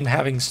also been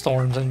having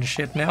storms and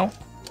shit now.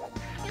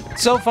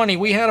 So funny,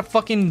 we had a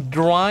fucking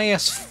dry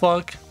as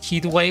fuck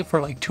heat wave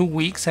for like 2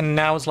 weeks and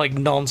now it's like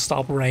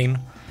non-stop rain.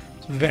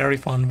 It's very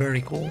fun,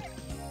 very cool.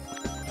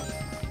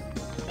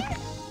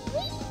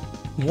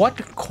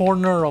 What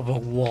corner of a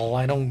wall?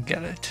 I don't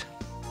get it.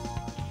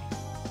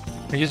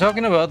 Are you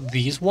talking about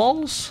these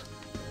walls?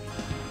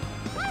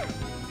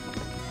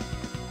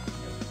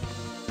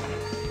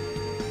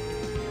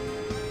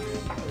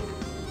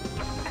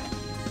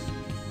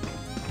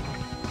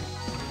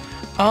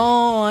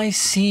 Oh, I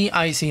see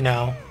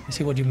now. I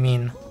see what you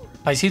mean.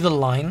 I see the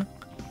line.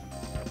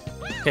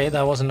 Okay,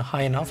 that wasn't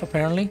high enough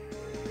apparently.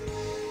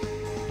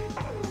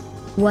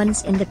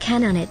 Once in the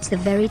cannon, it's the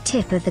very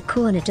tip of the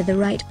corner to the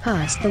right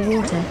past the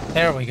water.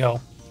 There we go.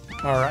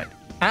 Alright.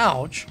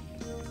 Ouch.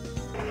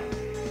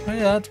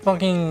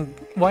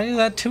 Why did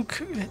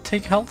that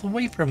take health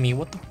away from me?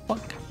 What the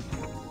fuck?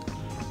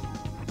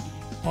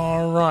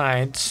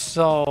 Alright,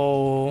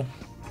 so...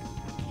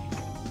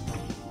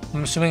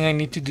 I'm assuming I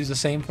need to do the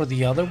same for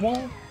the other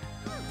wall?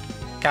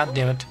 God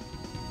damn it.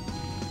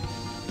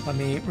 Let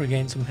me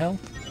regain some health.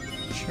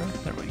 Sure,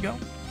 there we go.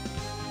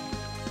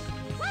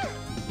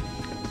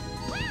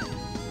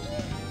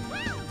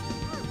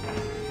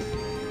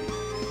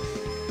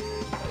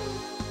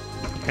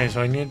 Okay,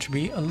 so I need to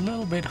be a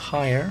little bit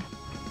higher.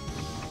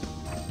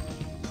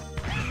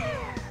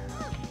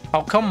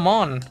 Oh, come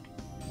on!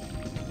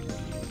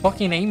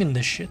 Fucking aiming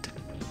this shit.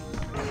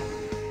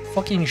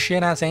 Fucking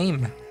shit-ass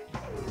aim.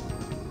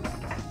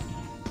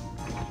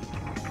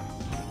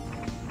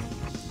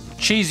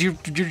 Jeez,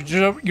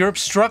 you're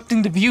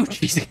obstructing the view.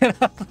 Jeez,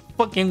 get out of the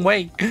fucking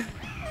way.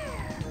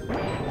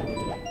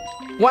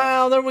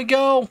 Wow, there we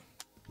go.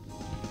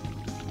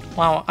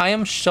 Wow, I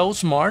am so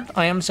smart.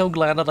 I am so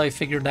glad that I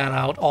figured that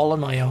out all on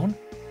my own.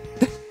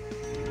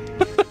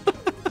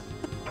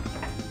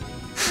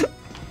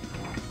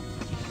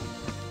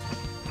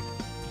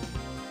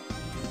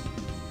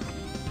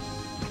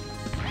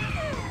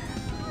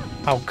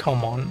 Oh,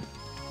 come on.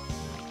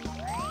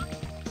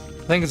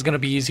 I think it's gonna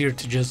be easier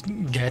to just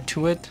get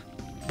to it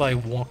by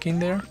walking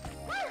there.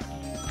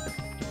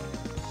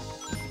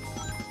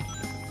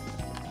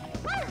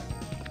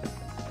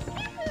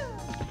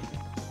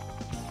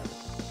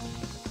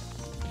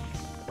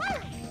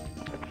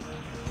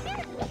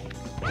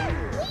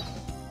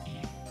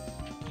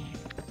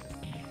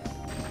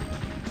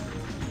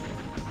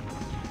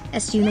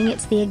 Assuming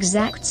it's the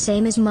exact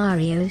same as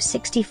Mario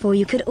 64,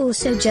 you could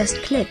also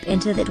just clip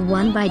into that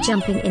one by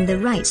jumping in the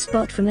right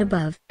spot from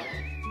above.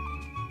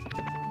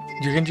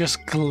 You can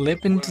just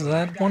clip into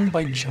that one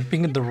by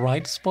jumping in the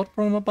right spot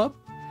from above?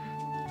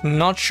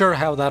 Not sure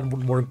how that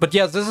would work, but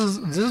yes, this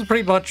is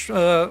pretty much,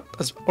 or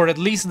at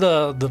least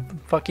the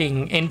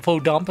fucking info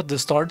dump at the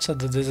start said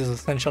that this is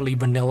essentially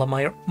vanilla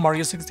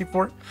Mario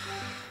 64,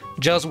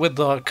 just with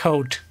the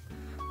coat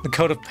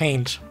of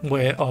paint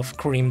of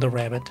Cream the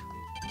Rabbit.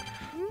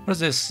 What does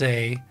this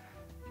say?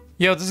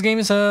 Yo, this game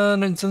is a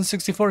Nintendo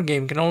 64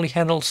 game, can only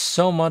handle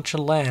so much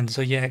land,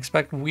 so yeah,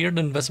 expect weird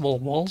invisible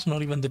walls.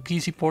 Not even the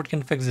PC port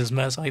can fix this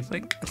mess, I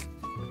think.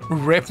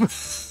 RIP.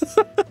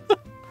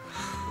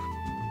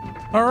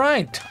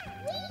 Alright.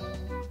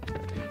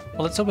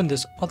 Well, let's open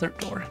this other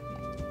door.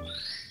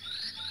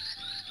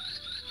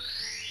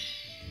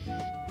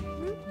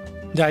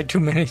 Died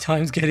too many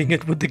times getting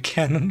it with the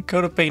cannon.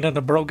 Coat of paint and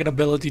a broken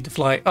ability to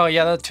fly. Oh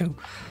yeah, that too.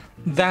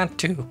 That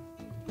too.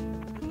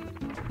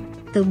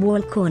 The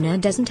wall corner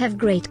doesn't have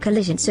great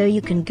collision, so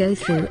you can go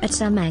through at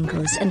some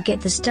angles and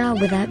get the star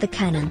without the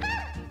cannon.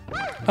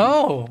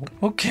 Oh,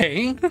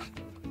 okay.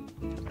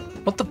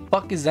 What the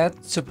fuck is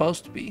that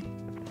supposed to be?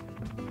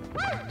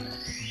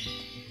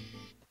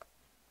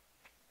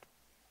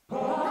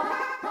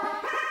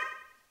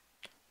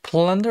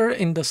 Plunder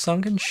in the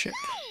sunken ship.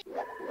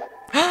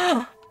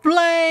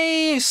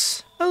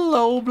 Blaze!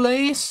 Hello,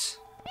 Blaze.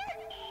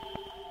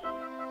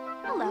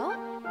 Hello.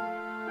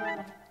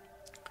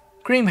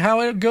 Cream,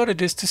 how good it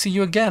is to see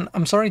you again.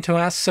 I'm sorry to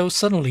ask so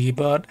suddenly,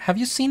 but have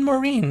you seen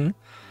Maureen?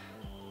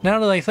 Now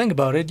that I think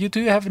about it, you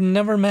two have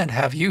never met,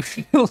 have you?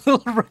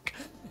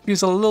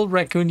 He's a little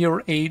raccoon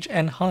your age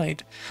and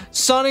height.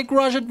 Sonic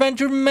Rush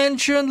Adventure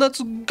mentioned,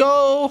 let's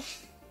go!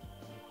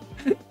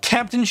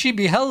 Captain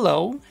Chibi,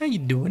 hello. How you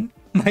doing?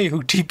 My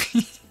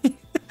OTP.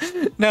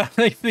 Now that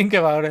I think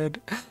about it,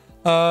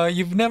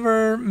 you've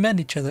never met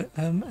each other.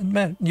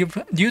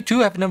 You two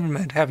have never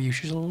met, have you?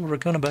 She's a little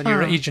raccoon about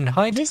your age and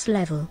height. This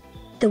level.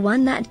 The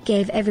one that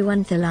gave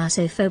everyone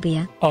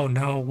thalassophobia. Oh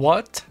no,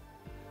 what?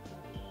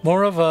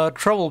 More of a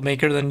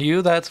troublemaker than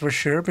you, that's for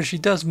sure, but she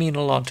does mean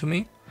a lot to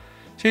me.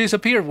 She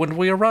disappeared when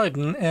we arrived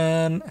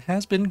and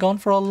has been gone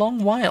for a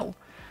long while.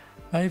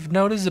 I've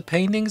noticed the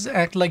paintings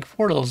act like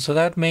portals, so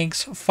that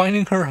makes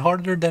finding her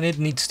harder than it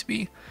needs to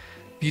be.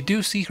 If you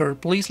do see her,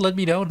 please let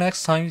me know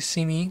next time you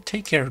see me.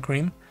 Take care,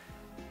 Cream.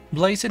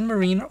 Blaze and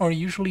Marine are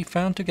usually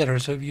found together,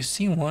 so if you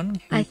see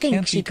one, you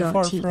can't be too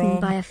far from...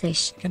 by a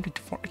fish. Can't be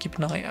too far. Keep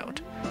an eye out.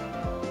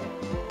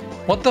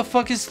 What the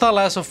fuck is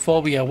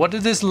thalassophobia? What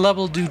did this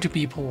level do to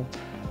people?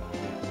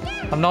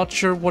 I'm not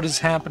sure what is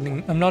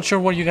happening. I'm not sure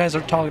what you guys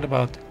are talking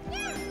about.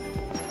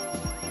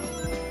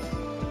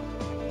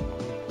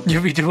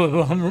 Your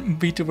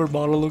VTuber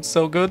model looks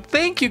so good.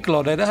 Thank you,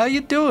 Claudette. How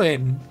you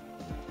doing?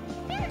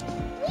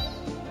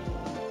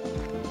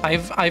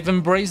 I've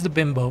embraced the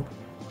bimbo.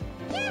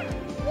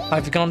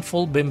 I've gone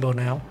full bimbo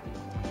now.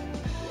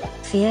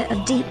 Fear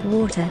of deep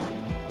water.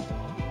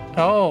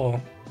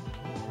 Oh.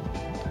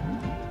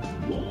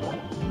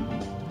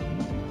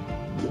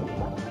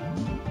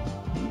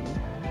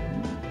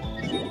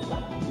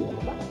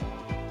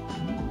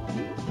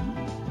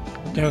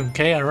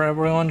 Okay,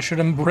 everyone should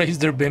embrace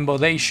their bimbo.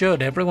 They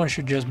should. Everyone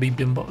should just be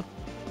bimbo.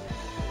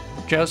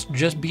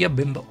 Just be a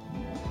bimbo.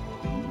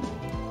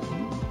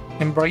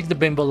 Embrace the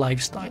bimbo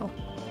lifestyle.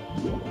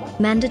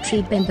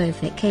 Mandatory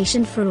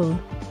bimbofication for all.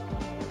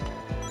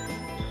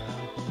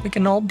 We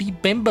can all be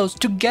bimbos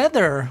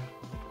together.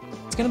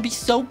 It's gonna be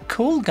so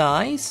cool,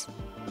 guys.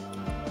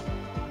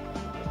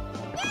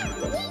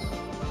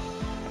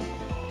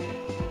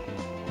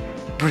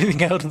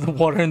 Breathing out of the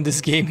water in this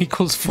game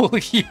equals full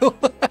heal.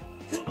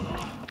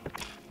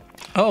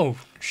 Oh,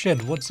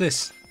 shit, what's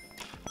this?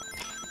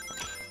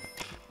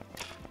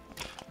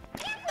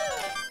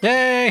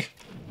 Yay!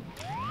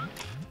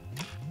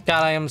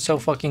 God, I am so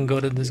fucking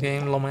good at this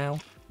game, Lomao.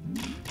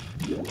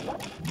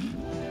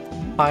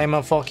 I am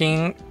a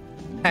fucking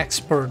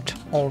expert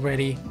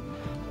already.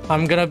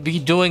 I'm gonna be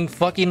doing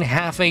fucking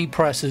half-A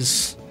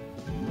presses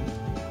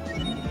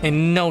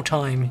in no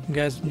time. You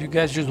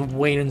guys just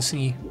wait and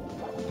see.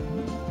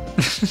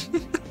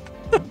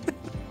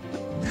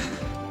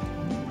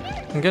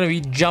 I'm gonna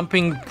be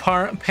jumping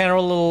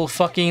parallel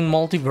fucking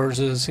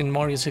multiverses in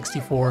Mario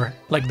 64,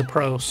 like the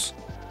pros.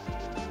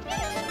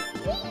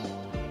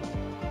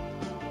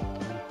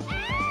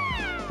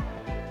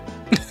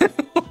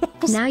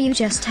 Now you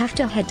just have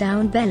to head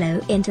down below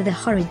into the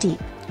horror deep.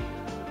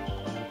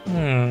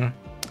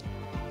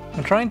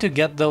 I'm trying to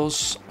get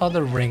those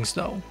other rings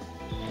though.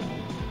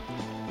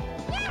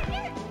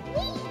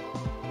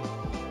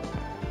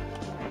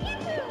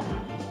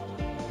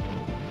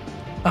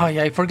 Oh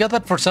yeah, I forgot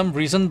that for some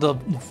reason the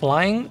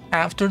flying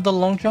after the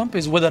long jump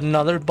is with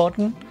another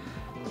button.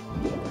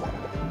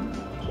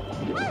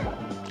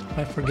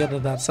 I forget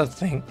that that's a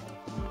thing.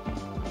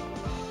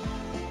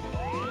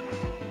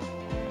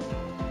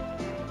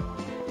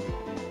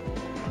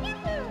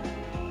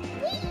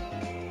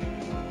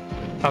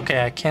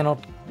 Okay, I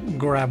cannot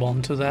grab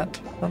onto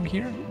that from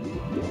here.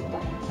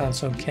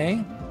 That's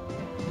okay.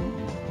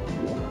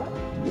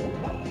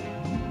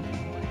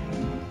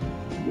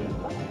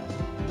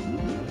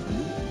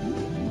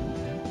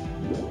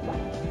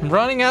 I'm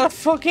running out of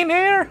fucking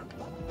air!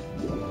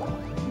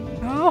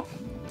 Oh!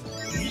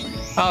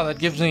 Oh, that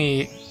gives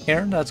me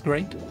air, that's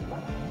great.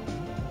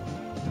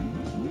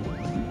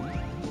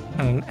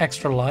 And an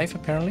extra life,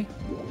 apparently.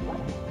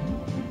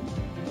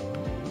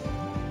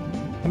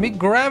 Let me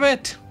grab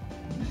it!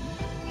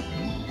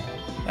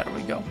 There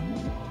we go.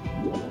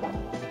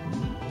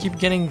 Keep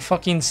getting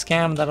fucking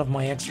scammed out of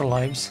my extra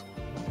lives.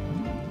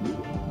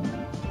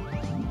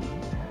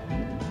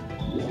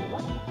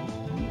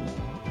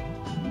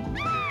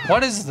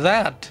 What is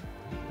that?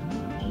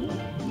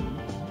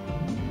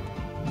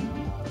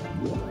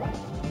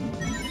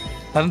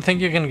 I don't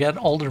think you can get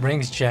all the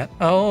rings yet.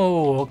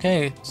 Oh,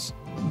 okay.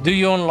 Do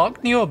you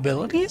unlock new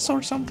abilities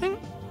or something?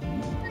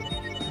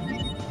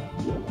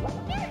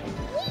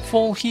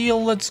 Full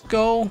heal, let's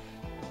go.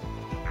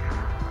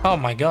 Oh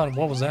my god,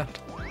 what was that?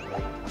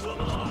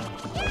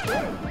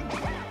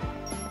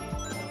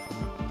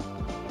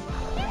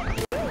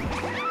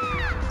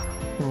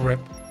 Rip.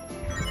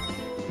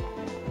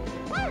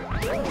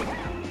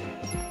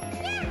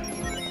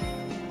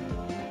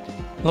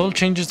 Level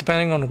changes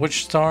depending on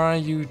which star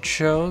you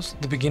chose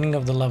at the beginning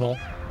of the level.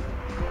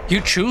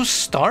 You choose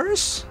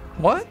stars?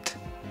 What?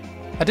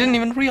 I didn't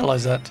even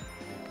realize that.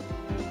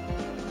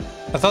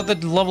 I thought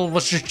that the level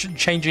was just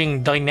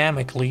changing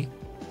dynamically.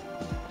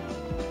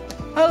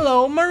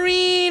 Hello,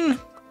 Marine!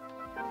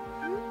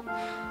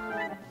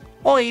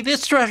 Oi,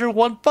 this treasure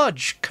won't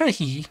budge.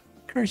 Curhy,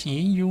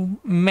 you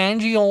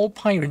mangy old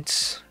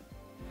pirates.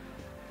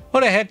 What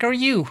the heck are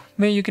you?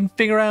 Maybe you can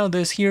figure out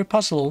this here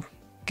puzzle.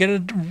 Get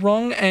it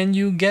wrong and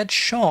you get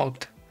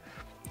shocked.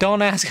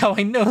 Don't ask how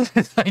I know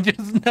this, I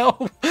just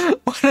know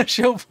when a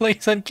show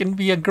plays and can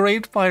be a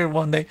great pirate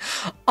one day.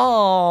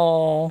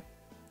 Oh.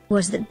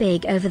 Was that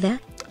Big over there?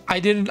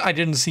 I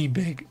didn't see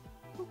Big.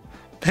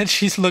 Bet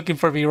she's looking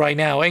for me right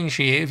now, ain't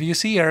she? If you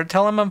see her,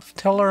 tell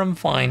her I'm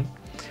fine.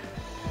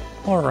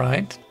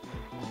 Alright.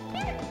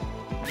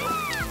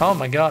 Oh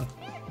my god.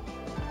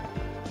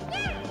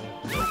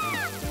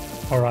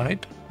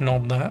 Alright,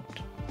 not that.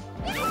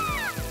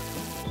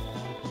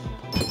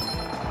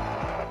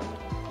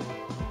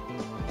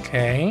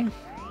 Okay.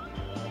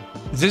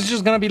 Is this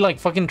just gonna be like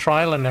fucking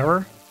trial and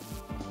error?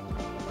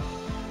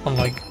 On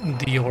like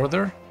the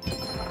order?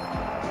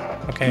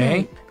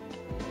 Okay.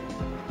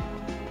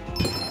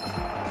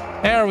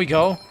 There we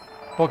go.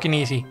 Fucking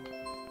easy.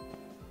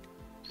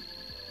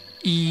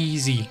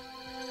 Easy.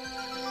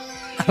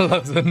 I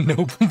love the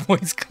Noble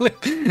voice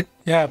clip.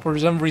 Yeah, for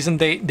some reason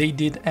they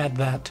did add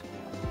that.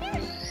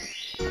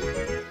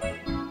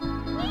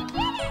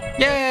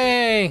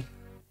 Yay!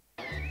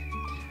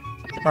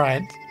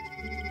 Alright.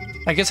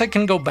 I guess I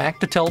can go back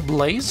to tell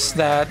Blaze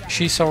that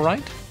she's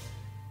alright.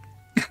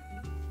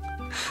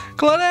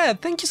 Claudette,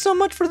 thank you so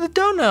much for the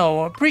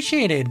dono.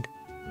 Appreciate it.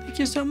 Thank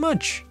you so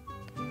much.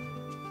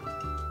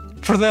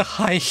 For the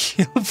high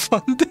heel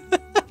fund.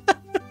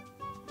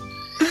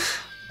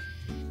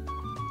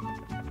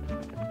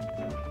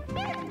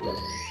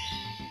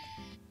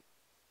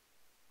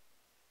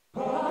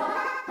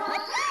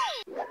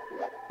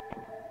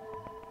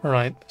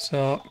 Alright,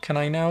 so can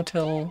I now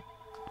tell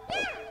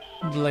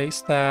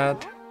Blaze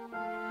that...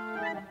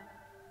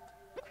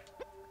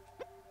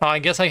 Oh, I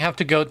guess I have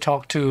to go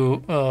talk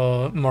to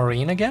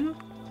Maureen again?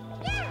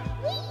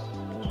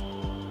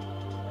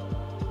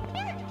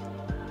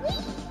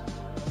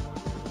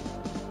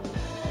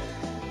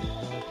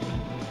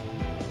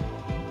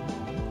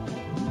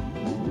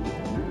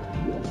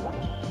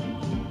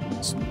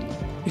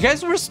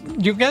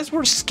 You guys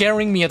were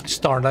scaring me at the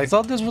start. I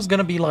thought this was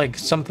gonna be like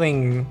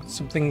something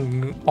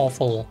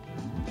awful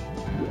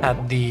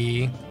at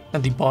the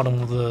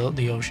bottom of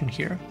the ocean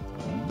here.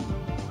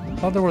 I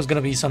thought there was gonna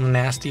be some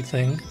nasty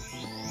thing.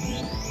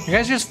 You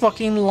guys just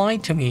fucking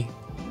lied to me.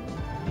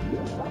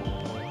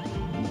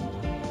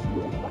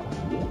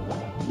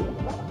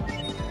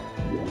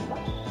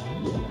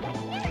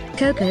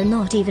 Coco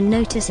not even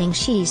noticing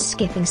she's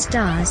skipping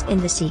stars in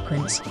the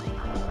sequence.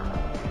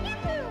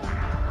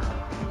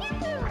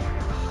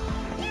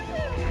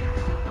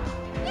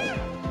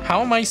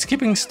 How am I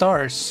skipping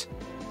stars?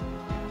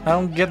 I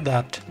don't get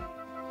that.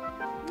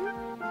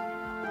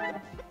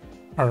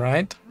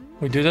 Alright,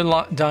 we do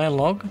the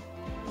dialogue.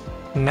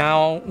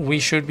 Now we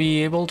should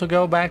be able to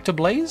go back to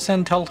Blaze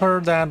and tell her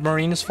that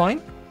Marine is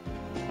fine.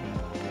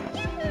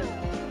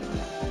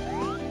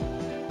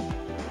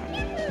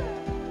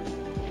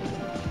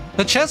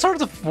 The chests are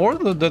the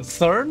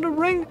third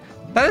ring?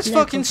 That is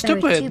fucking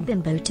stupid. Too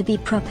bimbo to be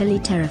properly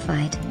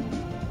terrified.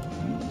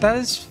 That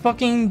is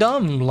fucking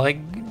dumb. Like,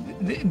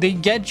 they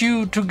get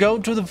you to go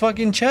to the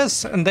fucking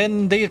chest and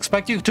then they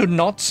expect you to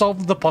not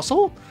solve the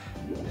puzzle?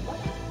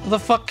 What the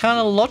fuck kind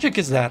of logic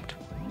is that?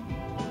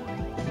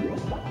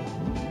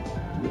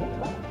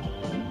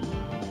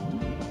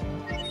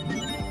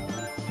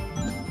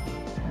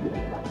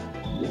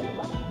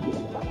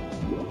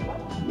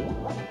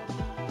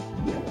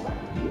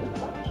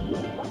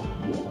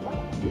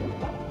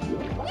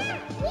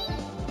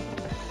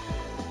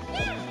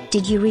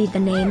 Did you read the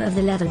name of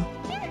the level?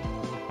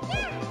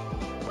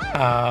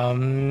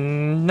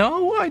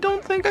 No, I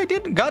don't think I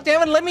did. God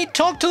damn it, let me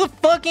talk to the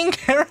fucking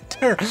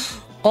character!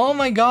 Oh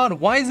my god,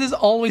 why is this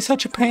always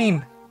such a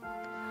pain?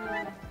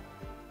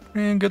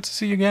 Man, good to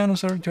see you again. I'm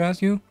sorry to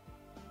ask you.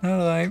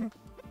 But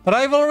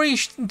I've already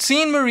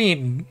seen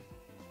Marine.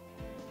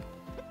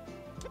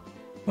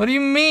 What do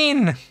you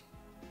mean?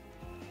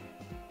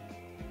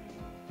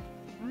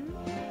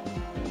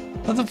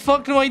 What the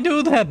fuck do I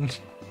do then?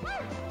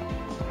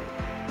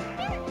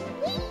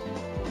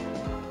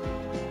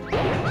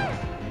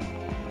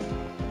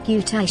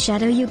 Cute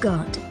eyeshadow you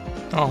got.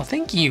 Oh,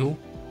 thank you.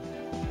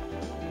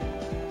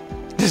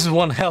 This is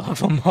one hell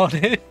of a mod.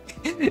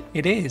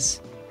 It is.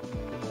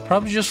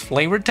 Probably just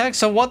flavor text.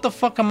 So what the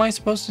fuck am I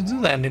supposed to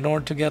do then in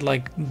order to get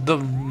like the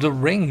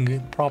ring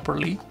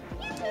properly?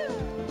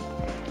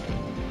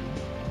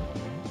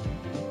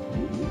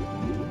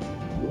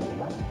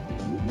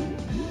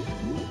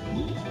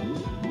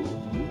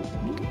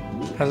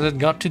 Has it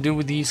got to do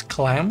with these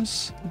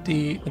clams at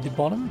the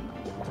bottom?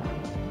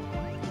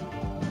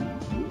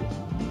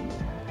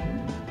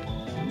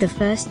 The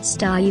first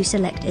star you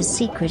select is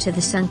Secret of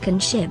the Sunken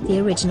Ship. The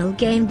original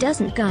game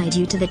doesn't guide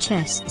you to the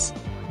chests.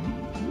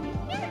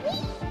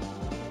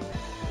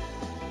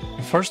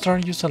 The first star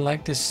you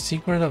select is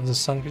Secret of the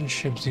Sunken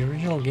Ship. The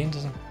original game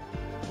doesn't...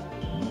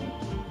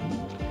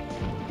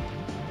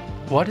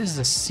 What is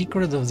the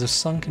Secret of the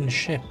Sunken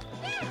Ship?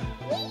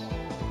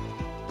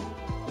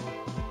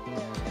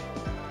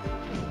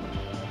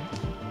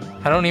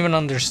 I don't even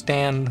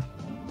understand.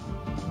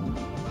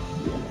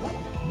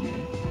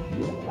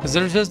 Because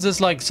there's just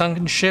this like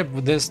sunken ship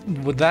with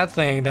that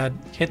thing that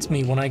hits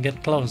me when I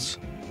get close.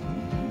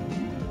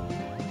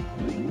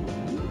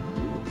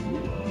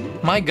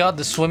 My god,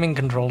 the swimming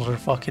controls are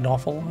fucking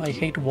awful. I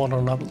hate water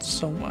levels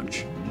so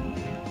much.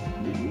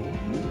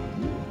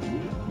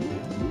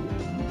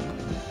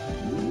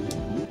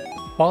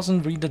 Pause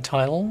and read the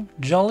title.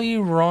 Jolly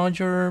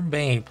Roger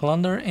Bay.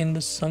 Plunder in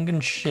the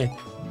sunken ship.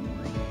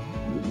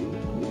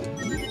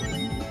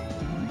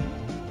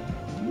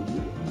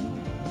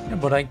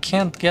 But I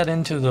can't get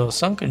into the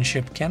sunken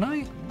ship, can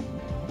I?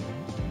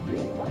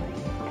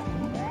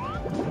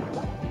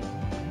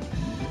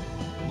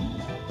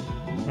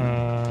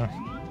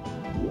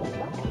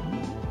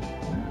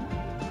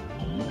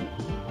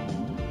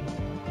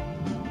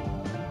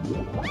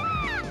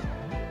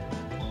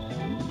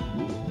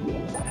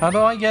 How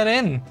do I get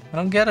in? I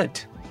don't get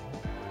it.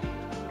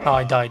 Oh,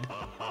 I died.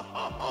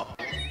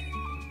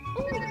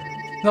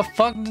 The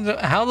fuck?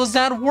 How does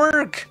that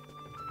work?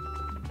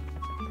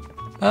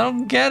 I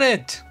don't get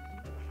it.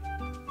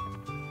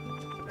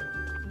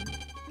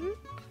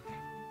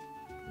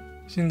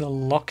 Using the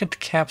locket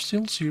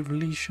capsules, you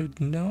really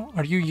should know.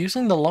 Are you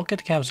using the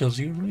locket capsules?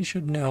 You really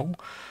should know.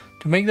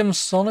 To make them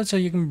solid so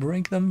you can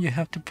break them, you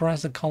have to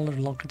press the colored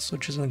locket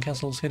switches in the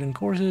castle's hidden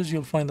courses.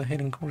 You'll find the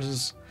hidden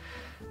courses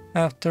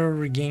after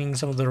regaining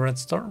some of the red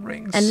star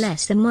rings.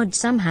 Unless the mod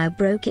somehow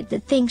broke it,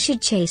 that thing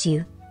should chase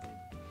you.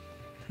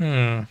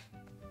 The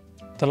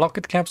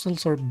locket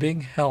capsules are a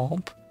big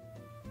help.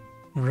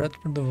 Red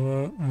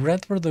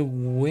for the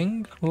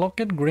wing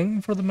locket, green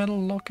for the metal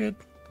locket.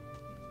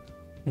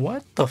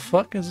 What the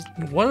fuck is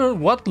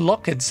what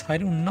lockets? I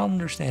do not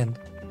understand.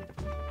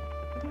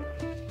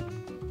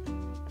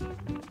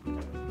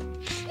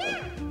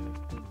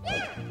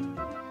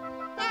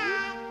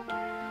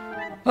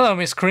 Hello,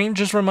 Miss Cream.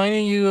 Just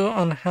reminding you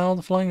on how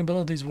the flying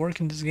abilities work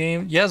in this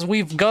game. Yes,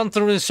 we've gone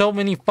through this so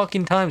many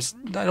fucking times.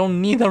 I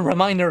don't need a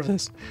reminder of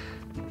this.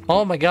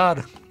 Oh my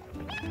god.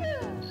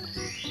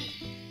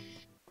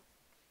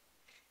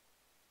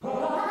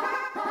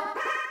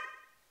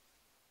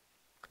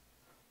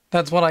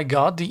 That's what I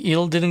got. The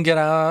eel didn't get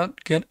out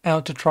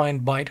to try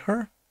and bite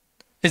her.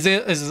 Is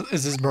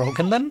this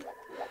broken then?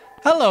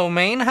 Hello,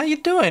 Maine. How you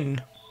doing?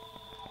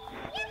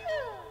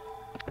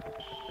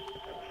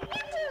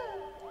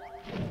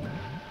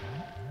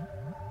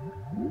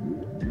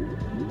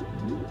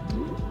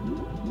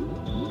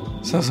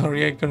 So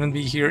sorry I couldn't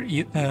be here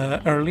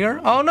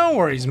earlier. Oh, no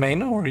worries, Maine.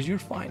 No worries. You're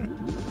fine.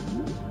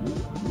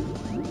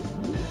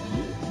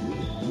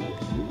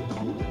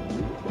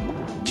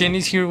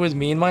 Jenny's here with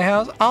me in my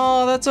house.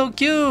 Oh, that's so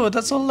cute.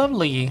 That's so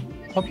lovely.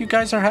 Hope you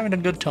guys are having a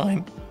good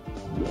time.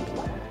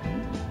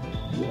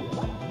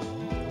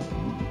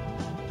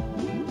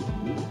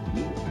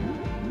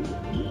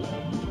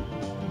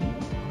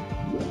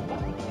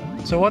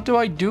 So what do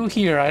I do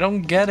here? I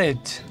don't get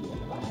it.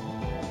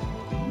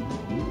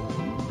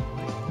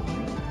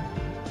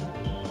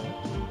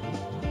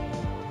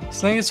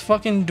 This thing is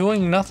fucking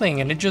doing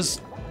nothing and it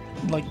just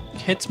like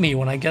hits me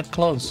when I get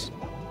close.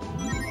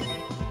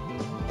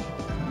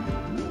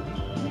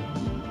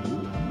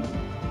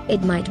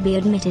 It might be,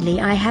 admittedly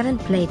I haven't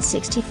played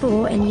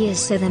 64 in years,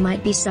 so there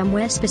might be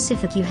somewhere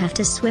specific you have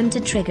to swim to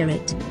trigger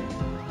it.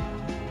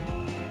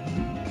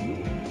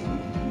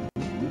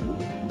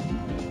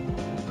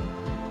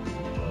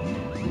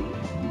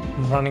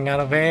 I'm running out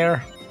of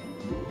air.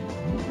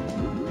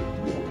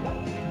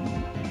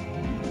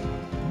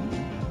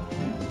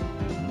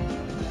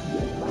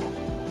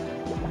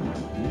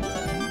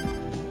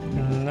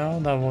 No,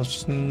 that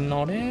was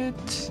not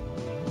it.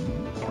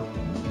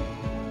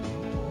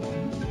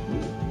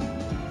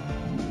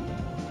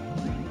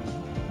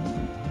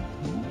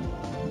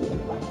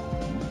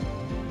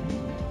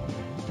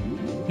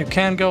 You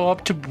can go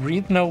up to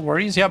breathe, no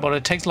worries. Yeah, but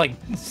it takes like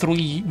 3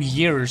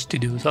 years to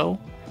do so.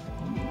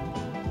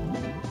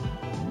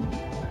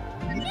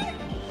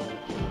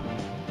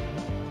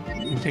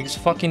 It takes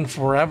fucking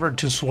forever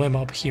to swim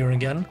up here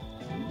again.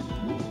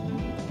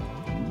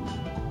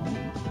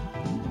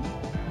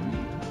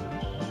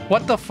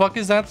 What the fuck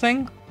is that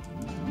thing?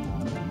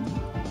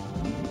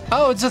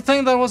 Oh, it's a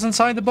thing that was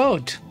inside the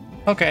boat.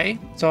 Okay,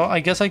 so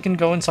I guess I can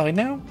go inside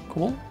now?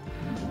 Cool.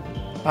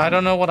 I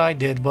don't know what I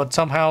did, but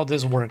somehow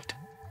this worked.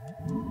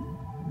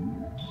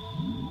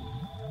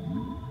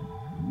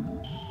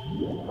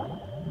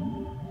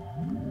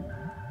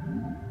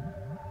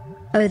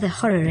 Oh, the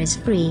horror is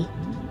free.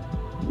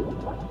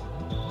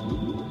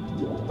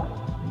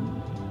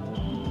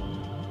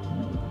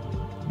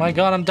 My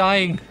god, I'm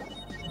dying.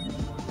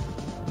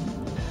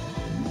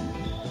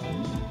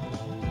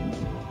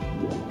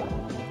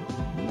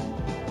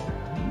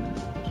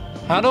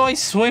 How do I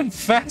swim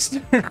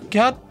faster?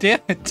 God damn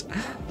it.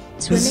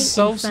 This is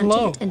so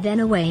slow. And then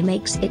away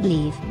makes it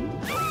leave.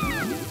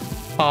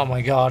 Oh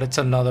my god, it's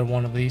another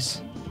one of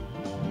these.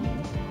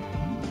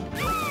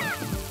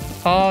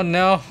 Oh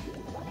no.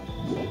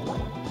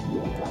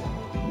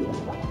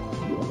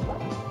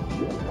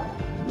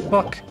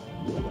 Fuck.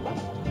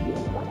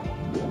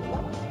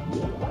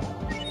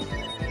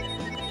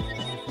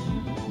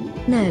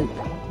 Nope.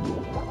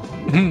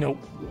 Nope.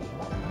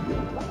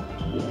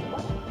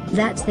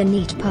 That's the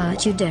neat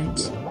part, you don't.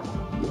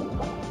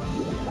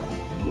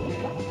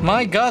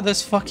 My god,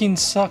 this fucking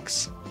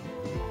sucks.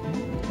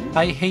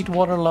 I hate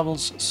water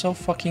levels so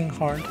fucking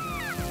hard.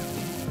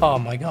 Oh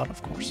my god,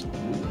 of course.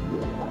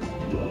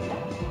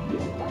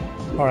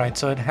 Alright,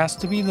 so it has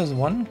to be this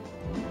one.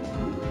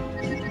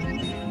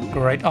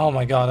 Great. Oh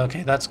my god,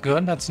 okay, that's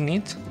good, that's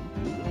neat.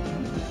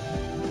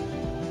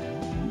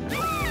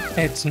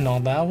 It's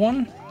not that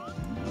one.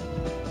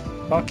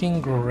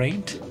 Fucking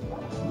great.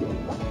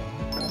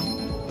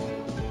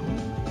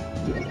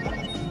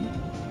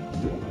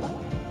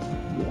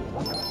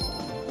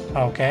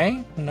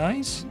 Okay,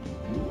 nice.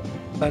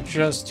 Let's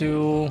just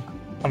do...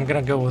 I'm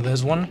gonna go with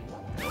this one.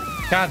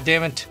 God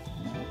damn it.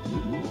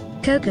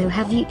 Coco,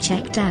 have you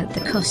checked out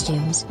the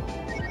costumes?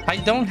 I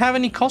don't have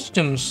any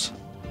costumes.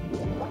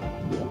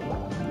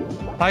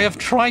 I have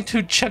tried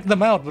to check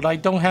them out, but I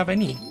don't have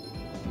any.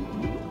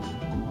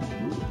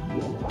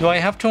 Do I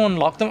have to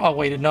unlock them? Oh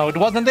wait, no, it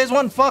wasn't this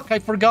one! Fuck, I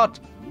forgot!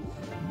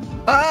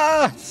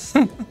 Ah!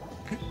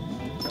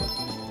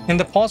 In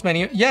the pause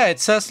menu, yeah, it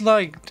says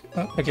like...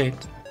 okay.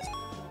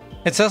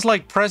 It says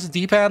like press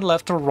D-pad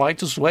left or right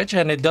to switch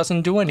and it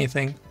doesn't do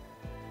anything.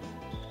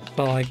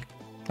 So like,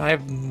 I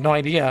have no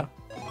idea.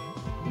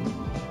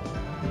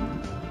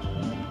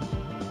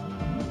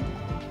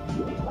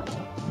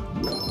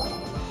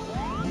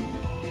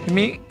 Give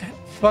me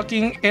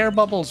fucking air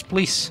bubbles,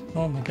 please.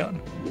 Oh my god.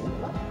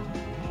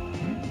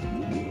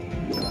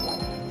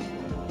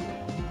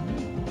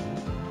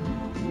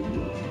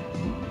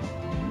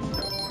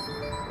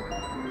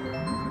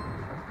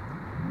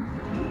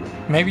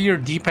 Maybe your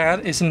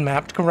D-pad isn't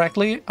mapped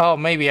correctly. Oh,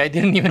 maybe I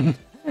didn't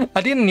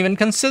even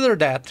consider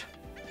that.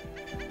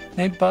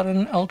 A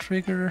button, L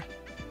trigger.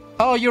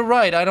 Oh, you're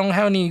right. I don't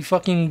have any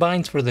fucking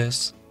binds for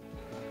this.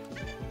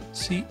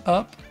 C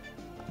up,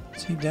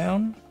 C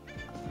down,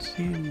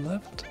 C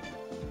left,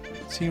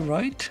 C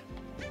right.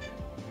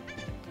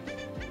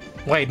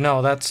 Wait,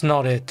 no, that's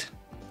not it.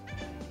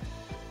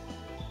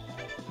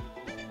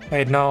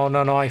 Wait,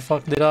 no, I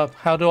fucked it up.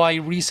 How do I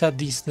reset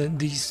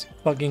these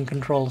fucking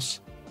controls?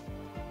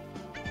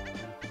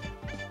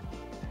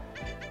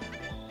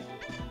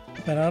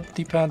 D-pad up,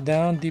 D-pad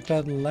down,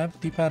 D-pad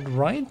left, D-pad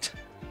right?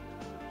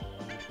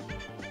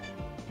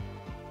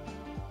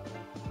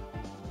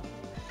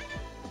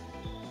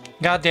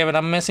 God damn it,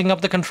 I'm messing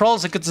up the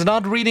controls because it's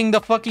not reading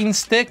the fucking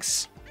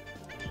sticks.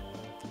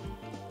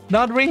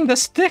 Not reading the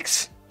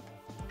sticks.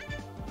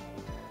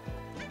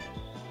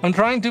 I'm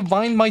trying to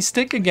bind my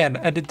stick again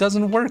and it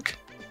doesn't work.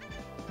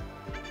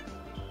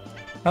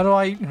 How do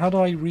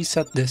I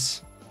reset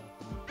this?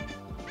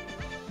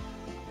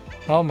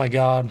 Oh my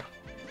god.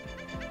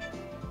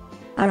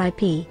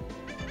 RIP.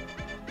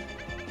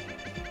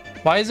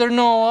 Why is there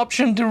no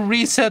option to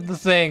reset the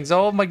things?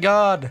 Oh my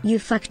god. You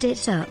fucked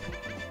it up.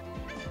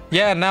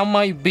 Yeah, now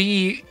my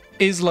B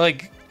is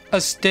like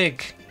a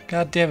stick.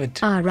 God damn it.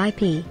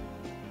 RIP.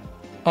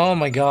 Oh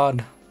my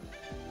god.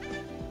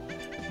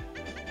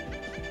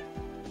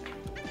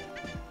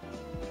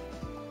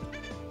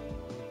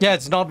 Yeah,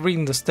 it's not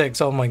reading the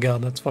sticks. Oh my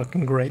god, that's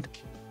fucking great.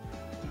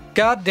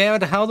 God damn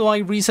it, how do I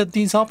reset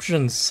these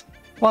options?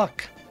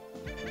 Fuck.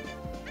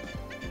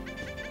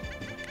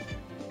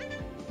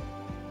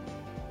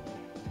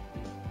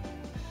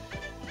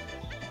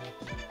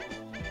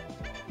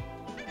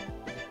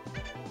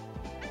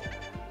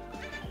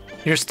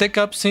 Your stick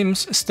up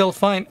seems still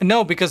fine.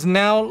 No, because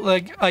now,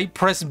 like, I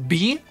press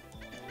B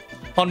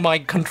on my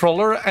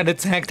controller and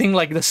it's acting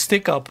like the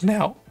stick up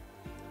now.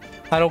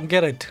 I don't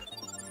get it.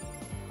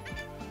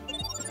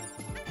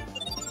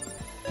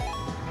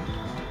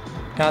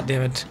 God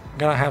damn it. I'm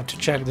gonna have to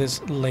check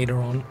this later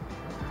on.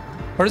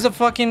 Where's the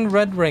fucking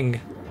red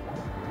ring?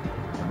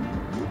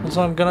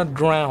 Also, I'm gonna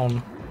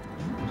drown.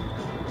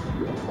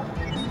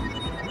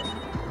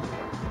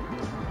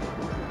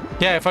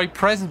 Yeah, if I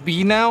press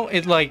B now,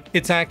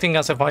 it's acting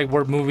as if I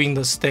were moving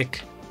the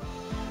stick.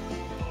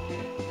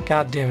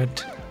 God damn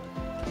it.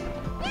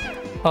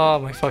 Oh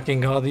my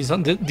fucking god,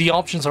 the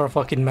options are a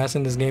fucking mess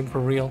in this game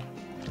for real.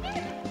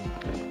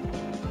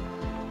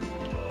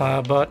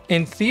 But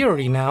in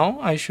theory now,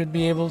 I should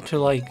be able to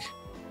like...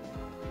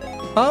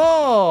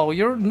 Oh,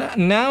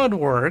 now it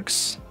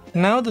works.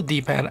 Now the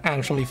D-pad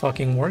actually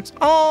fucking works.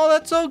 Oh,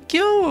 that's so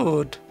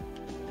cute!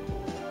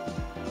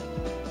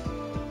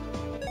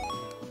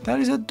 That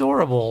is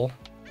adorable.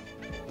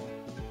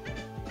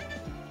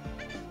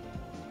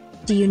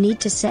 Do you need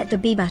to set the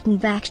B button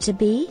back to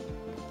B?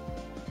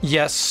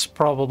 Yes,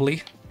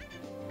 probably.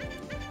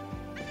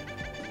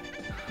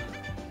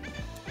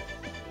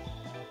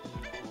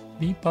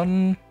 B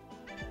button.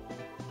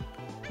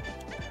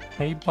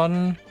 A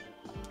button.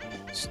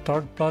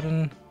 Start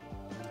button.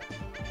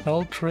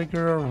 L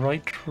trigger,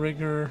 right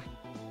trigger.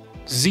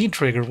 Z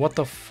trigger, what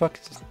the fuck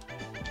is this?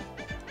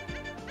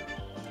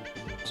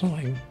 So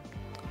like...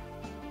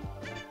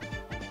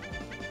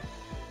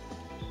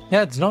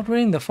 Yeah, it's not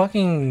reading the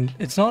fucking...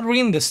 It's not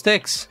reading the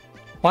sticks.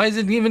 Why is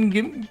it even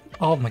giving...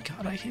 Oh my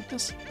god, I hate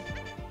this.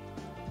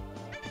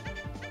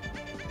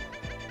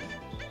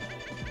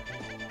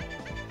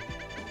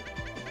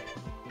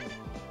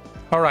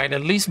 Alright,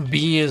 at least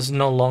B is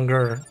no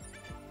longer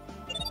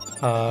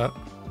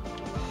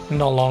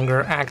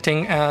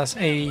acting as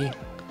a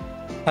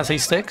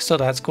stick, so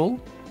that's cool.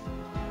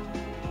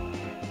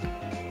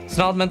 It's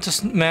not meant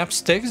to map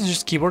sticks, it's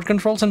just keyboard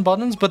controls and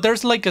buttons, but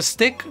there's like a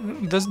stick,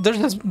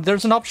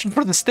 there's an option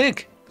for the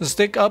stick. The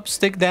stick up,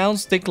 stick down,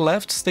 stick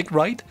left, stick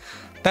right.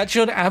 That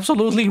should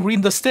absolutely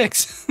read the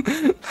sticks.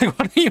 Like,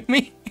 what do you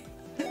mean?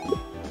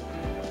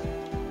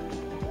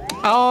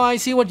 Oh, I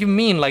see what you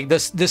mean. Like, the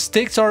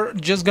sticks are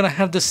just gonna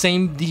have the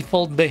same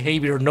default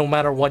behavior no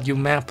matter what you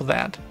map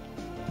that.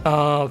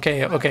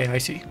 Okay, I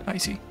see.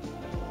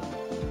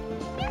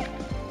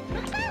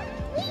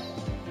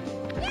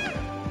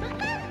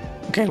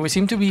 Okay, we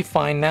seem to be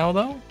fine now,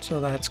 though,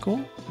 so that's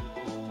cool.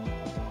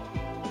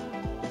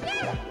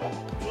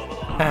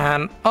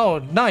 And, oh,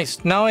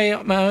 nice. Now I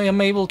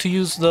am able to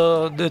use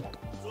the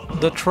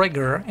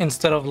trigger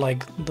instead of,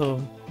 like, the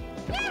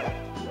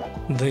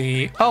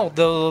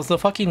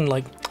fucking,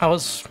 like,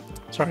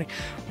 sorry.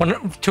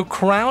 To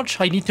crouch,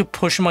 I need to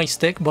push my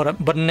stick,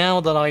 but now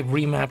that I've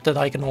remapped it,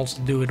 I can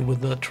also do it with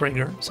the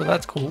trigger, so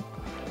that's cool.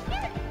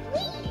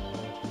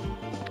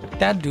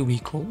 That do be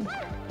cool.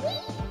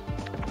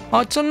 Oh,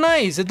 it's so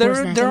nice. There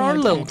are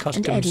little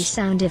customs. An Eddie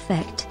sound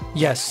effect.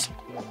 Yes.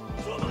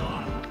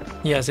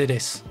 Yes, it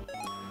is.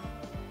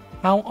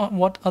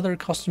 What other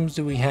costumes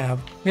do we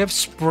have? We have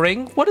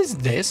Spring. What is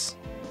this?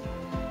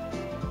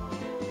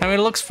 I mean,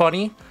 it looks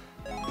funny.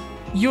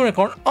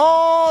 Unicorn.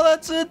 Oh,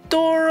 that's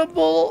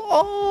adorable.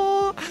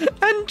 Oh,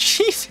 and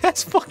she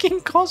has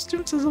fucking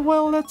costumes as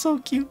well. That's so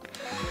cute.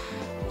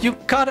 You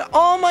got it.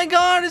 Oh my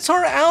god, it's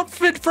her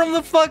outfit from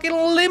the fucking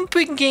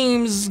Olympic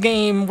Games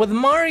game with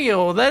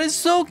Mario. That is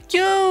so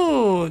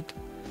cute.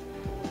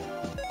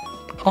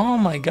 Oh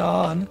my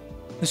god.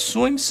 The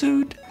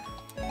swimsuit.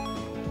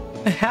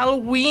 The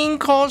Halloween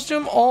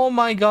costume. Oh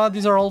my god,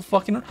 these are all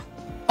fucking...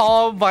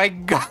 Oh my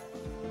god.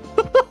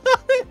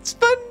 It's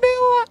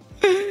vanilla.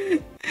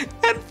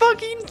 And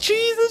fucking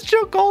cheese is showing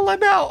Tokyo Cola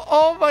now.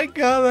 Oh my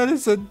god, that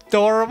is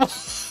adorable.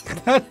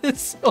 That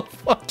is so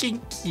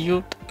fucking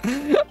cute.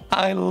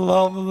 I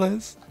love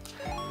this.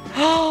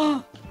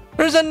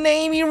 There's an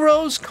Amy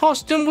Rose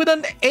costume with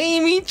an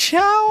Amy Chow.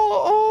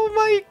 Oh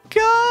my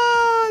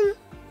god.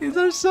 These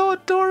are so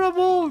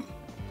adorable.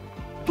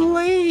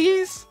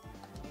 Blaze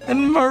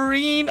and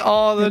Marine.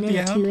 Oh, the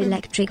Vanilla 2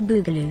 Electric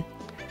Boogaloo.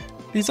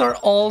 These are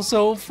all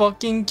so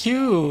fucking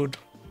cute.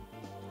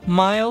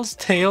 Miles,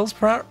 Tails,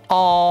 Proud.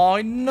 Oh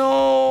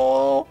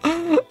no!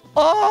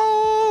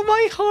 Oh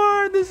my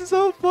heart! This is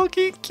so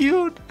fucking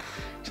cute.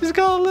 She's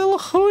got a little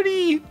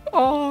hoodie.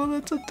 Oh,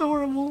 that's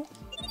adorable.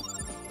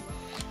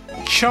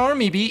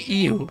 Charmy be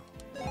ew.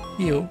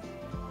 Ew.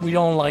 We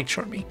don't like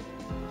Charmy.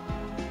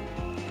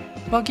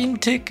 Fucking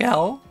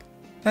Tikal.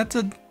 That's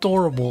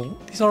adorable.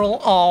 These are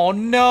all. Oh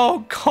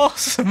no,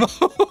 Cosmo.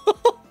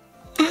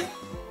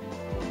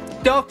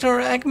 Dr.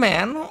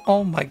 Eggman.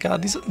 Oh my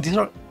god, these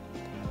are.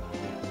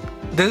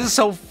 This is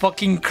so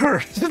fucking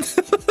cursed.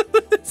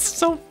 It's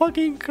so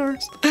fucking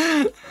cursed.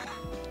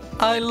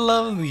 I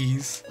love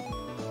these.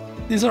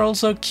 These are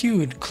also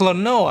cute.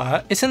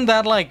 Klonoa, isn't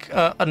that like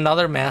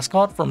another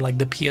mascot from like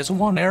the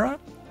PS1 era?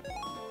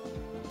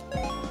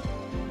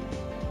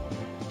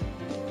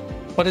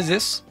 What is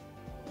this?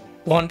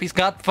 One Piece.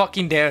 God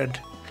fucking dared.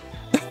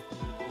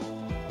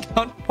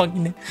 God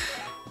fucking dared.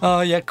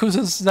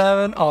 Yakuza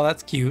 7. Oh,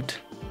 that's cute.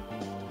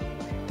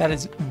 That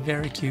is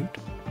very cute.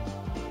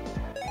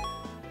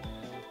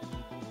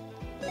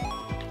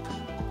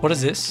 What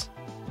is this?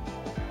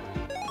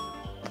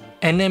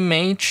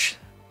 NMH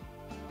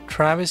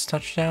Travis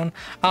touchdown.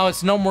 Oh,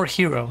 it's No More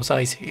Heroes.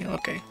 I see.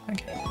 Okay.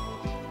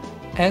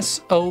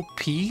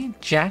 SOP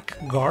Jack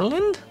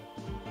Garland?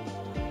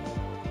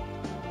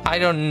 I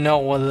don't know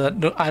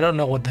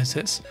what this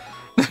is.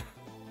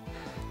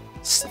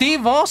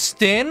 Steve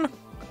Austin?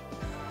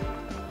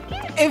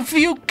 If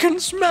you can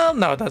smell.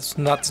 No, that's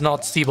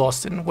not Steve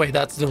Austin. Wait,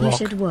 that's The Rock.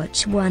 You should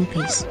watch One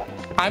Piece.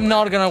 I'm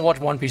not gonna watch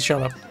One Piece.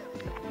 Shut up.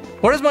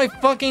 Where's my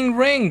fucking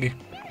ring?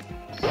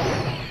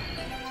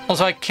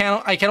 Also, I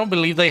cannot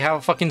believe they have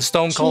a fucking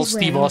Stone Cold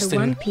Steve Austin. The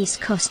One Piece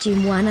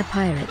costume when a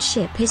pirate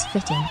ship is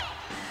fitting.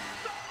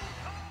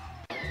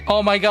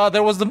 Oh my god,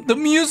 there was the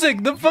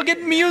music, the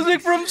fucking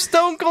music from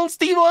Stone Cold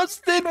Steve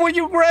Austin when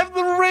you grab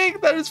the ring.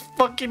 That is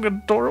fucking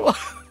adorable.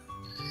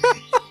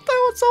 That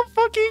was so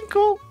fucking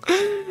cool.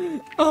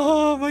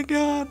 Oh my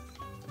god.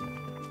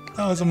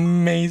 That was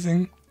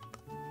amazing.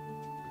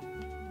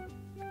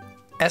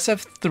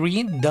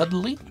 SF3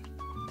 Dudley?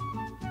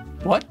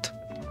 What?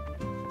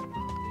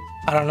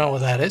 I don't know what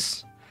that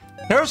is.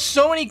 There are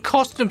so many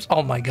costumes.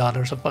 Oh my god,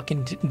 there's a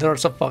fucking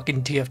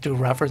TF2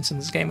 reference in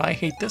this game. I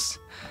hate this.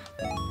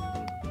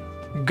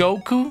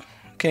 Goku,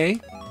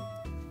 okay.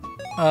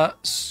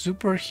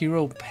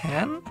 Superhero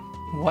Pan?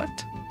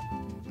 What?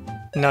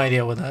 No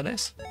idea what that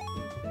is.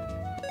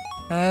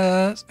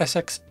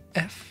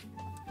 SXF.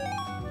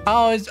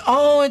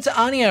 Oh, it's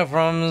Anya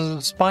from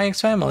Spy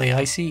X Family.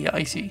 I see.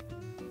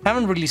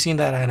 Haven't really seen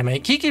that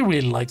anime. Kiki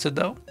really likes it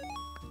though.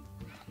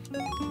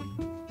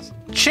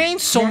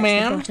 Chainsaw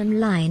Man. That's the bottom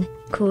line,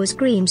 cause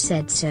Scream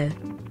said so.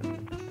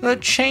 The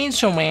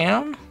Chainsaw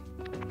Man.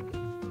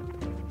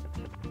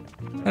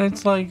 And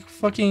it's like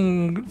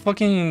fucking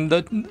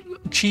the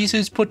cheese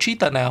is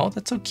Pochita now.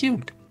 That's so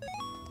cute.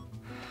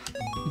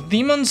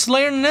 Demon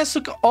Slayer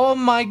Nezuko. Oh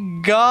my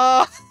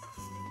god.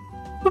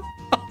 Oh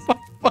my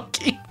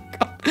fucking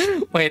god.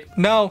 Wait,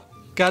 no.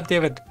 God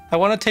damn it. I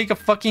want to take a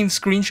fucking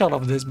screenshot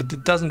of this, but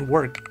it doesn't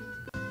work.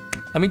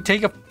 Let me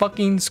take a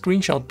fucking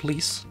screenshot,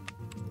 please.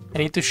 I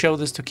need to show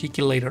this to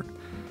Kiki later.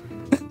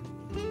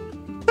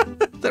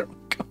 There we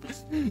go.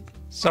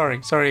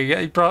 Sorry.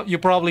 You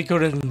probably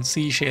couldn't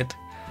see shit.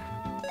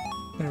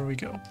 There we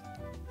go.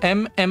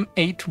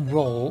 MM8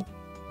 roll.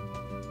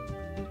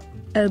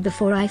 Oh,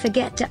 before I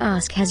forget to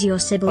ask, has your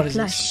Sybil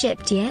Plus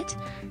shipped yet?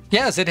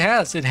 Yes, it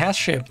has. It has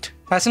shipped.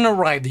 Hasn't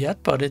arrived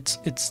yet, but it's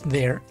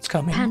there. It's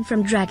coming. Pan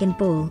from Dragon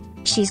Ball.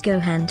 She's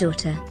Gohan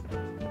daughter.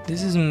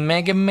 This is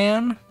Mega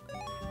Man.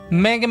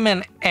 Mega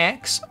Man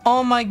X.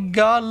 Oh my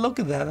god, look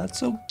at that. That's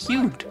so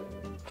cute.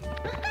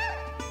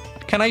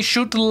 Can I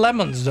shoot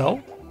lemons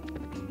though?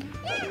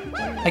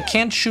 I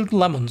can't shoot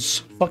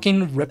lemons.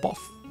 Fucking ripoff.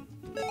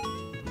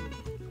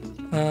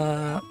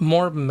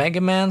 More Mega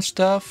Man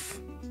stuff.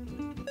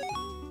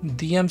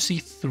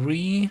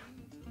 DMC3.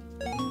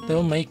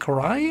 Devil May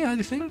Cry,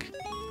 I think.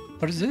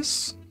 What is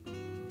this?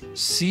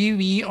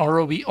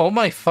 CVROB. Oh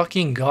my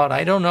fucking god,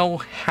 I don't know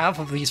half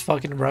of these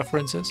fucking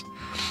references.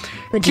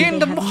 But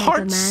Kingdom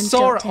Hearts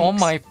Sora. Oh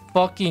my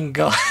fucking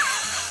god.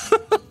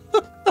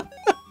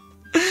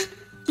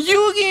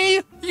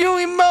 Yugi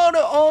Moto.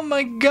 Oh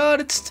my god,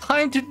 it's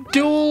time to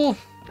duel.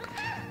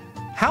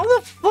 How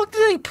the fuck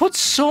did they put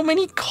so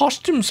many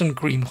costumes on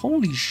Cream?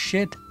 Holy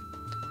shit.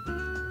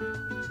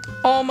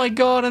 Oh my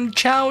god, and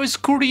Chow is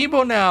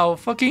Kuribo now.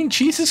 Fucking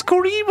Jesus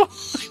Kuribo.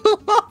 I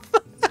love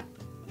that.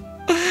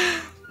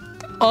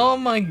 Oh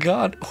my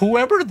god.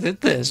 Whoever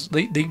did this,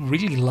 they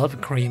really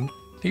love Cream.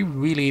 They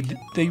really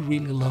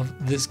love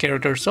this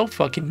character so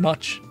fucking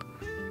much.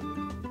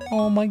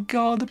 Oh my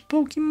god, the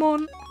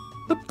Pokemon.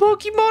 The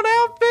Pokemon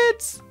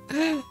outfits.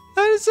 That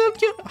is so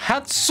cute.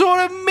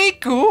 Hatsune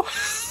Miku.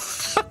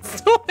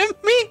 Hatsune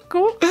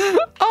Miku.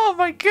 Oh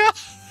my god.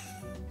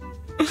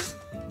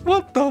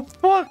 What the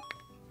fuck?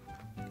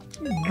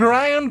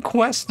 Grand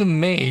Quest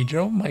Mage.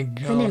 Oh my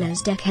god.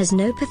 Vanilla's deck has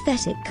no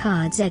pathetic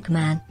cards,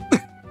 Eggman.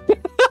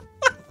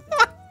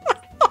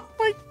 Oh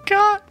my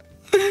god.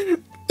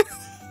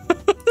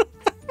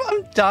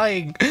 I'm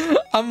dying.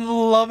 I'm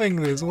loving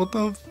this. What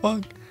the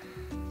fuck?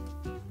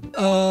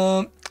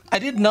 I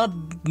did not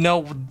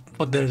know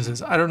what this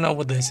is. I don't know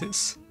what this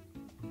is.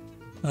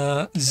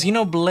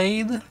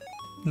 Xenoblade.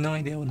 No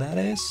idea what that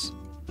is.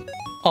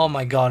 Oh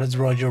my god, it's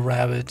Roger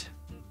Rabbit.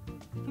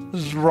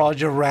 It's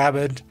Roger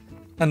Rabbit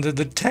and the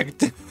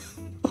detective.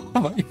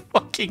 Oh my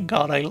fucking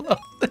god, I love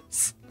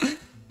this.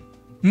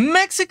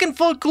 Mexican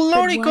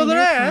folklorico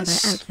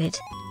dress. Outfit.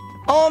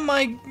 Oh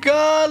my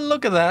god,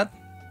 look at that.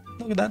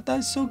 Look at that,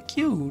 that's so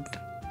cute.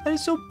 That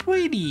is so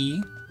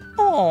pretty.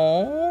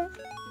 Oh.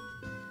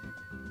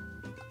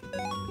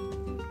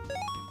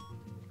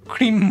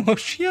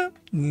 Cremosia?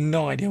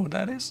 No idea what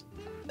that is.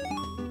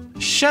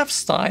 Chef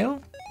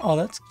style? Oh,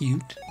 that's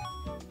cute.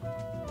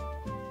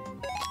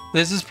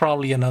 This is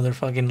probably another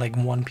fucking like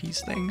One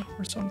Piece thing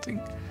or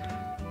something.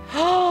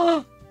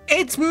 Oh,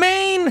 it's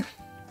Maine!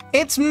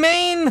 It's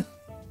Maine!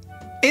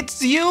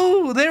 It's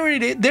you! There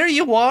it is. There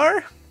you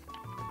are!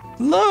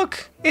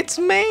 Look! It's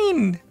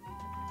Maine!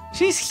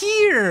 She's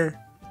here!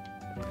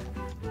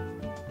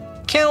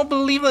 Can't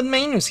believe that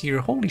Maine is here.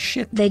 Holy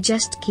shit. They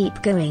just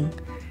keep going.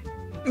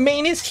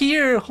 Maine is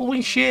here!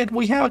 Holy shit,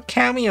 we have a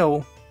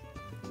cameo.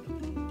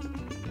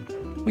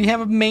 We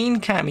have a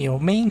main cameo.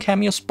 Main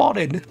cameo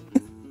spotted.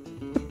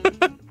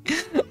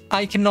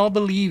 I cannot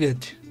believe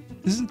it.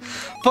 This is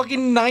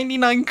fucking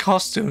 99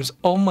 costumes.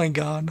 Oh my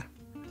god.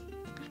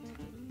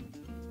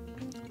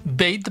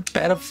 Bait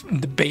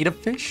the beta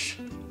fish?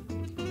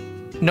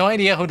 No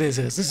idea who this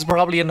is. This is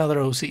probably another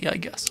OC, I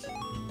guess.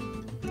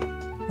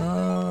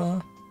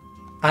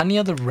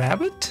 Anya the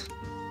rabbit?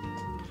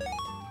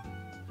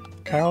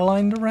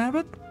 Caroline the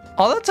rabbit?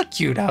 Oh, that's a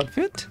cute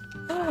outfit.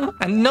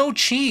 And no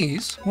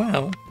cheese.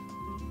 Wow.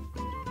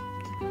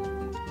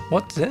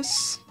 What's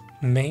this?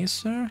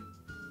 Macer?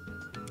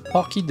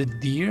 Pocky the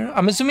deer?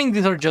 I'm assuming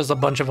these are just a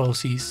bunch of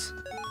OCs.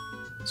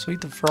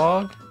 Sweet the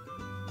frog.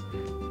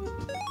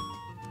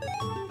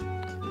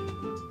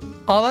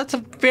 Oh, that's a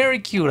very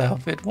cute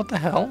outfit. What the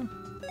hell?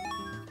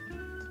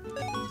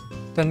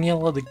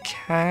 Daniela the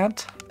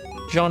cat.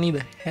 Johnny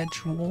the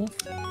hedgehog.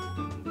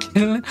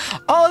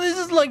 Oh, this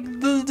is like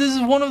this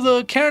is one of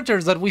the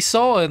characters that we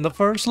saw in the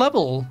first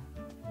level.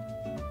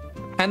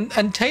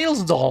 And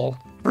Tails doll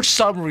for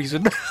some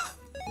reason.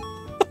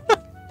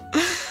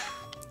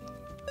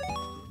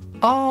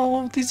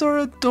 Oh, these are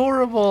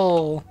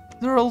adorable.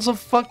 They're also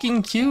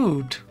fucking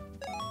cute.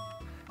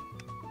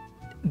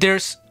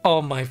 There's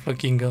oh my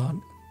fucking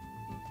god.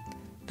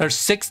 There's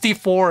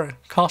 64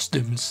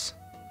 costumes.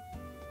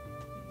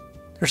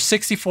 There's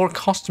 64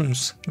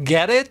 costumes.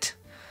 Get it?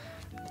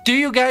 Do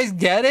you guys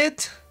get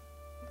it?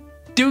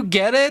 Do you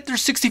get it?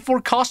 There's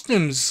 64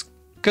 costumes.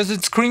 Because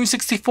it's Cream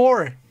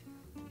 64.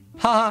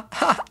 Ha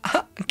ha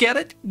ha. Get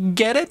it?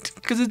 Get it?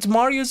 Because it's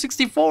Mario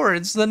 64.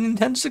 It's the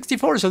Nintendo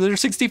 64. So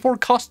there's 64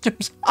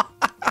 costumes.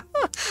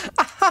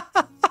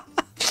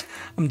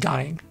 I'm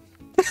dying.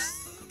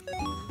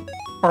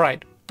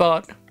 Alright,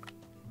 but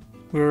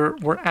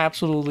I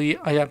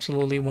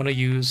absolutely want to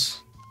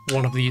use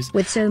one of these.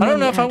 With so I don't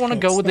know if I want to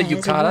go with the Yukata.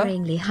 There's a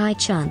worryingly high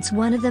chance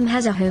one of them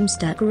has a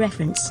Homestuck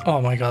reference.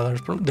 Oh my god,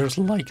 there's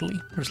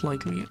likely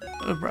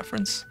a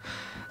reference.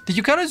 The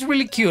Yukata is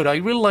really cute. I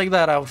really like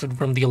that outfit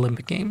from the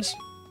Olympic Games.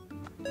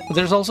 But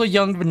there's also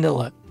Young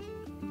Vanilla.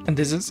 And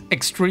this is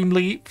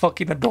extremely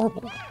fucking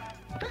adorable.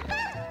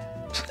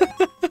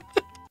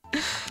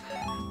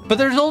 But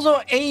there's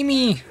also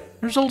Amy.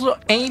 There's also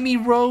Amy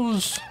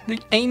Rose. The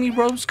Amy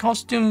Rose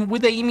costume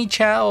with Amy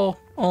Chow.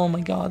 Oh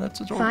my god,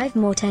 that's adorable. 5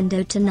 more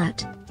Tendo to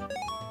nut.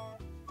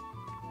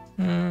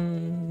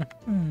 Now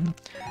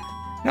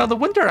the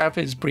winter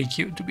outfit is pretty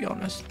cute, to be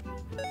honest.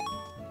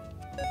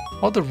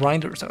 Oh, the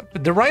Rider's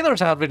outfit. The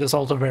Rider's outfit is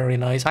also very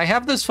nice. I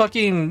have this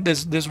fucking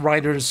this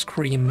Rider's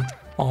cream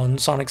on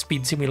Sonic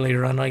Speed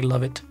Simulator, and I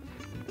love it.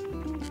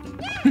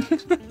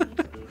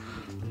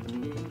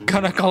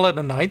 Gonna call it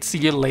a night. See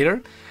you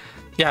later.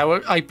 Yeah,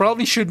 I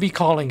probably should be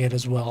calling it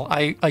as well.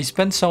 I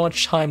spent so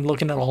much time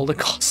looking at all the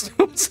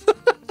costumes.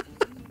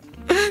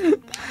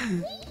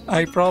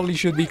 I probably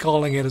should be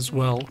calling it as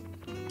well.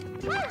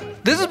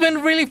 This has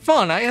been really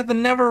fun. I have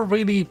never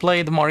really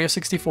played Mario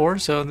 64,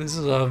 so this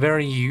is a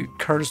very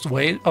cursed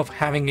way of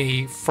having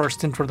a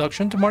first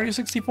introduction to Mario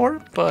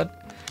 64,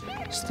 but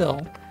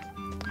still.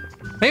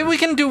 Maybe we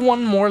can do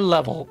one more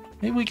level.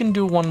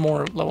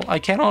 I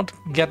cannot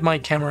get my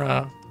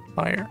camera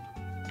higher.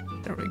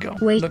 There we go.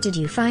 Wait, look. Did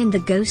you find the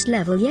ghost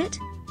level yet?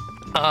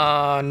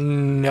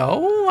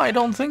 No, I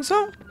don't think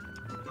so.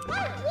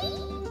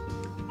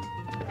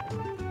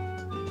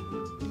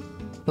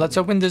 Let's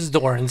open this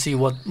door and see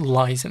what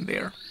lies in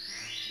there.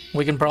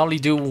 We can probably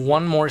do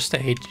one more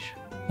stage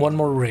One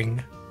more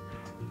ring.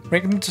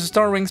 Recognize the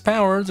star ring's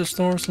power, the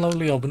door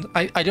slowly opens.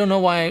 I don't know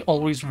why I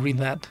always read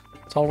that.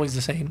 It's always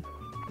the same.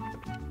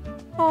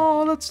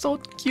 Oh, that's so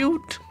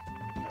cute.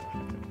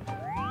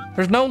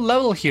 There's no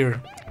level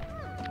here.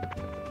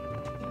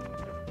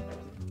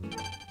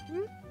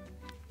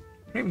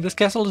 This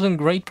castle is in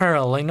great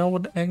peril. I know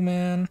what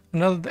Eggman... I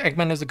know that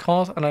Eggman is the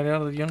cause, and I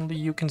know that only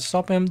you can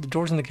stop him. The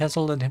doors in the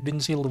castle that have been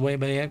sealed away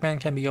by Eggman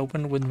can be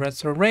opened with red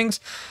star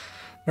rings.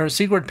 There are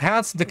secret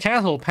paths to the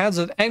castle, paths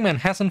that Eggman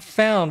hasn't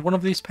found. One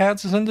of these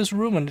paths is in this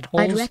room, and it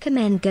holds... I'd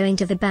recommend going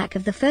to the back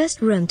of the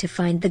first room to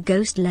find the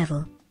ghost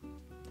level.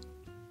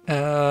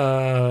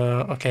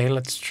 Okay,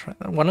 let's try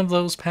that. One of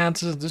those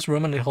paths is this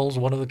room, and it holds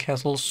one of the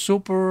castle's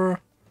super...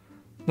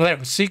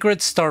 There,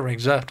 secret star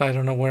rings. I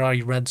don't know where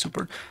I read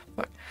super.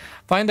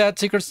 Find that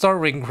secret star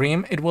ring,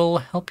 Cream. It will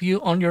help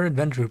you on your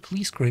adventure.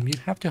 Please, Cream, you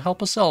have to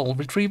help us all.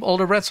 Retrieve all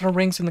the red star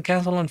rings in the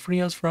castle and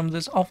free us from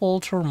this awful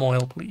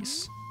turmoil,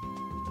 please.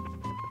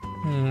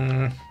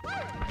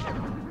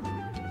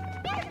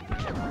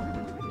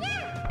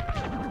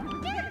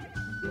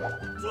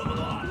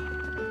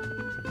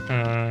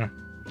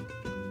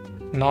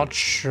 Not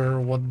sure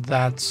what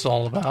that's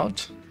all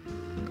about.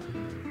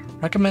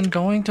 Recommend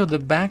going to the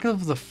back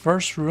of the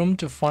first room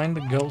to find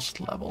the ghost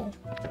level.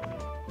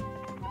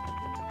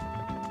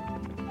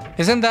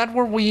 Isn't that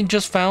where we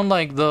just found,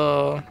 like,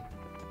 the...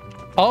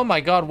 Oh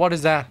my god, what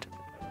is that?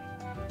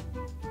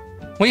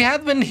 We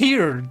had been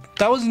here.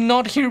 That was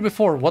not here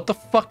before. What the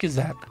fuck is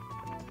that?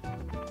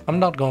 I'm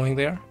not going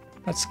there.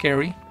 That's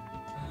scary.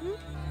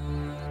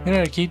 You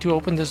need a key to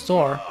open this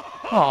door.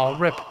 Oh,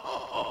 rip.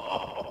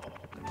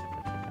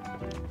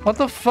 What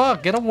the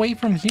fuck? Get away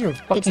from here.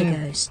 Fucking, it's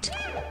a ghost.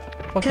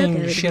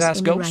 Fucking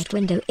shit-ass ghost. Right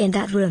window in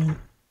that room.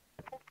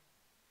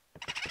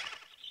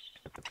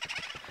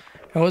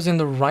 I was in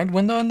the right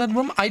window in that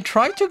room? I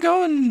tried to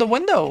go in the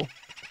window.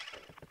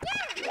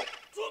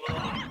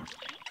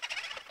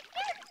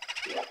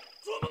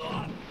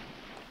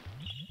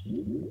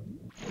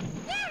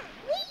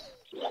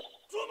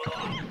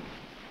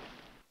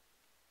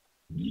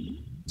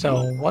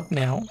 So, what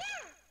now?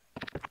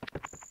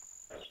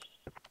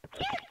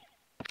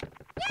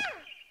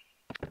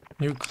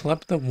 You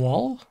clip the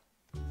wall?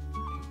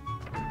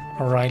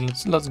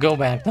 Alright, let's go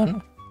back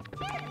then.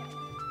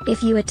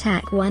 If you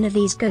attack one of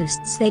these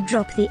ghosts, they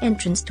drop the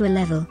entrance to a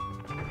level.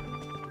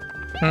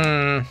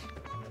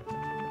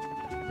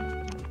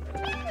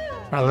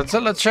 Well,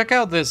 let's check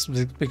out this,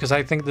 because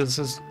I think this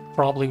is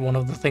probably one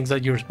of the things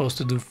that you're supposed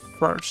to do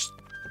first.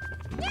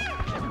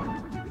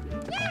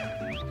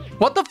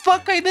 What the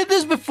fuck? I did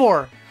this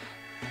before!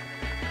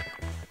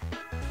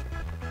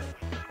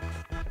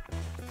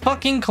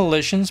 Fucking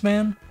collisions,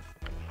 man.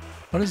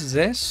 What is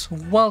this?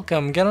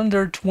 Welcome. Get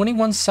under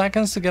 21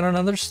 seconds to get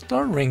another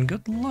star ring.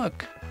 Good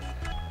luck.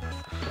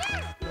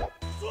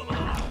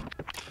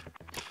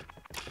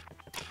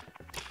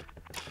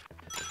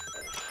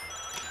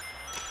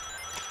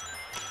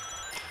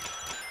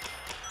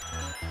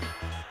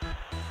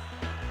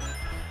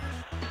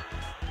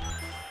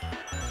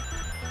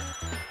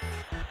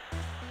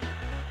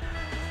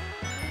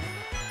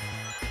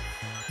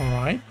 All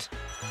right.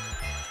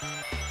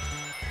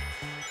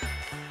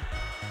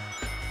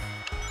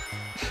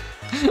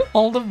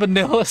 All the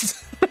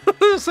vanillas.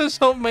 There's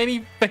so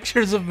many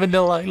pictures of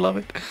vanilla. I love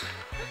it.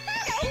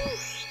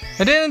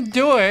 I didn't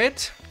do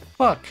it.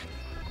 Fuck.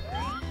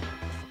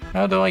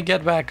 How do I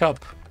get back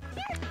up?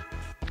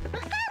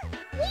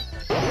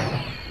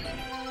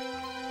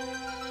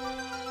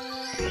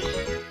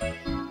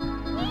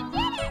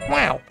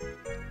 Wow.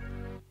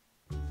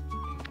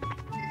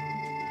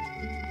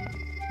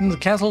 And the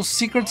castle's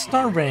secret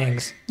star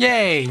rings.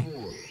 Yay!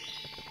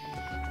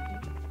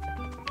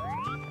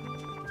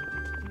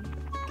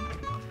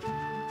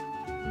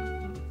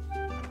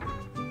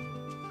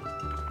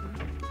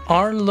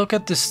 R, look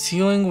at the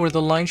ceiling where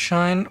the light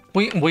shine.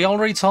 We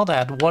already saw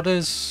that.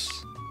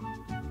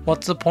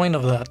 What's the point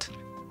of that?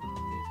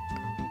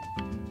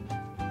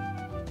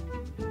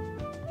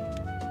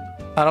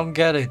 I don't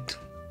get it.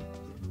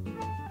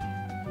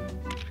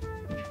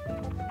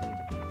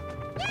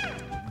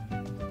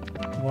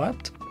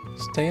 What?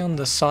 Stay on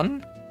the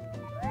sun?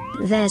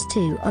 There's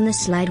two on the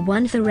slide,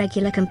 one for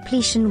regular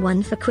completion,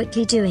 one for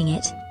quickly doing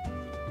it.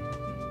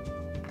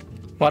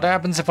 What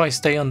happens if I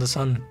stay on the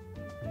sun?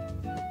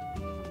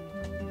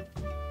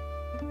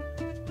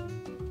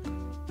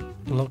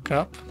 Look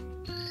up.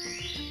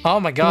 Oh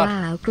my god.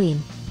 Wow,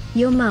 Cream.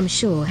 Your mum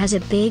sure has a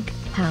big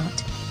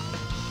heart.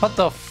 What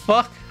the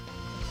fuck?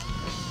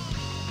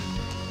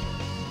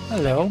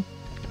 Hello.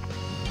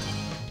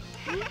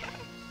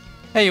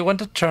 Hey, you want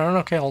to turn?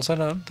 Okay, I'll set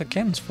up the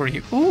cannons for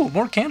you. Ooh,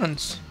 more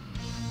cannons.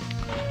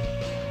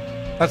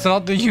 That's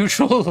not the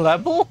usual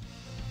level?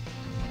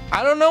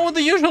 I don't know what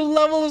the usual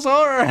levels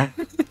are.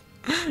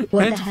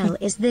 What the hell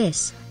is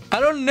this? I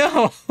don't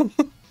know.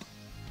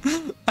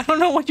 I don't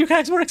know what you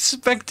guys were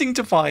expecting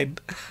to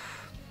find.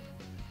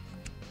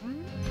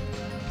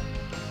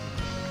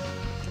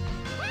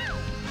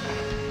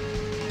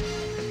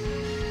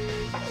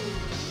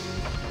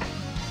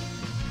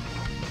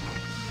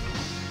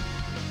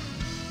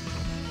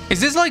 Is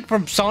this like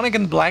from Sonic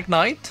and Black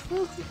Knight?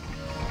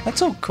 That's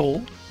so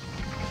cool.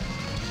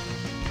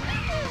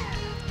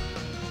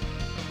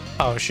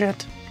 Oh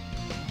shit.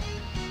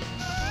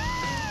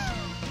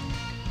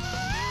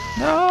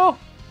 No!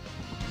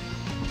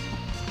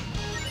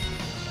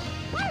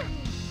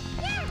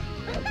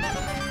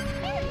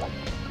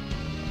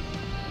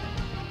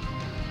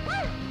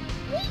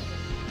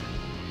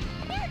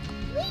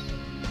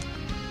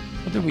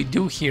 What do we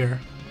do here?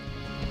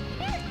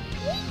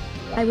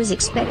 I was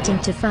expecting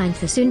to find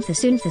the sun.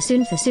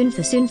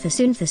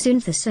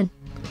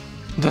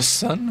 The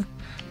sun?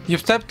 You've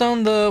stepped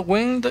on the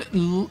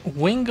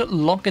wing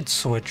locket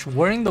switch.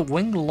 Wearing the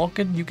wing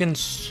locket, you can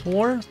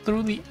soar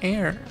through the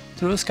air.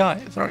 Through the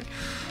sky, sorry.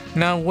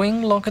 Now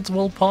wing lockets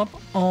will pop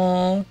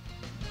all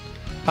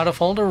out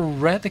of all the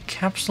red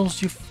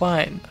capsules you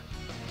find.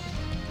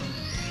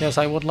 Yes,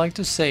 I would like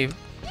to save.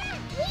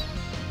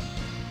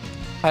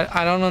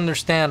 I don't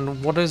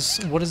understand. What is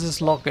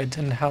this locket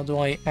and how do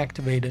I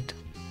activate it?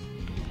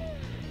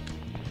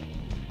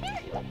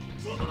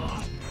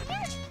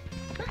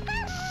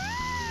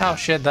 Oh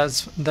shit,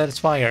 that's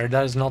fire.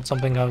 That is not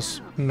something I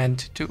was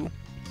meant to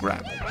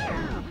grab.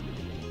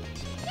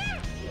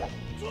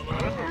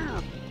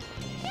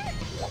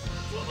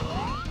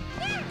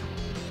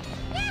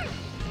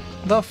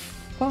 The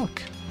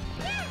fuck?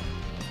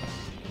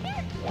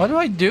 What do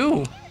I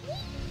do?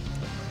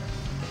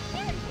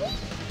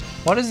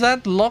 What is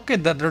that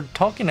locket that they're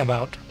talking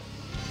about?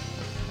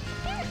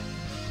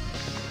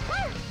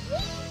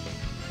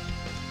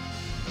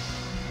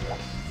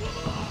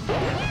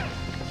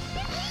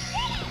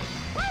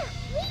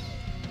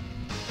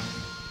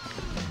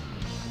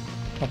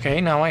 Okay,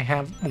 now I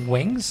have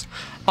wings.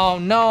 Oh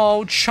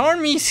no,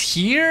 Charmy's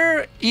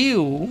here?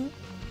 Ew.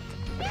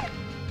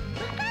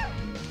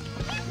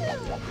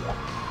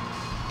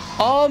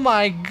 Oh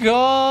my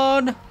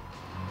god.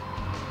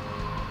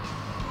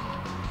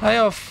 I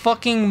have a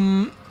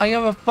fucking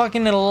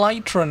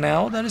Elytra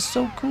now. That is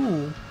so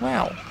cool.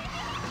 Wow.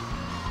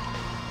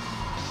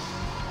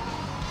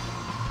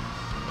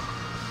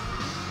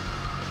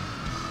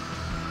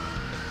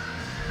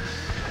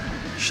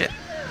 Shit.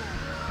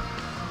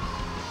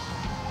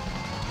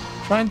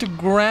 Trying to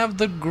grab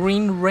the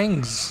green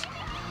rings.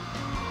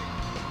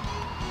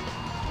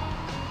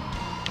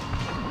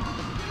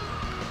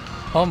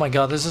 Oh my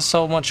god, this is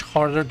so much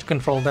harder to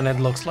control than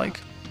it looks like.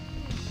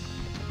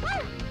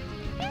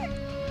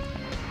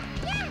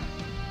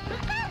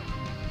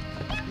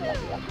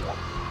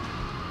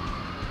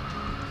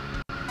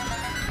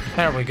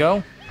 There we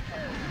go.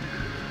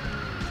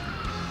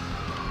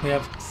 We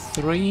have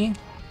 3.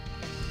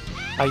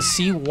 I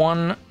see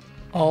 1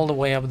 all the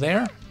way up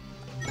there.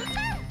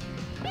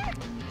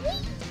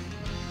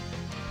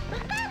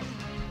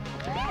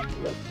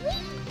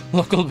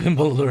 Local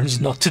bimbo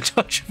learns not to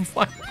touch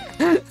fire.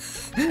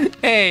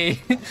 Hey,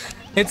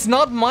 it's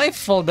not my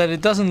fault that it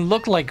doesn't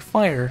look like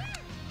fire.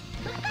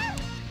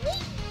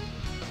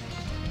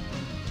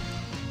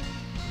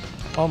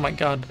 Oh my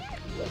god.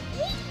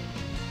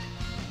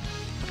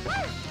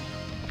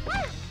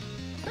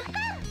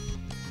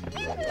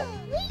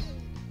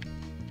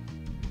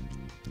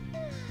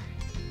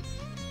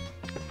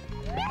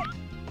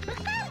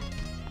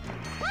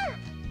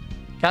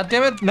 God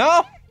damn it,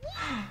 no!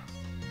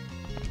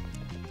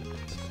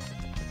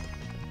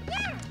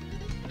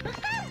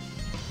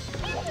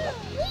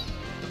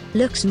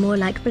 Looks more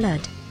like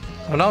blood.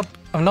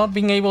 I'm not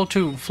being able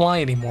to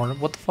fly anymore.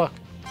 What the fuck?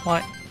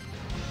 Why?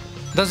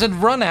 Does it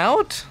run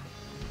out?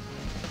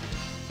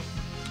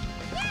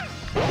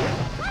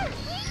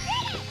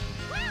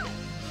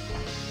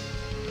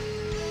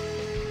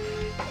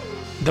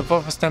 The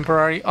buff is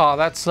temporary. Oh,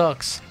 that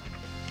sucks.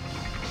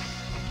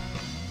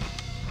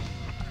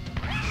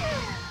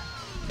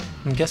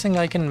 I'm guessing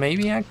I can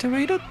maybe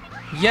activate it?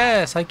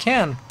 Yes, I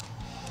can.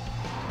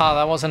 Ah,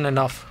 that wasn't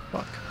enough.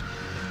 Fuck.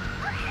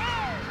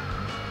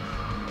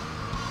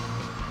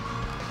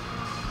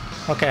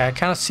 Okay, I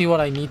kind of see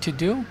what I need to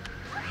do.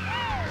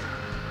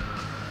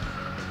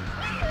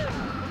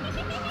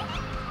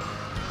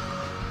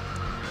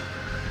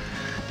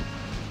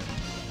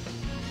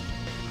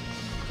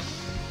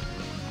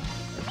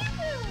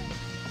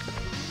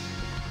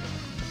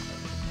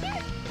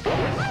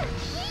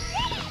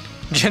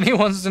 Jenny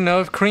wants to know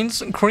if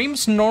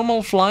Cream's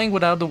normal flying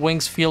without the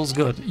wings feels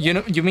good.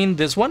 You mean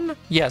this one?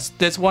 Yes,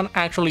 this one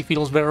actually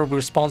feels very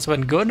responsive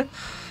and good.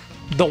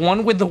 The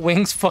one with the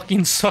wings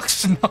fucking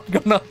sucks, not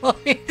gonna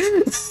lie.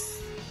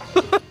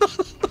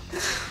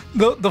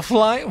 the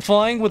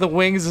flying with the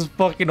wings is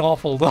fucking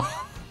awful though.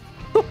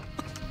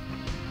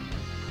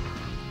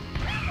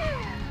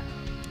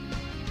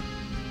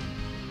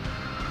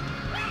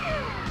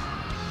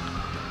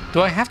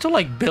 Do I have to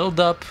like build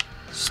up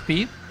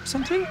speed or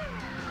something?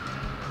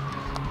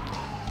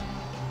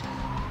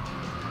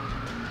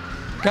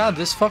 God,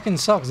 this fucking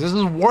sucks. This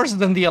is worse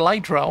than the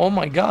Elytra. Oh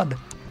my god.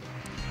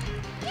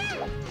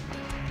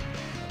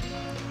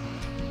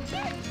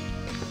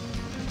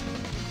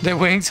 The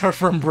wings are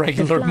from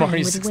regular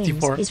Mario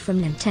 64. Is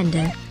from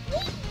Nintendo.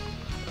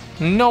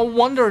 No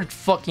wonder it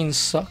fucking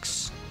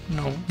sucks.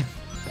 No.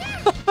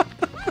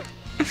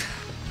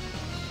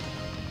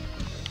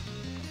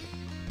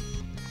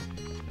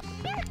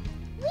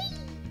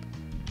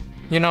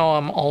 You know,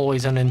 I'm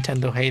always a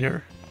Nintendo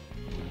hater.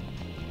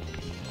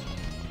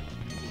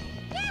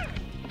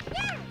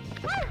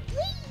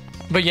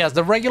 But yes,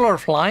 the regular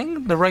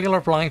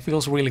flying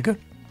feels really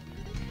good.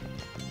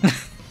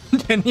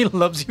 Jenny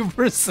loves you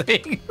for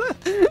saying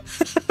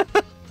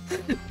that.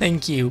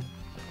 Thank you.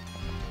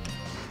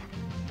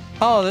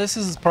 Oh, this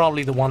is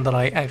probably the one that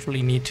I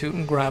actually need to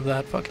grab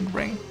that fucking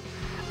ring.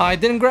 I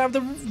didn't grab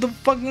the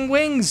fucking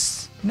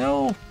wings.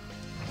 No.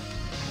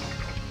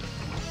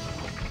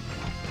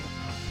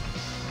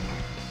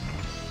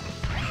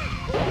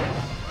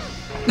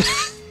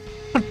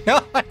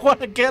 No, I want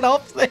to get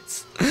off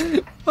this.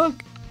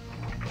 Fuck.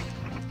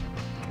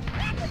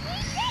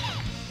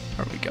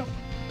 There we go.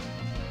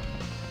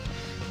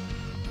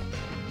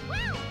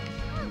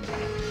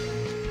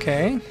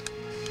 Okay.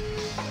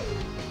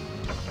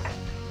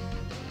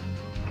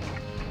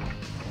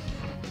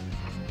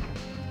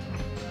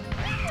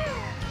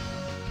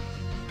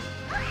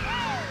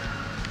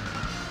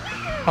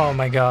 Oh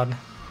my god.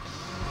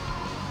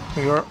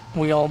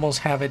 We almost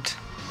have it.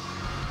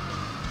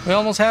 We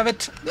almost have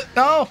it.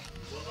 No!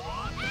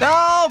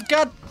 No!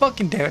 God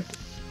fucking damn it.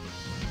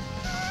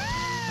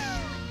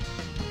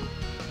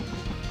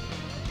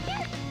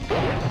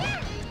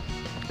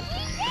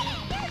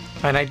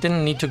 And I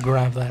didn't need to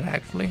grab that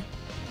actually.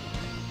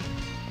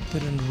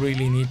 Didn't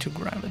really need to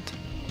grab it.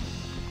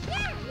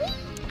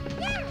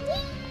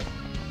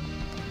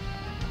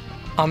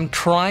 I'm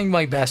trying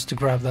my best to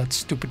grab that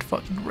stupid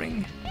fucking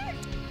ring.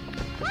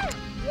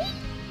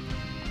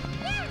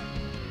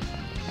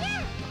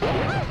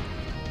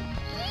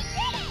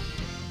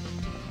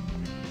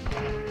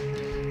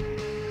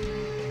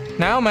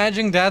 Now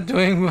imagine that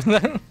doing with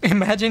that.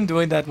 Imagine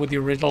doing that with the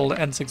original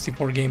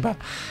N64 gamepad.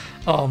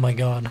 Oh my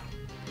god.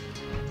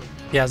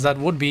 Yes, that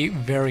would be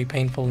very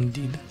painful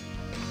indeed.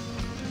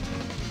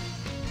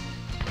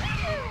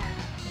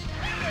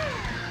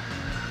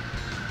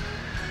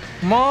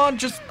 Come on,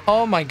 just...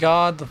 Oh my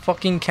god, the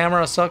fucking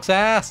camera sucks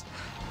ass.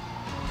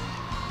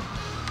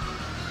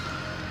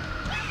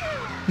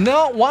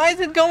 No, why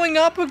is it going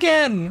up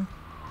again?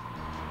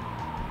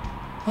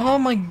 Oh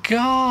my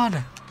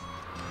god.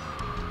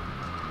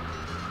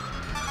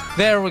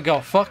 There we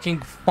go, fucking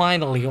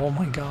finally, oh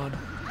my god.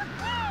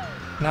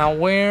 Now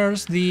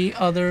where's the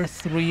other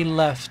three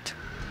left?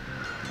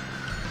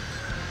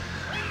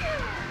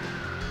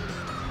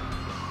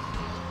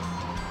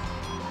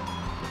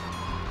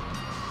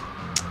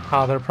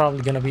 Ah, they're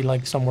probably gonna be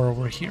like somewhere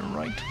over here,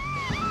 right?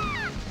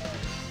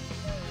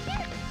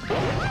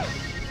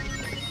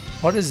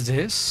 What is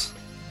this?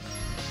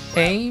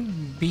 A,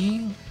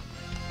 B...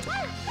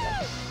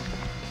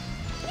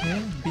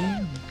 A, B...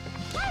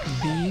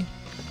 B...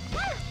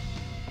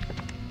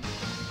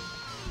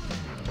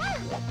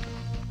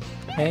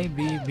 A,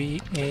 B,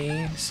 B,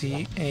 A,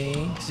 C,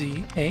 A,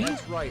 Z, A?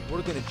 That's right,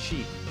 we're gonna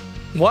cheat.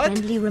 What?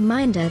 Friendly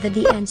reminder that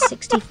the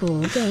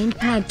N64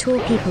 gamepad tore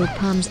people's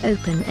palms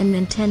open and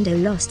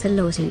Nintendo lost a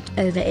lawsuit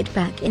over it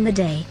back in the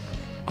day.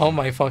 Oh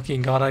my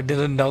fucking god, I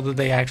didn't know that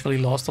they actually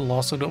lost a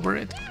lawsuit over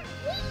it.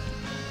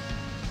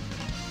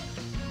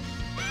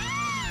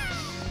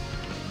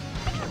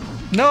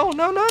 No,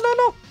 no, no,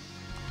 no,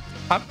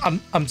 no!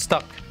 I'm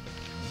stuck.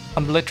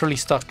 I'm literally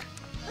stuck.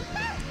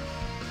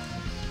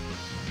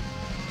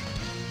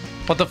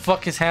 What the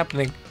fuck is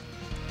happening?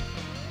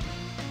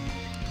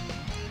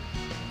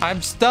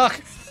 I'm stuck.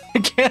 I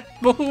can't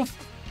move.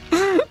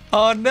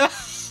 Oh no.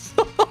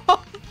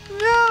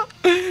 No.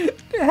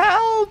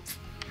 Help.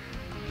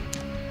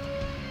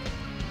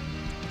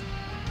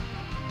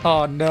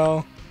 Oh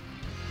no.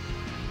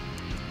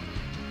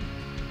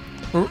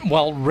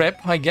 Well,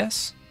 rip, I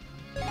guess.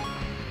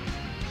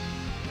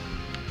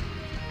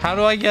 How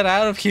do I get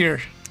out of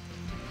here?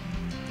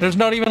 There's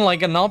not even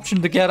like an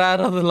option to get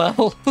out of the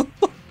level.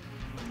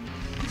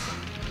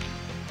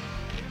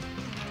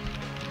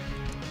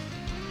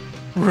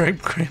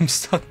 Rip Grim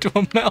stuck to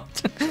a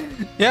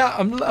mountain. Yeah,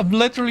 I'm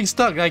literally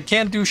stuck. I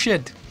can't do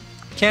shit.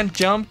 Can't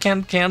jump,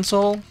 can't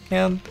cancel,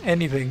 can't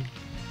anything.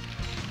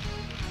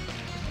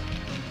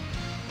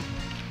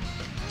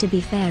 To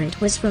be fair,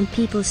 it was from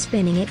people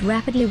spinning it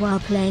rapidly while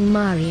playing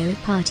Mario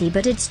Party,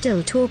 but it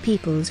still tore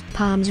people's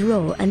palms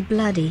raw and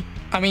bloody.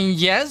 I mean,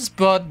 yes,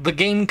 but the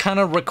game kind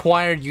of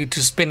required you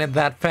to spin it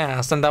that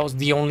fast, and that was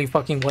the only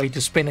fucking way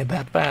to spin it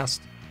that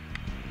fast.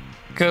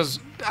 Because,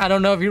 I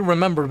don't know if you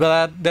remember,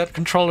 but that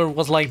controller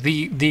was like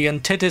the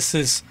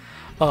antithesis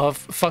of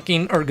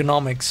fucking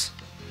ergonomics.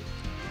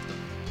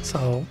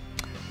 So,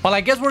 well,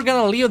 I guess we're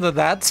gonna leave it at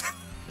that.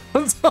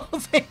 So,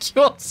 thank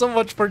you all so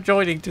much for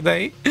joining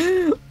today.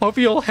 Hope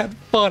you all had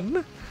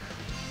fun.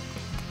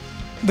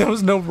 There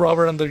was no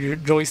rubber under your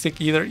joystick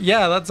either.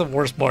 Yeah, that's the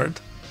worst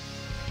part.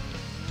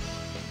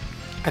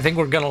 I think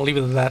we're gonna leave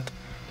it at that.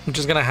 I'm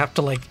just gonna have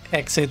to like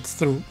exit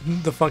through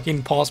the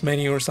fucking pause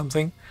menu or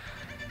something.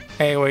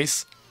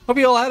 Anyways, hope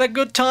you all had a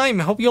good time.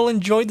 Hope you all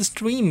enjoyed the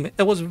stream.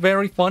 It was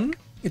very fun.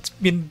 It's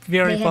been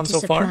very fun so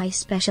far. They had to supply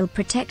special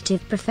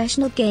protective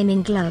professional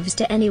gaming gloves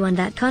to anyone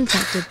that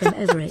contacted them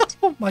over it.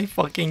 Oh my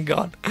fucking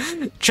god.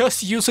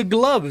 Just use a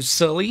glove,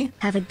 silly.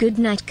 Have a good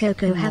night,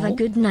 Coco. Have a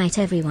good night,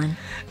 everyone.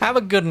 Have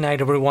a good night,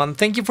 everyone.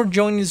 Thank you for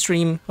joining the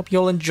stream. Hope you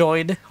all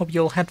enjoyed. Hope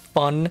you all had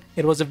fun.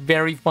 It was a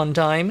very fun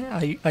time.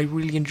 I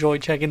really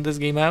enjoyed checking this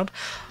game out.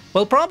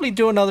 We'll probably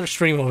do another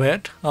stream of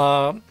it.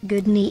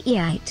 Good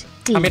night.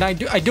 I mean, I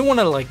do want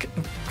to, like,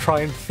 try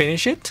and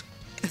finish it.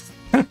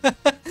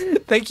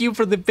 Thank you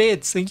for the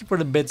bits. Thank you for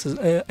the bits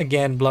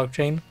again,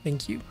 Blockchain.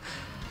 Thank you.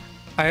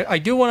 I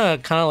do want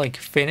to kind of like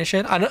finish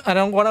it. I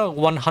don't want to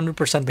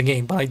 100% the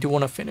game, but I do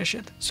want to finish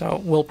it.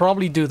 So we'll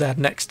probably do that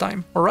next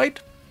time. All right?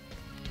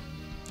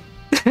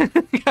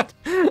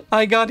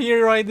 I got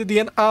here right at the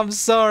end. I'm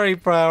sorry,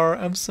 Prower.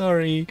 I'm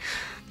sorry.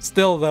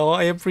 Still, though,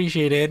 I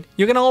appreciate it.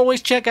 You can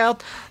always check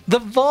out the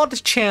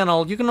VOD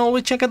channel. You can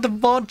always check out the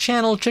VOD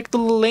channel. Check the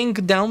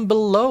link down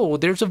below.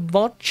 There's a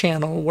VOD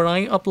channel where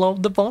I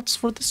upload the VODs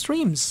for the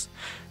streams.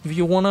 If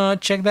you want to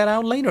check that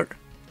out later.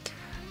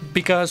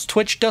 Because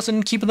Twitch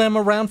doesn't keep them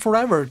around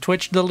forever.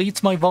 Twitch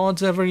deletes my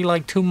VODs every,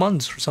 like, 2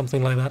 months or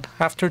something like that.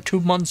 After 2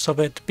 months of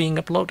it being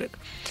uploaded.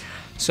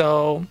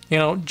 So, you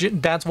know,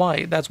 that's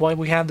why. That's why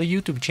we have the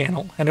YouTube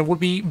channel. And it would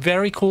be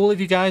very cool if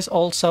you guys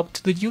all sub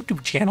to the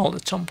YouTube channel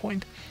at some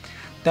point.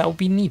 That would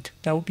be neat.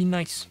 That would be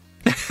nice.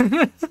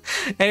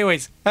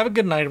 Anyways, have a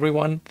good night,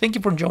 everyone. Thank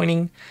you for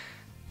joining.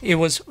 It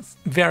was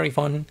very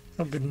fun.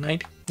 Have a good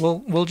night.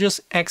 We'll just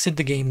exit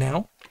the game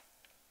now.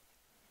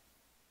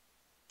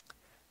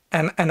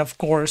 And of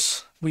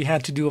course, we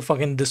had to do a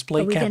fucking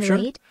display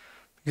capture.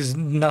 Because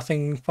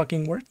nothing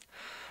fucking worked.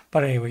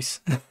 But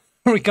anyways...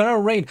 We're gonna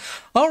raid.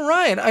 All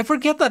right, I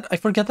forget that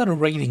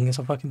raiding is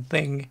a fucking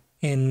thing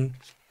in.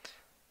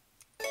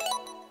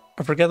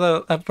 I forget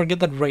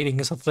that raiding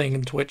is a thing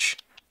in Twitch.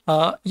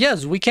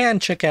 Yes, we can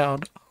check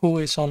out who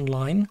is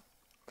online.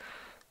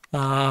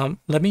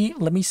 Let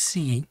me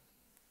see.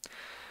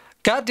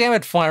 God damn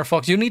it,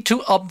 Firefox! You need to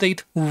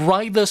update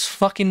right this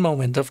fucking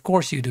moment. Of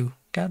course you do.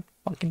 God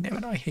fucking damn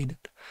it! I hate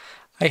it.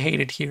 I hate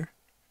it here.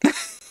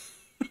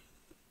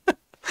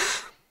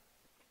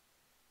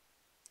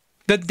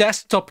 The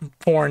desktop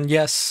porn,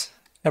 yes,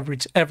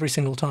 every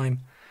single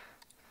time.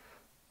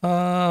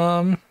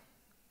 Can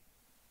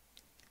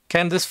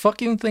this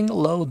fucking thing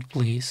load,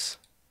 please?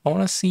 I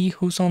want to see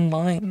who's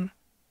online.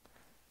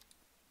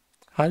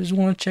 I just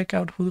want to check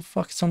out who the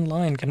fuck is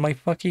online. Can my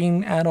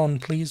fucking add-on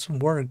please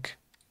work?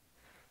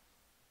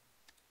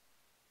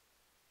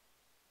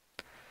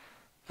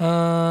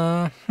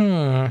 Oh,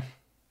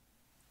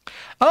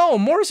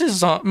 Morse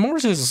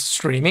is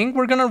streaming.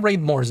 We're gonna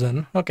raid Morse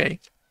then. Okay.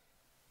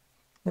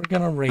 We're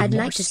gonna raid I'd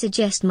like to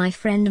suggest my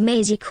friend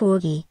Maisie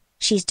Corgi.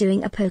 She's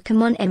doing a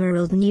Pokemon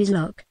Emerald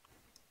newslog.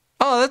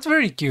 Oh, that's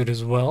very cute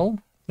as well.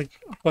 Like,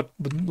 but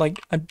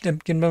like, I'm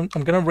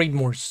gonna raid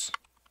Morse.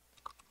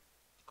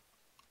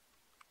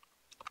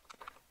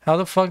 How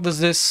the fuck does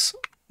this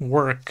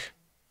work?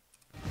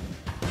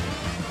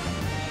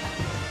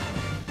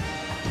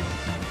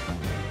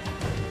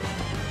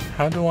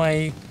 How do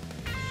I...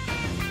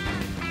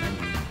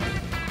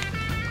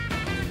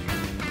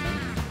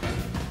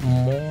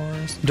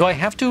 Morse... Do I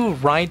have to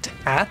write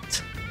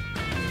at?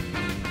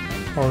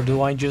 Or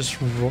do I just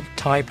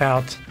type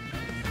out...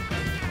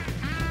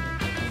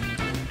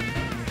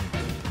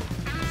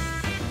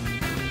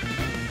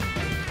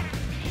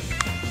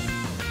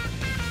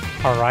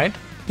 Alright.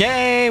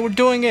 Yay, we're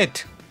doing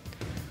it!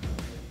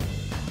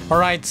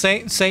 Alright,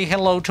 say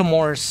hello to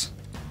Morse.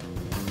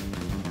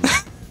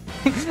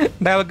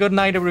 Have a good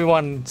night,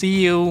 everyone.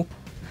 See you.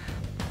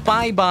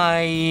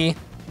 Bye-bye.